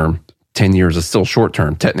medium-term. 10 years is still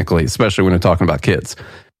short-term, technically, especially when we're talking about kids.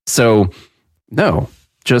 So no,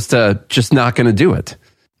 just not going to do it.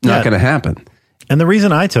 Not going to happen. And the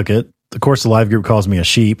reason I took it, of course, the live group calls me a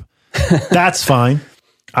sheep. That's fine.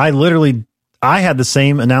 I had the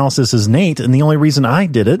same analysis as Nate, and the only reason I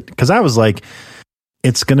did it, because I was like,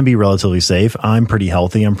 it's going to be relatively safe. I'm pretty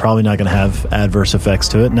healthy. I'm probably not going to have adverse effects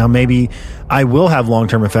to it. Now, maybe I will have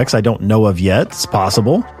long-term effects I don't know of yet. It's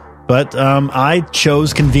possible. But I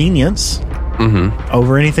chose convenience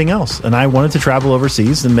over anything else. And I wanted to travel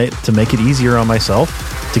overseas to make it easier on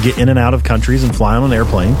myself to get in and out of countries and fly on an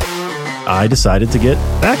airplane. I decided to get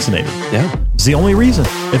vaccinated. Yeah. It's the only reason.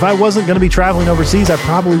 If I wasn't going to be traveling overseas, I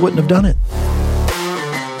probably wouldn't have done it.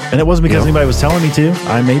 And it wasn't because anybody was telling me to.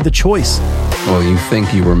 I made the choice. Well, you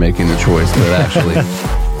think you were making the choice, but actually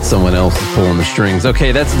someone else is pulling the strings.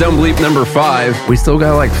 Okay, that's Dumb Bleep number 5. We still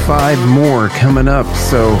got like 5 more coming up,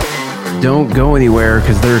 so don't go anywhere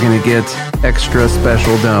because they're going to get extra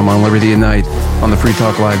special dumb on Liberty at Night on the Free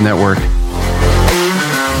Talk Live Network.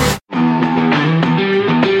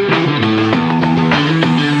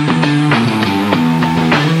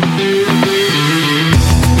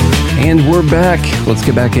 And we're back. Let's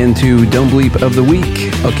get back into Dumb Bleep of the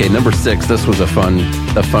week. Okay, number 6. This was a fun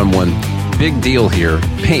one. Big deal here.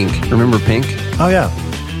 Pink. Remember Pink? Oh, yeah.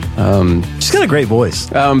 She's got a great voice.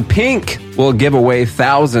 Pink will give away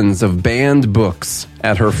thousands of banned books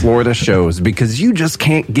at her Florida shows because you just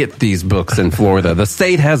can't get these books in Florida. The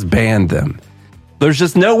state has banned them. There's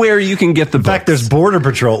just nowhere you can get the books. In fact, there's Border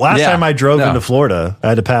Patrol. Last time I drove into Florida, I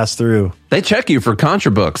had to pass through. They check you for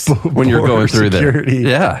contra books when you're going through security.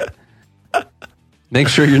 there. Yeah. Make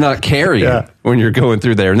sure you're not carrying when you're going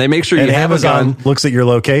through there. And they make sure you have Amazon a gun. Looks at your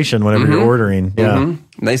location whenever you're ordering. Yeah.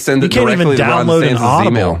 They send it directly to Ron DeSantis'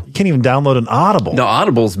 email. You can't even download an Audible. No,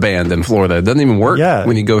 Audible's banned in Florida. It doesn't even work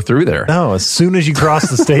when you go through there. No, as soon as you cross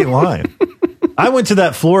the state line. I went to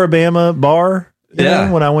that Floribama bar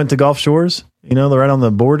when I went to Gulf Shores. You know, they're right on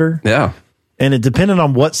the border. Yeah. And it depended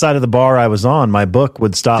on what side of the bar I was on, my book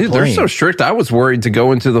would stop playing. They're so strict. I was worried to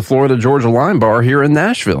go into the Florida-Georgia Line bar here in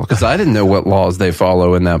Nashville because I didn't know what laws they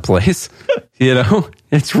follow in that place. You know,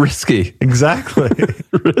 it's risky. Exactly.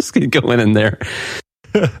 Risky going in there.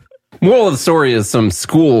 Moral of the story is some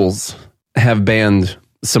schools have banned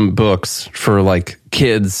some books for like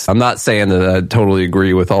kids. I'm not saying that I totally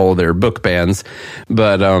agree with all of their book bans,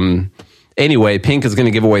 but anyway, Pink is going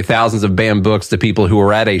to give away thousands of banned books to people who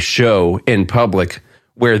are at a show in public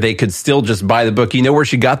where they could still just buy the book. You know where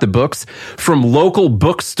she got the books? From local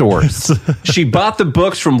bookstores. She bought the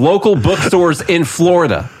books from local bookstores in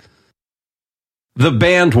Florida. The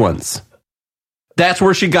banned ones. That's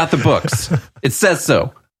where she got the books. It says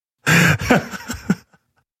so.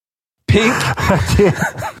 Pink.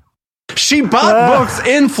 She bought books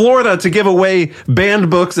in Florida to give away banned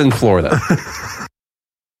books in Florida.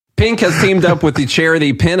 Pink has teamed up with the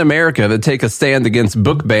charity PEN America to take a stand against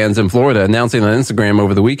book bans in Florida, announcing on Instagram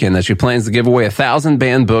over the weekend that she plans to give away 1,000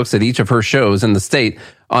 banned books at each of her shows in the state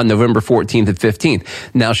on November 14th and 15th.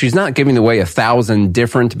 Now, she's not giving away 1,000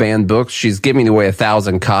 different banned books. She's giving away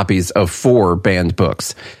 1,000 copies of 4 banned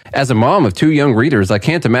books. As a mom of 2 young readers, I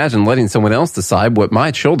can't imagine letting someone else decide what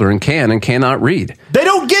my children can and cannot read. They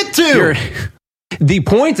don't get to! The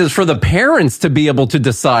point is for the parents to be able to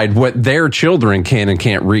decide what their children can and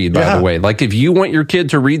can't read, by the way. Like, if you want your kid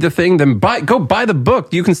to read the thing, then go buy the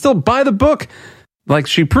book. You can still buy the book. Like,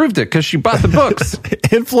 she proved it because she bought the books.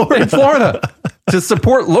 In Florida. To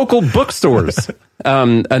support local bookstores.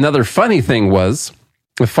 Another funny thing was,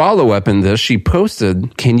 a follow-up in this, she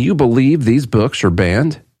posted, can you believe these books are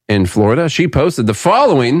banned in Florida? She posted, the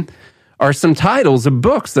following are some titles of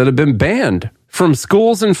books that have been banned from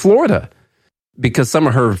schools in Florida. Because some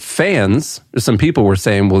of her fans, some people were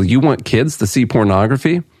saying, well, you want kids to see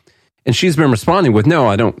pornography? And she's been responding with, no,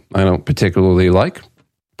 I don't particularly like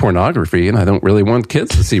pornography, and I don't really want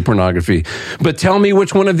kids to see pornography. But tell me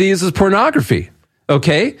which one of these is pornography.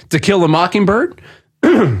 Okay? To Kill a Mockingbird?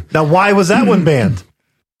 Now, why was that one banned?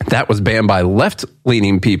 That was banned by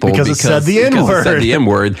left-leaning people because it said the N-word. It said the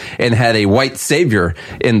N-word and had a white savior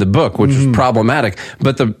in the book, which was problematic.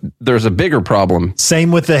 But there's a bigger problem. Same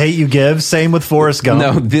with The Hate You Give. Same with Forrest Gump.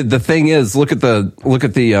 No, the thing is, look at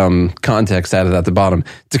the context added at the bottom.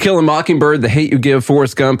 To Kill a Mockingbird, The Hate You Give,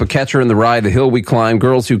 Forrest Gump, A Catcher in the Rye, The Hill We Climb,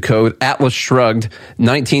 Girls Who Code, Atlas Shrugged,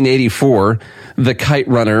 1984, The Kite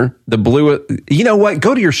Runner, The Blue. You know what?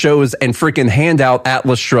 Go to your shows and freaking hand out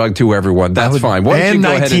Atlas Shrugged to everyone. That's fine. Why don't you go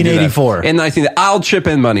ahead 1984. In I'll chip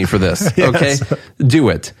in money for this. Okay, Yes. do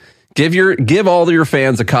it. Give all your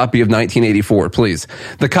fans a copy of 1984, please.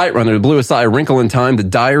 The Kite Runner, The Bluest Eye, Wrinkle in Time, The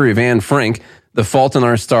Diary of Anne Frank, The Fault in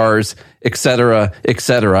Our Stars, etc.,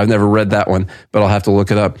 etc. I've never read that one, but I'll have to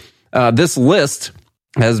look it up. This list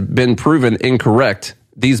has been proven incorrect.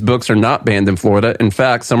 These books are not banned in Florida. In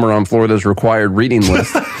fact, some are on Florida's required reading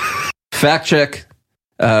list. Fact check.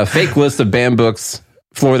 Fake list of banned books.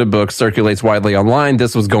 Florida books circulates widely online.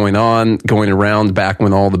 This was going around back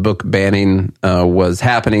when all the book banning was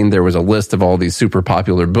happening. There was a list of all these super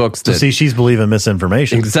popular books. See, she's believing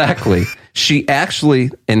misinformation. Exactly. She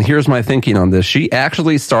actually, and here's my thinking on this, she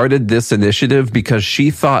actually started this initiative because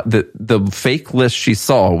she thought that the fake list she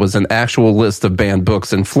saw was an actual list of banned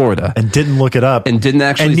books in Florida. And didn't look it up. And didn't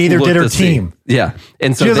actually And neither look did her to see. team. Yeah.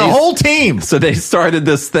 And so she has a whole team. So they started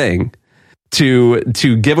this thing to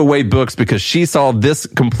give away books because she saw this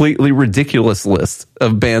completely ridiculous list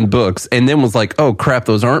of banned books and then was like, oh crap,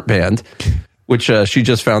 those aren't banned, which she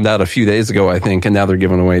just found out a few days ago, I think. And now they're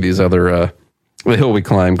giving away these other, The Hill We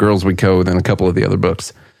Climb, Girls We Code, and a couple of the other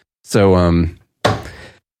books. So,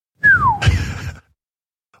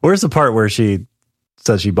 where's the part where she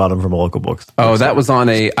says she bought them from a local bookstore? Oh, that was on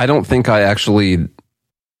I don't think I actually...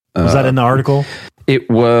 was that in the article? It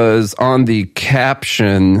was on the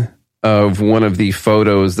caption of one of the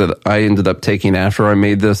photos that I ended up taking after I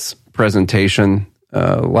made this presentation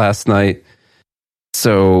last night.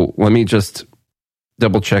 So let me just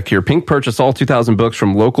double check here. Pink purchased all 2,000 books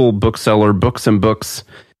from local bookseller Books and Books.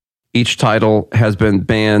 Each title has been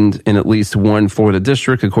banned in at least one Florida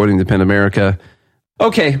district, according to PEN America.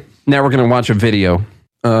 Okay, now we're going to watch a video.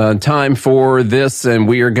 Time for this, and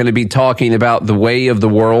we are going to be talking about the way of the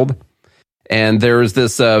world. And there's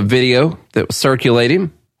this video that was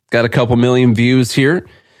circulating. Got a couple million views here.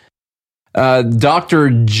 Dr.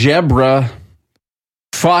 Jebra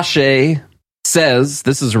Fauché says,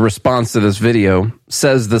 this is a response to this video,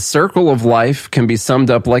 says the circle of life can be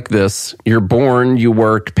summed up like this. You're born, you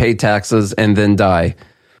work, pay taxes, and then die.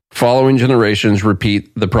 Following generations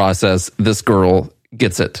repeat the process. This girl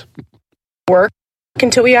gets it. Work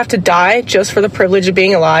until we have to die just for the privilege of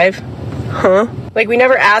being alive? Huh? Like, we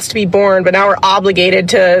never asked to be born, but now we're obligated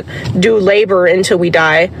to do labor until we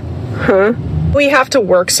die. Huh? We have to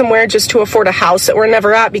work somewhere just to afford a house that we're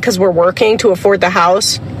never at because we're working to afford the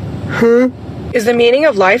house. Huh? Is the meaning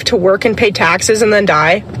of life to work and pay taxes and then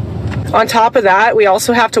die? On top of that, we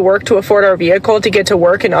also have to work to afford our vehicle to get to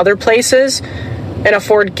work in other places and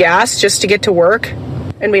afford gas just to get to work.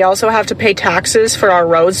 And we also have to pay taxes for our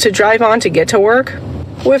roads to drive on to get to work.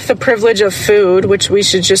 With the privilege of food, which we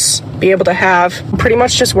should just be able to have, pretty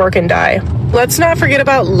much just work and die. Let's not forget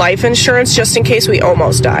about life insurance just in case we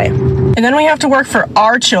almost die. And then we have to work for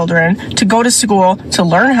our children to go to school to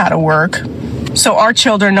learn how to work, so our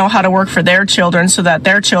children know how to work for their children so that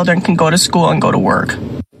their children can go to school and go to work.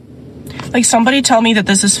 Like, somebody tell me that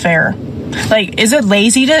this is fair. Like, is it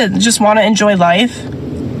lazy to just want to enjoy life?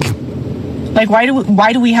 Like, why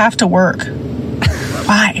do we have to work?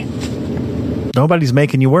 Why? Nobody's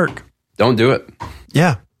making you work. Don't do it.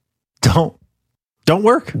 Yeah. Don't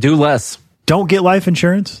work. Do less. Don't get life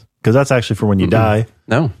insurance, because that's actually for when you die.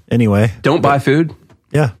 No. Anyway. Don't buy food.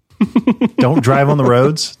 Yeah. Don't drive on the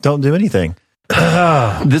roads. Don't do anything.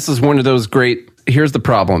 This is one of those great... Here's the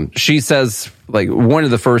problem. She says, like, one of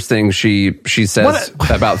the first things she says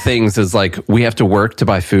about things is, like, we have to work to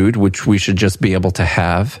buy food, which we should just be able to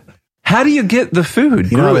have. How do you get the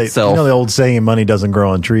food? You know the old saying, money doesn't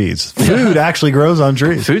grow on trees. Food actually grows on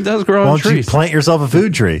trees. Food does grow on trees. Why don't you plant yourself a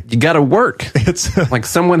food tree? You got to work. It's like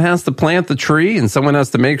someone has to plant the tree and someone has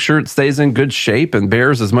to make sure it stays in good shape and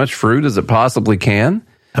bears as much fruit as it possibly can.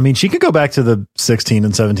 I mean, she could go back to the 16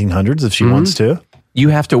 and 1700s if she wants to. You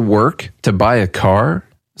have to work to buy a car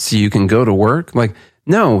so you can go to work? Like,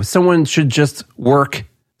 no, someone should just work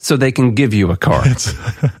so they can give you a car.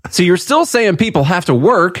 So you're still saying people have to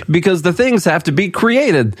work because the things have to be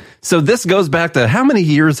created. So this goes back to how many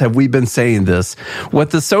years have we been saying this? What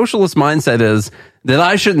the socialist mindset is that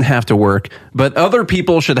I shouldn't have to work, but other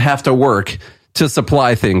people should have to work to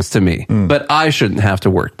supply things to me. But I shouldn't have to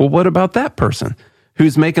work. Well, what about that person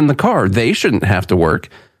who's making the car? They shouldn't have to work.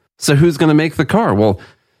 So who's going to make the car? Well,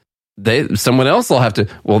 someone else will have to.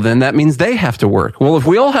 Well, then that means they have to work. Well, if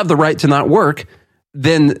we all have the right to not work,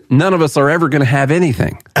 then none of us are ever going to have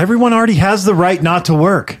anything. Everyone already has the right not to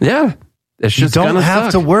work. Yeah. It's just you don't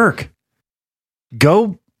have to work.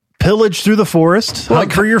 Go pillage through the forest,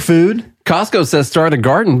 hunt for your food. Costco says start a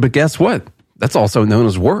garden, but guess what? That's also known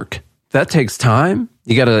as work. That takes time.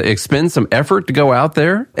 You got to expend some effort to go out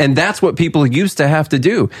there. And that's what people used to have to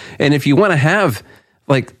do. And if you want to have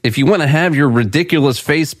Like, if you want to have your ridiculous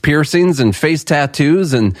face piercings and face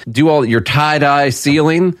tattoos and do all your tie-dye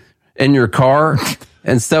sealing in your car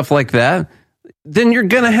and stuff like that, then you're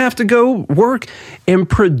going to have to go work and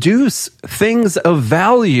produce things of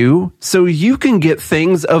value so you can get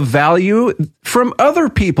things of value from other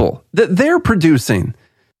people that they're producing.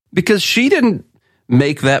 Because she didn't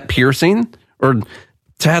make that piercing or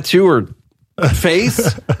tattoo or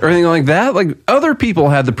face or anything like that. Like, other people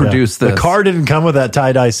had to produce this. The car didn't come with that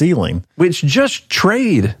tie-dye ceiling. Which just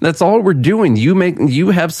trade. That's all we're doing. You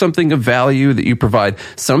have something of value that you provide.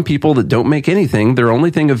 Some people that don't make anything, their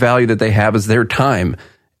only thing of value that they have is their time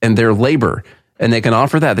and their labor. And they can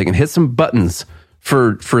offer that. They can hit some buttons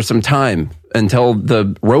for some time until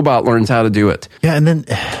the robot learns how to do it. Yeah, and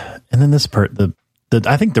then this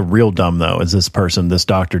I think the real dumb though is this person, this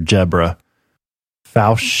Dr. Jebra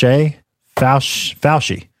Fauci.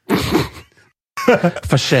 Fauci.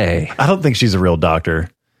 I don't think she's a real doctor.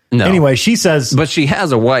 No. Anyway, she says... But she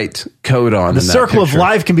has a white coat on. The circle of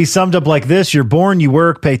life can be summed up like this. You're born, you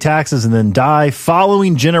work, pay taxes, and then die.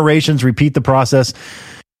 Following generations repeat the process.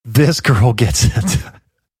 This girl gets it.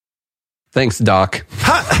 Thanks, Doc.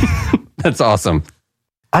 That's awesome.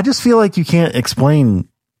 I just feel like you can't explain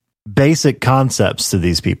basic concepts to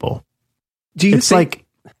these people. It's like,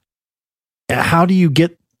 how do you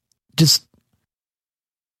get just...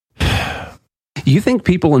 You think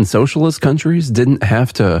people in socialist countries didn't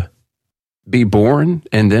have to be born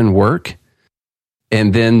and then work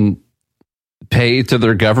and then pay to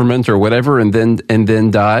their government or whatever and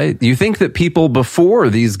then die? You think that people before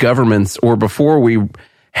these governments or before we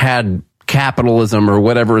had capitalism or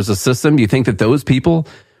whatever as a system, you think that those people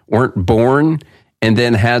weren't born and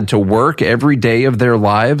then had to work every day of their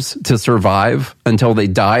lives to survive until they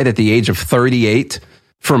died at the age of 38?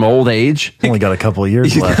 From old age. Only got a couple of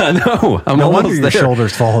years left. I know. No wonder your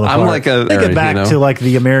shoulders falling apart. I'm like think it back to like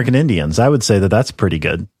the American Indians. I would say that that's pretty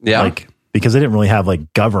good. Yeah. Like, because they didn't really have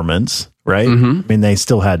like governments, right? Mm-hmm. I mean, they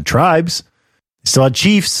still had tribes. They still had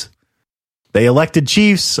chiefs. They elected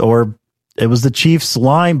chiefs, or it was the chief's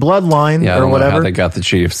bloodline, yeah, or whatever. Know how they got the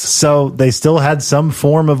chiefs. So they still had some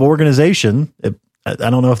form of organization. I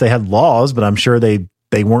don't know if they had laws, but I'm sure they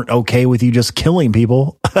weren't okay with you just killing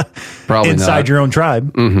people probably inside not. your own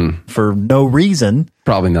tribe for no reason.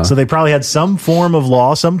 Probably not. So they probably had some form of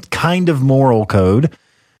law, some kind of moral code.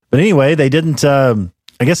 But anyway, they didn't, I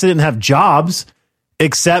guess they didn't have jobs,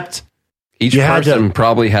 except each person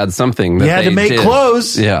probably had something that you had to make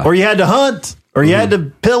clothes, or you had to hunt, or you had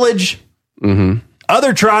to pillage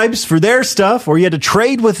other tribes for their stuff, or you had to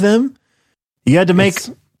trade with them. You had to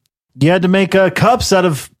make cups out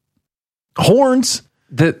of horns.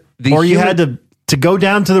 Or you had to go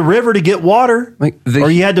down to the river to get water,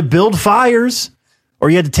 or you had to build fires, or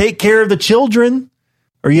you had to take care of the children,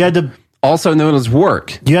 or you had to... Also known as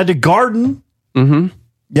work. You had to garden. Mm-hmm.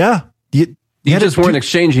 Yeah. You just weren't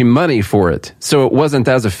exchanging money for it, so it wasn't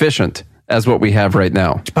as efficient as what we have right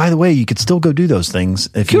now. By the way, you could still go do those things.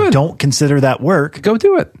 If you don't consider that work... Go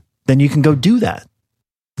do it. Then you can go do that.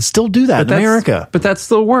 Still do that in America. But that's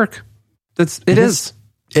still work. It is.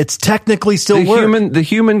 It's technically still work. The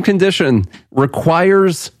human condition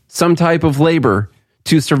requires some type of labor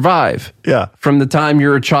to survive. Yeah. From the time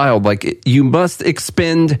you're a child, like you must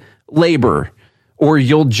expend labor or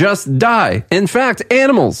you'll just die. In fact,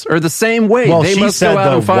 animals are the same way. Well, they must said, go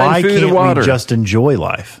out and find food and water. Why can't we just enjoy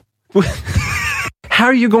life? How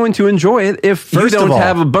are you going to enjoy it if you don't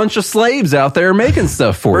have a bunch of slaves out there making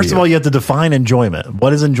stuff for you? First of all, you have to define enjoyment. What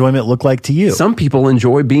does enjoyment look like to you? Some people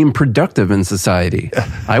enjoy being productive in society.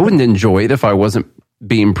 I wouldn't enjoy it if I wasn't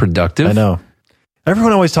being productive. I know.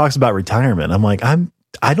 Everyone always talks about retirement. I'm like,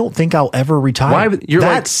 I don't think I'll ever retire.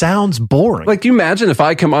 That sounds boring. Like, you imagine if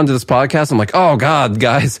I come onto this podcast, I'm like, oh God,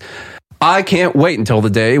 guys, I can't wait until the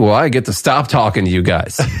day I get to stop talking to you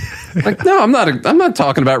guys. Like, no, I'm not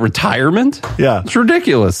talking about retirement. Yeah. It's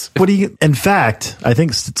ridiculous. In fact, I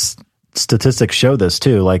think statistics show this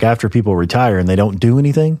too. Like, after people retire and they don't do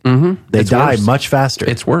anything, they die much faster.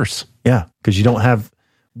 It's worse. Yeah. Because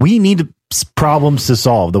we need problems to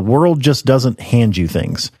solve. The world just doesn't hand you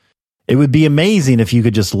things. It would be amazing if you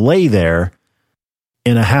could just lay there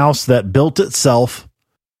in a house that built itself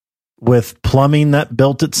with plumbing that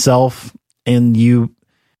built itself, and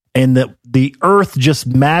that the earth just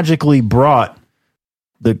magically brought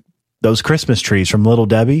those Christmas trees from Little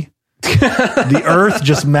Debbie. The earth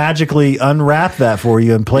just magically unwrapped that for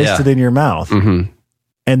you and placed it in your mouth. Mm-hmm.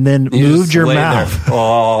 And then moved your mouth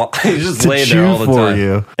you just to lay chew there all the for time.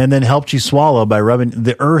 you, and then helped you swallow by rubbing.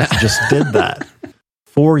 The earth just did that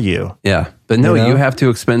for you. Yeah. But no, you have to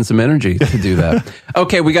expend some energy to do that.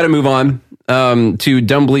 Okay, we got to move on. to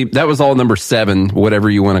Dumb Bleep. That was all number 7, whatever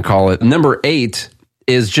you want to call it. Number 8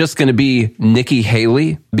 is just going to be Nikki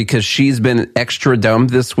Haley, because she's been extra dumb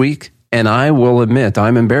this week. And I will admit,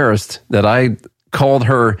 I'm embarrassed that I called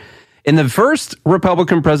her in the first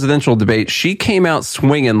Republican presidential debate. She came out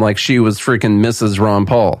swinging like she was freaking Mrs. Ron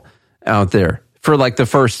Paul out there for like the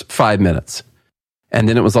first 5 minutes. And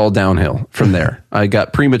then it was all downhill from there. I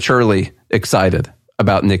got prematurely excited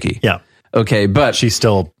about Nikki. Yeah. Okay, but she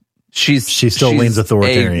still leans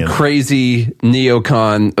authoritarian. A crazy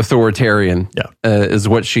neocon authoritarian is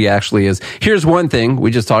what she actually is. Here's one thing.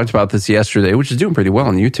 We just talked about this yesterday, which is doing pretty well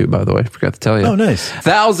on YouTube, by the way. I forgot to tell you. Oh, nice.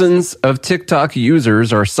 Thousands of TikTok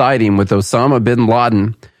users are siding with Osama bin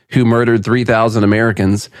Laden, who murdered 3,000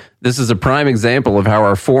 Americans. This is a prime example of how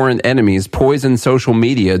our foreign enemies poison social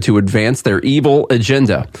media to advance their evil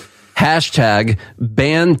agenda. Hashtag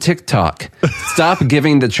ban TikTok. Stop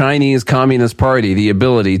giving the Chinese Communist Party the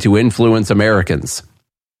ability to influence Americans.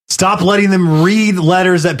 Stop letting them read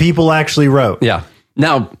letters that people actually wrote. Yeah.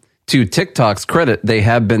 Now, to TikTok's credit, they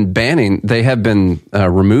have been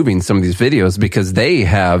removing some of these videos because they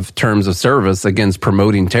have terms of service against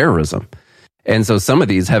promoting terrorism. And so some of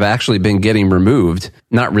these have actually been getting removed.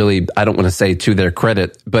 Not really, I don't want to say to their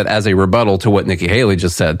credit, but as a rebuttal to what Nikki Haley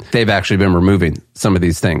just said, they've actually been removing some of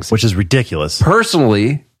these things. Which is ridiculous.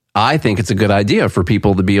 Personally, I think it's a good idea for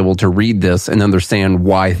people to be able to read this and understand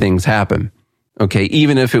why things happen. Okay,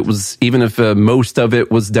 even if most of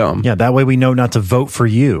it was dumb. Yeah, that way we know not to vote for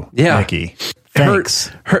you, Nikki.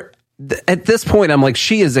 Thanks. At this point, I'm like,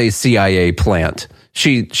 she is a CIA plant.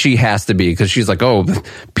 She has to be, because she's like, oh,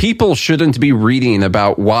 people shouldn't be reading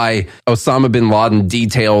about why Osama bin Laden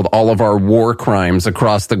detailed all of our war crimes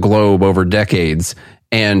across the globe over decades.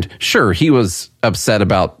 And sure, he was upset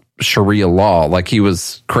about Sharia law. Like, he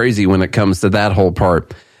was crazy when it comes to that whole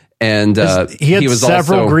part. And he had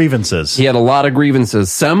several grievances. He had a lot of grievances.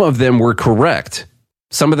 Some of them were correct.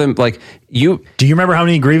 Some of them, like you... Do you remember how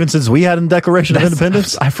many grievances we had in the Declaration of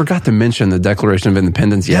Independence? I forgot to mention the Declaration of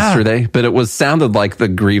Independence yesterday, but it sounded like the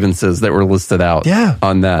grievances that were listed out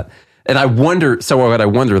on that. And I wonder, so what I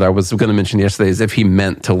wondered, I was going to mention yesterday, is if he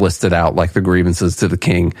meant to list it out like the grievances to the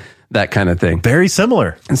king, that kind of thing. Very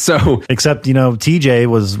similar. And so... Except, TJ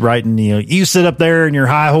was writing, you sit up there in your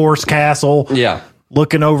high horse castle. Yeah.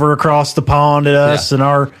 Looking over across the pond at us and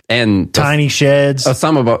our tiny sheds.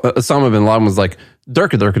 Osama bin Laden was like,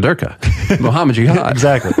 Durka, Durka, Durka. Muhammad Jihad.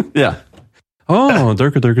 Exactly. Yeah. Oh,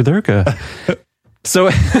 Durka, Durka, Durka. So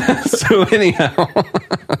anyhow,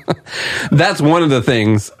 that's one of the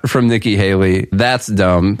things from Nikki Haley. That's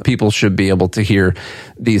dumb. People should be able to hear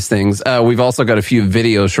these things. We've also got a few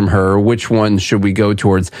videos from her. Which one should we go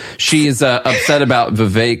towards? She's upset about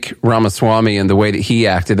Vivek Ramaswamy and the way that he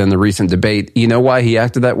acted in the recent debate. You know why he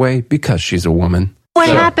acted that way? Because she's a woman. What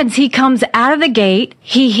happens? He comes out of the gate.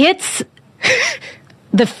 He hits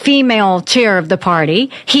the female chair of the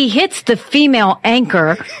party. He hits the female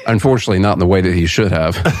anchor. Unfortunately, not in the way that he should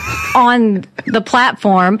have. On the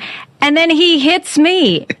platform. And then he hits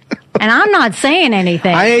me. And I'm not saying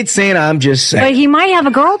anything. I ain't saying, I'm just saying. But he might have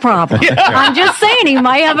a girl problem. I'm just saying he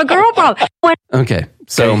might have a girl problem. Okay.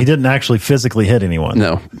 So he didn't actually physically hit anyone.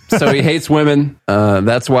 No. So he hates women.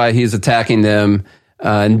 That's why he's attacking them.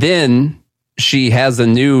 And then she has a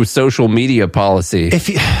new social media policy.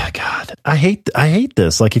 God, I hate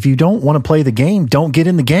this. Like, if you don't want to play the game, don't get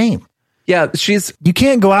in the game. Yeah, you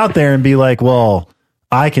can't go out there and be like, well,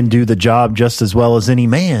 I can do the job just as well as any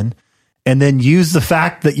man, and then use the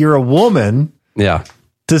fact that you're a woman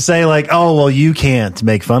to say like, oh, well, you can't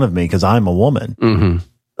make fun of me because I'm a woman. Mm-hmm.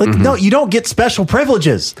 Like, no, you don't get special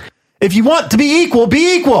privileges. If you want to be equal,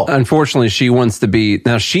 be equal. Unfortunately, she wants to be.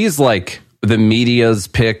 Now, she's like the media's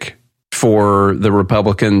pick for the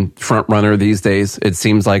Republican frontrunner these days. It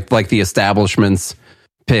seems like the establishment's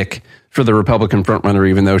pick for the Republican frontrunner,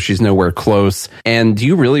 even though she's nowhere close. And do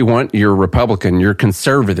you really want your Republican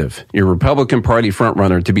Republican Party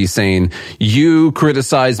frontrunner to be saying, you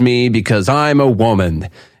criticize me because I'm a woman,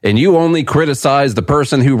 and you only criticize the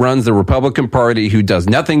person who runs the Republican Party who does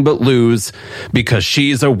nothing but lose because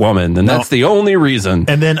she's a woman, and that's the only reason.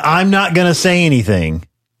 And then I'm not going to say anything.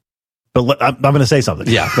 But I'm going to say something.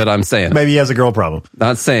 Yeah, but I'm saying it. Maybe he has a girl problem.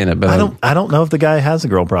 Not saying it, but I don't know if the guy has a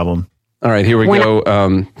girl problem. All right, here we go.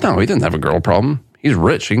 No, he doesn't have a girl problem. He's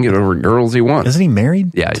rich. He can get over girls he wants. Isn't he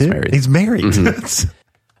married? Yeah, he's married. He's married. Mm-hmm.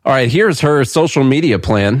 All right, here's her social media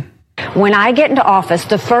plan. When I get into office,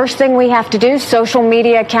 the first thing we have to do, social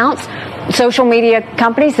media accounts, social media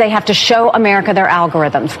companies, they have to show America their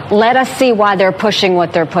algorithms. Let us see why they're pushing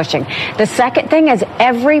what they're pushing. The second thing is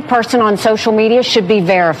every person on social media should be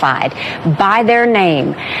verified by their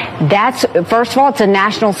name. That's, first of all, it's a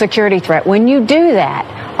national security threat. When you do that,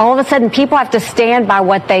 all of a sudden people have to stand by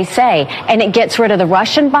what they say, and it gets rid of the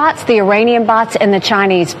Russian bots, the Iranian bots, and the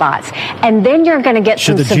Chinese bots. And then you're going to get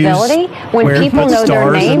some civility when people know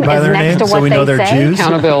their name is next to what they say,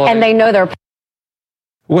 and they know their.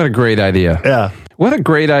 What a great idea. Yeah. What a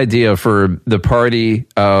great idea for the party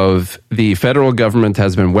of the federal government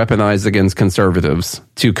has been weaponized against conservatives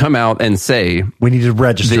to come out and say, we need to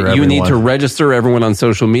register that you need to register everyone on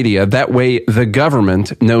social media. That way the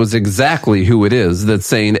government knows exactly who it is that's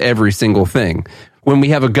saying every single thing. When we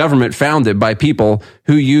have a government founded by people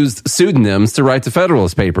who used pseudonyms to write the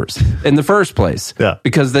Federalist Papers in the first place. Yeah.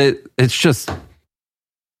 Because it's just...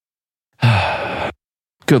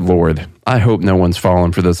 Good Lord. I hope no one's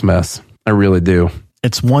fallen for this mess. I really do.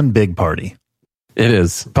 It's one big party. It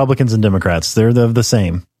is. Republicans and Democrats, they're the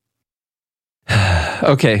same.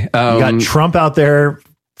 Okay. You got Trump out there,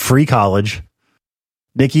 free college.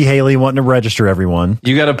 Nikki Haley wanting to register everyone.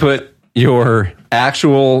 You got to put your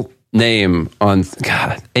actual name on,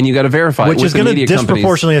 God, and you got to verify which is going to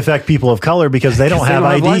disproportionately affect people of color because they don't have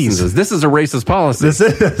IDs. Licenses. This is a racist policy. This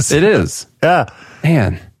is. It is. Yeah.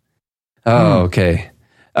 Man. Oh, okay.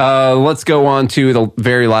 Let's go on to the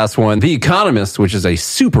very last one. The Economist, which is a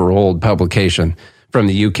super old publication from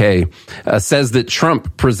the UK, says that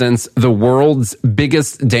Trump presents the world's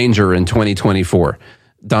biggest danger in 2024.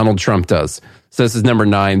 Donald Trump does. So this is number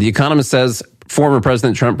 9. The Economist says former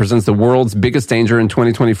President Trump presents the world's biggest danger in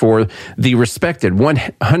 2024. The respected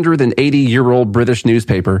 180-year-old British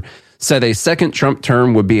newspaper said a second Trump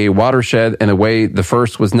term would be a watershed in a way the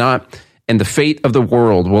first was not. And the fate of the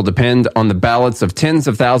world will depend on the ballots of tens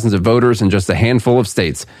of thousands of voters in just a handful of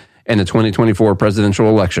states in the 2024 presidential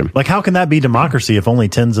election. Like, how can that be democracy if only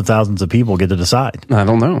tens of thousands of people get to decide? I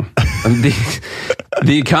don't know.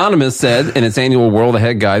 The Economist said in its annual World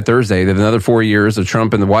Ahead Guide Thursday that another 4 years of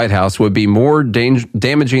Trump in the White House would be more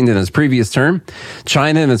damaging than his previous term.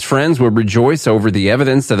 China and its friends would rejoice over the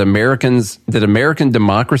evidence that American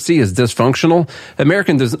democracy is dysfunctional.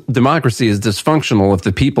 American democracy is dysfunctional if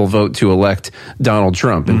the people vote to elect Donald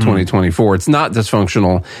Trump in 2024. It's not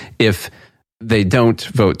dysfunctional if they don't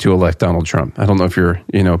vote to elect Donald Trump. I don't know if you're,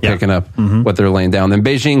 picking up what they're laying down. Then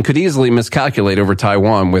Beijing could easily miscalculate over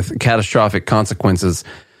Taiwan with catastrophic consequences.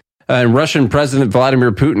 And Russian President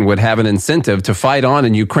Vladimir Putin would have an incentive to fight on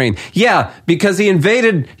in Ukraine. Yeah, because he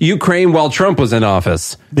invaded Ukraine while Trump was in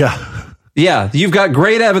office. Yeah. Yeah, you've got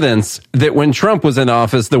great evidence that when Trump was in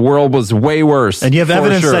office, the world was way worse. And you have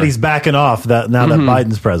evidence that he's backing off that now that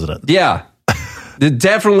Biden's president. Yeah.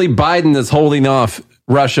 Definitely Biden is holding off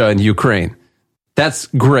Russia and Ukraine. That's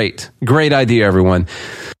great. Great idea, everyone.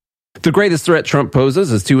 The greatest threat Trump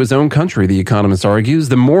poses is to his own country, The Economist argues.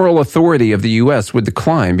 The moral authority of the U.S. would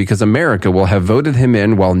decline because America will have voted him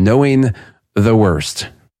in while knowing the worst.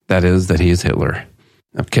 That is, that he is Hitler.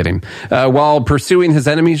 I'm kidding. While pursuing his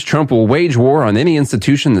enemies, Trump will wage war on any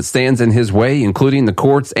institution that stands in his way, including the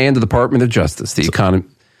courts and the Department of Justice. The economy.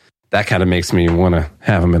 That kind of makes me want to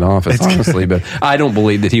have him in office, honestly, but I don't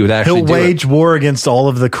believe that he would actually He'll wage war against all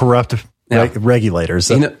of the corrupt regulators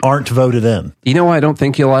that aren't voted in. You know why I don't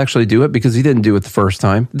think he'll actually do it? Because he didn't do it the first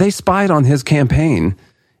time. They spied on his campaign,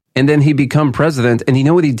 and then he became president, and you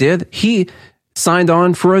know what he did? He signed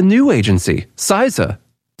on for a new agency, CISA,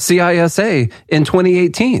 in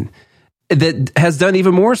 2018. That has done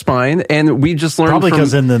even more spying, and we just learned probably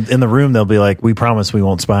because in the room they'll be like, "We promise we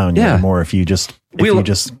won't spy on you anymore if you just We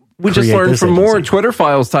just learned from more Twitter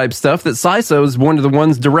files type stuff that CISA was one of the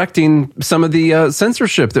ones directing some of the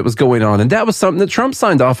censorship that was going on, and that was something that Trump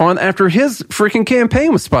signed off on after his freaking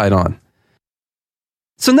campaign was spied on.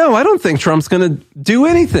 So no, I don't think Trump's going to do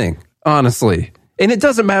anything, honestly. And it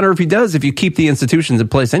doesn't matter if he does. If you keep the institutions in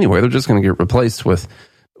place anyway, they're just going to get replaced with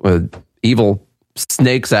evil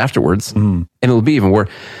snakes afterwards, and it'll be even worse.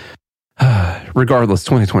 Regardless,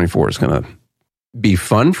 2024 is going to be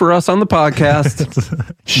fun for us on the podcast,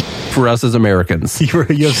 for us as Americans. You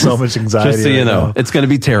have so much anxiety. Just so you know, it's going to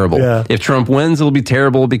be terrible. Yeah. If Trump wins, it'll be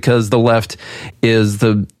terrible because the left is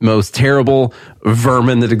the most terrible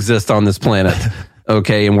vermin that exists on this planet.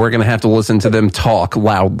 Okay, and we're going to have to listen to them talk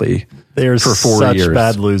loudly. They're for 4 such years.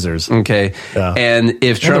 Bad losers. Okay, and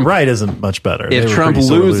if Trump the right isn't much better, if Trump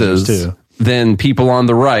loses, then people on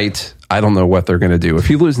the right, I don't know what they're going to do. If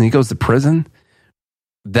he loses and he goes to prison,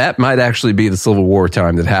 that might actually be the Civil War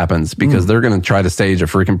time that happens because they're going to try to stage a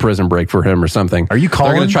freaking prison break for him or something. Are you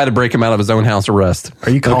calling? They're going to try to break him out of his own house arrest.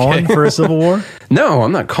 Are you calling for a civil war? No,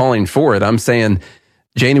 I'm not calling for it. I'm saying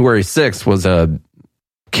January 6th was a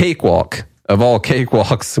cakewalk of all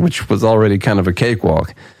cakewalks, which was already kind of a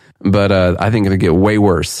cakewalk. But I think it'll get way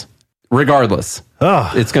worse. Regardless,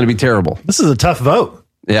 it's going to be terrible. This is a tough vote.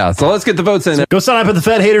 Yeah, so let's get the votes in. So go sign up at the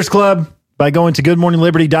Fed Haters Club by going to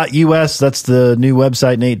goodmorningliberty.us. That's the new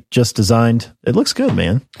website Nate just designed. It looks good,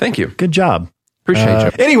 man. Thank you. Good job. Appreciate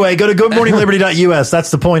you. Anyway, go to goodmorningliberty.us.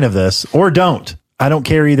 That's the point of this. Or don't. I don't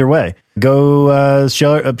care either way. Go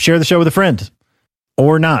share the show with a friend.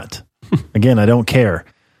 Or not. Again, I don't care.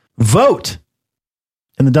 Vote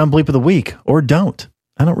in the dumb bleep of the week. Or don't.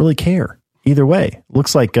 I don't really care. Either way.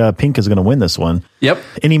 Looks like Pink is going to win this one. Yep.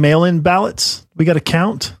 Any mail-in ballots we got to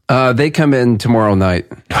count? They come in tomorrow night.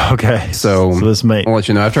 Okay. So this might... I'll let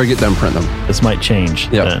you know after I get done printing them. This might change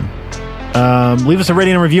then. Leave us a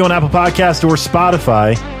rating and review on Apple Podcast or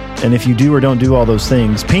Spotify. And if you do or don't do all those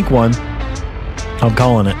things, Pink won. I'm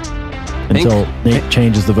calling it. Until Nate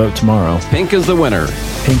changes the vote tomorrow. Pink is the winner.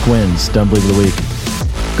 Pink wins. Dumb Bleep of the week.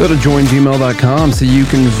 Go to joingmail.com so you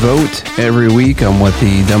can vote every week on what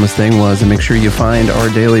the dumbest thing was. And make sure you find our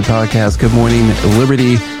daily podcast, Good Morning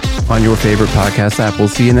Liberty, on your favorite podcast app. We'll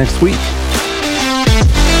see you next week.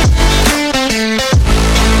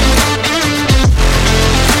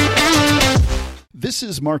 This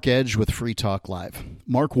is Mark Edge with Free Talk Live.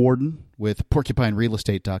 Mark Warden with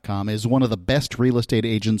PorcupineRealEstate.com is one of the best real estate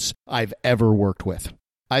agents I've ever worked with.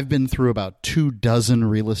 I've been through about 24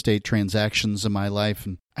 real estate transactions in my life,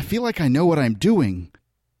 and I feel like I know what I'm doing,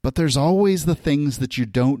 but there's always the things that you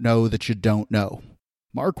don't know that you don't know.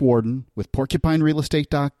 Mark Warden with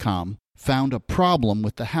PorcupineRealEstate.com found a problem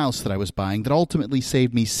with the house that I was buying that ultimately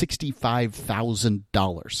saved me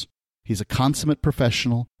 $65,000. He's a consummate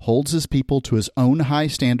professional, holds his people to his own high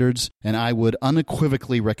standards, and I would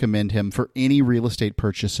unequivocally recommend him for any real estate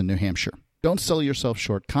purchase in New Hampshire. Don't sell yourself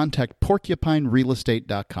short. Contact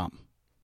PorcupineRealEstate.com.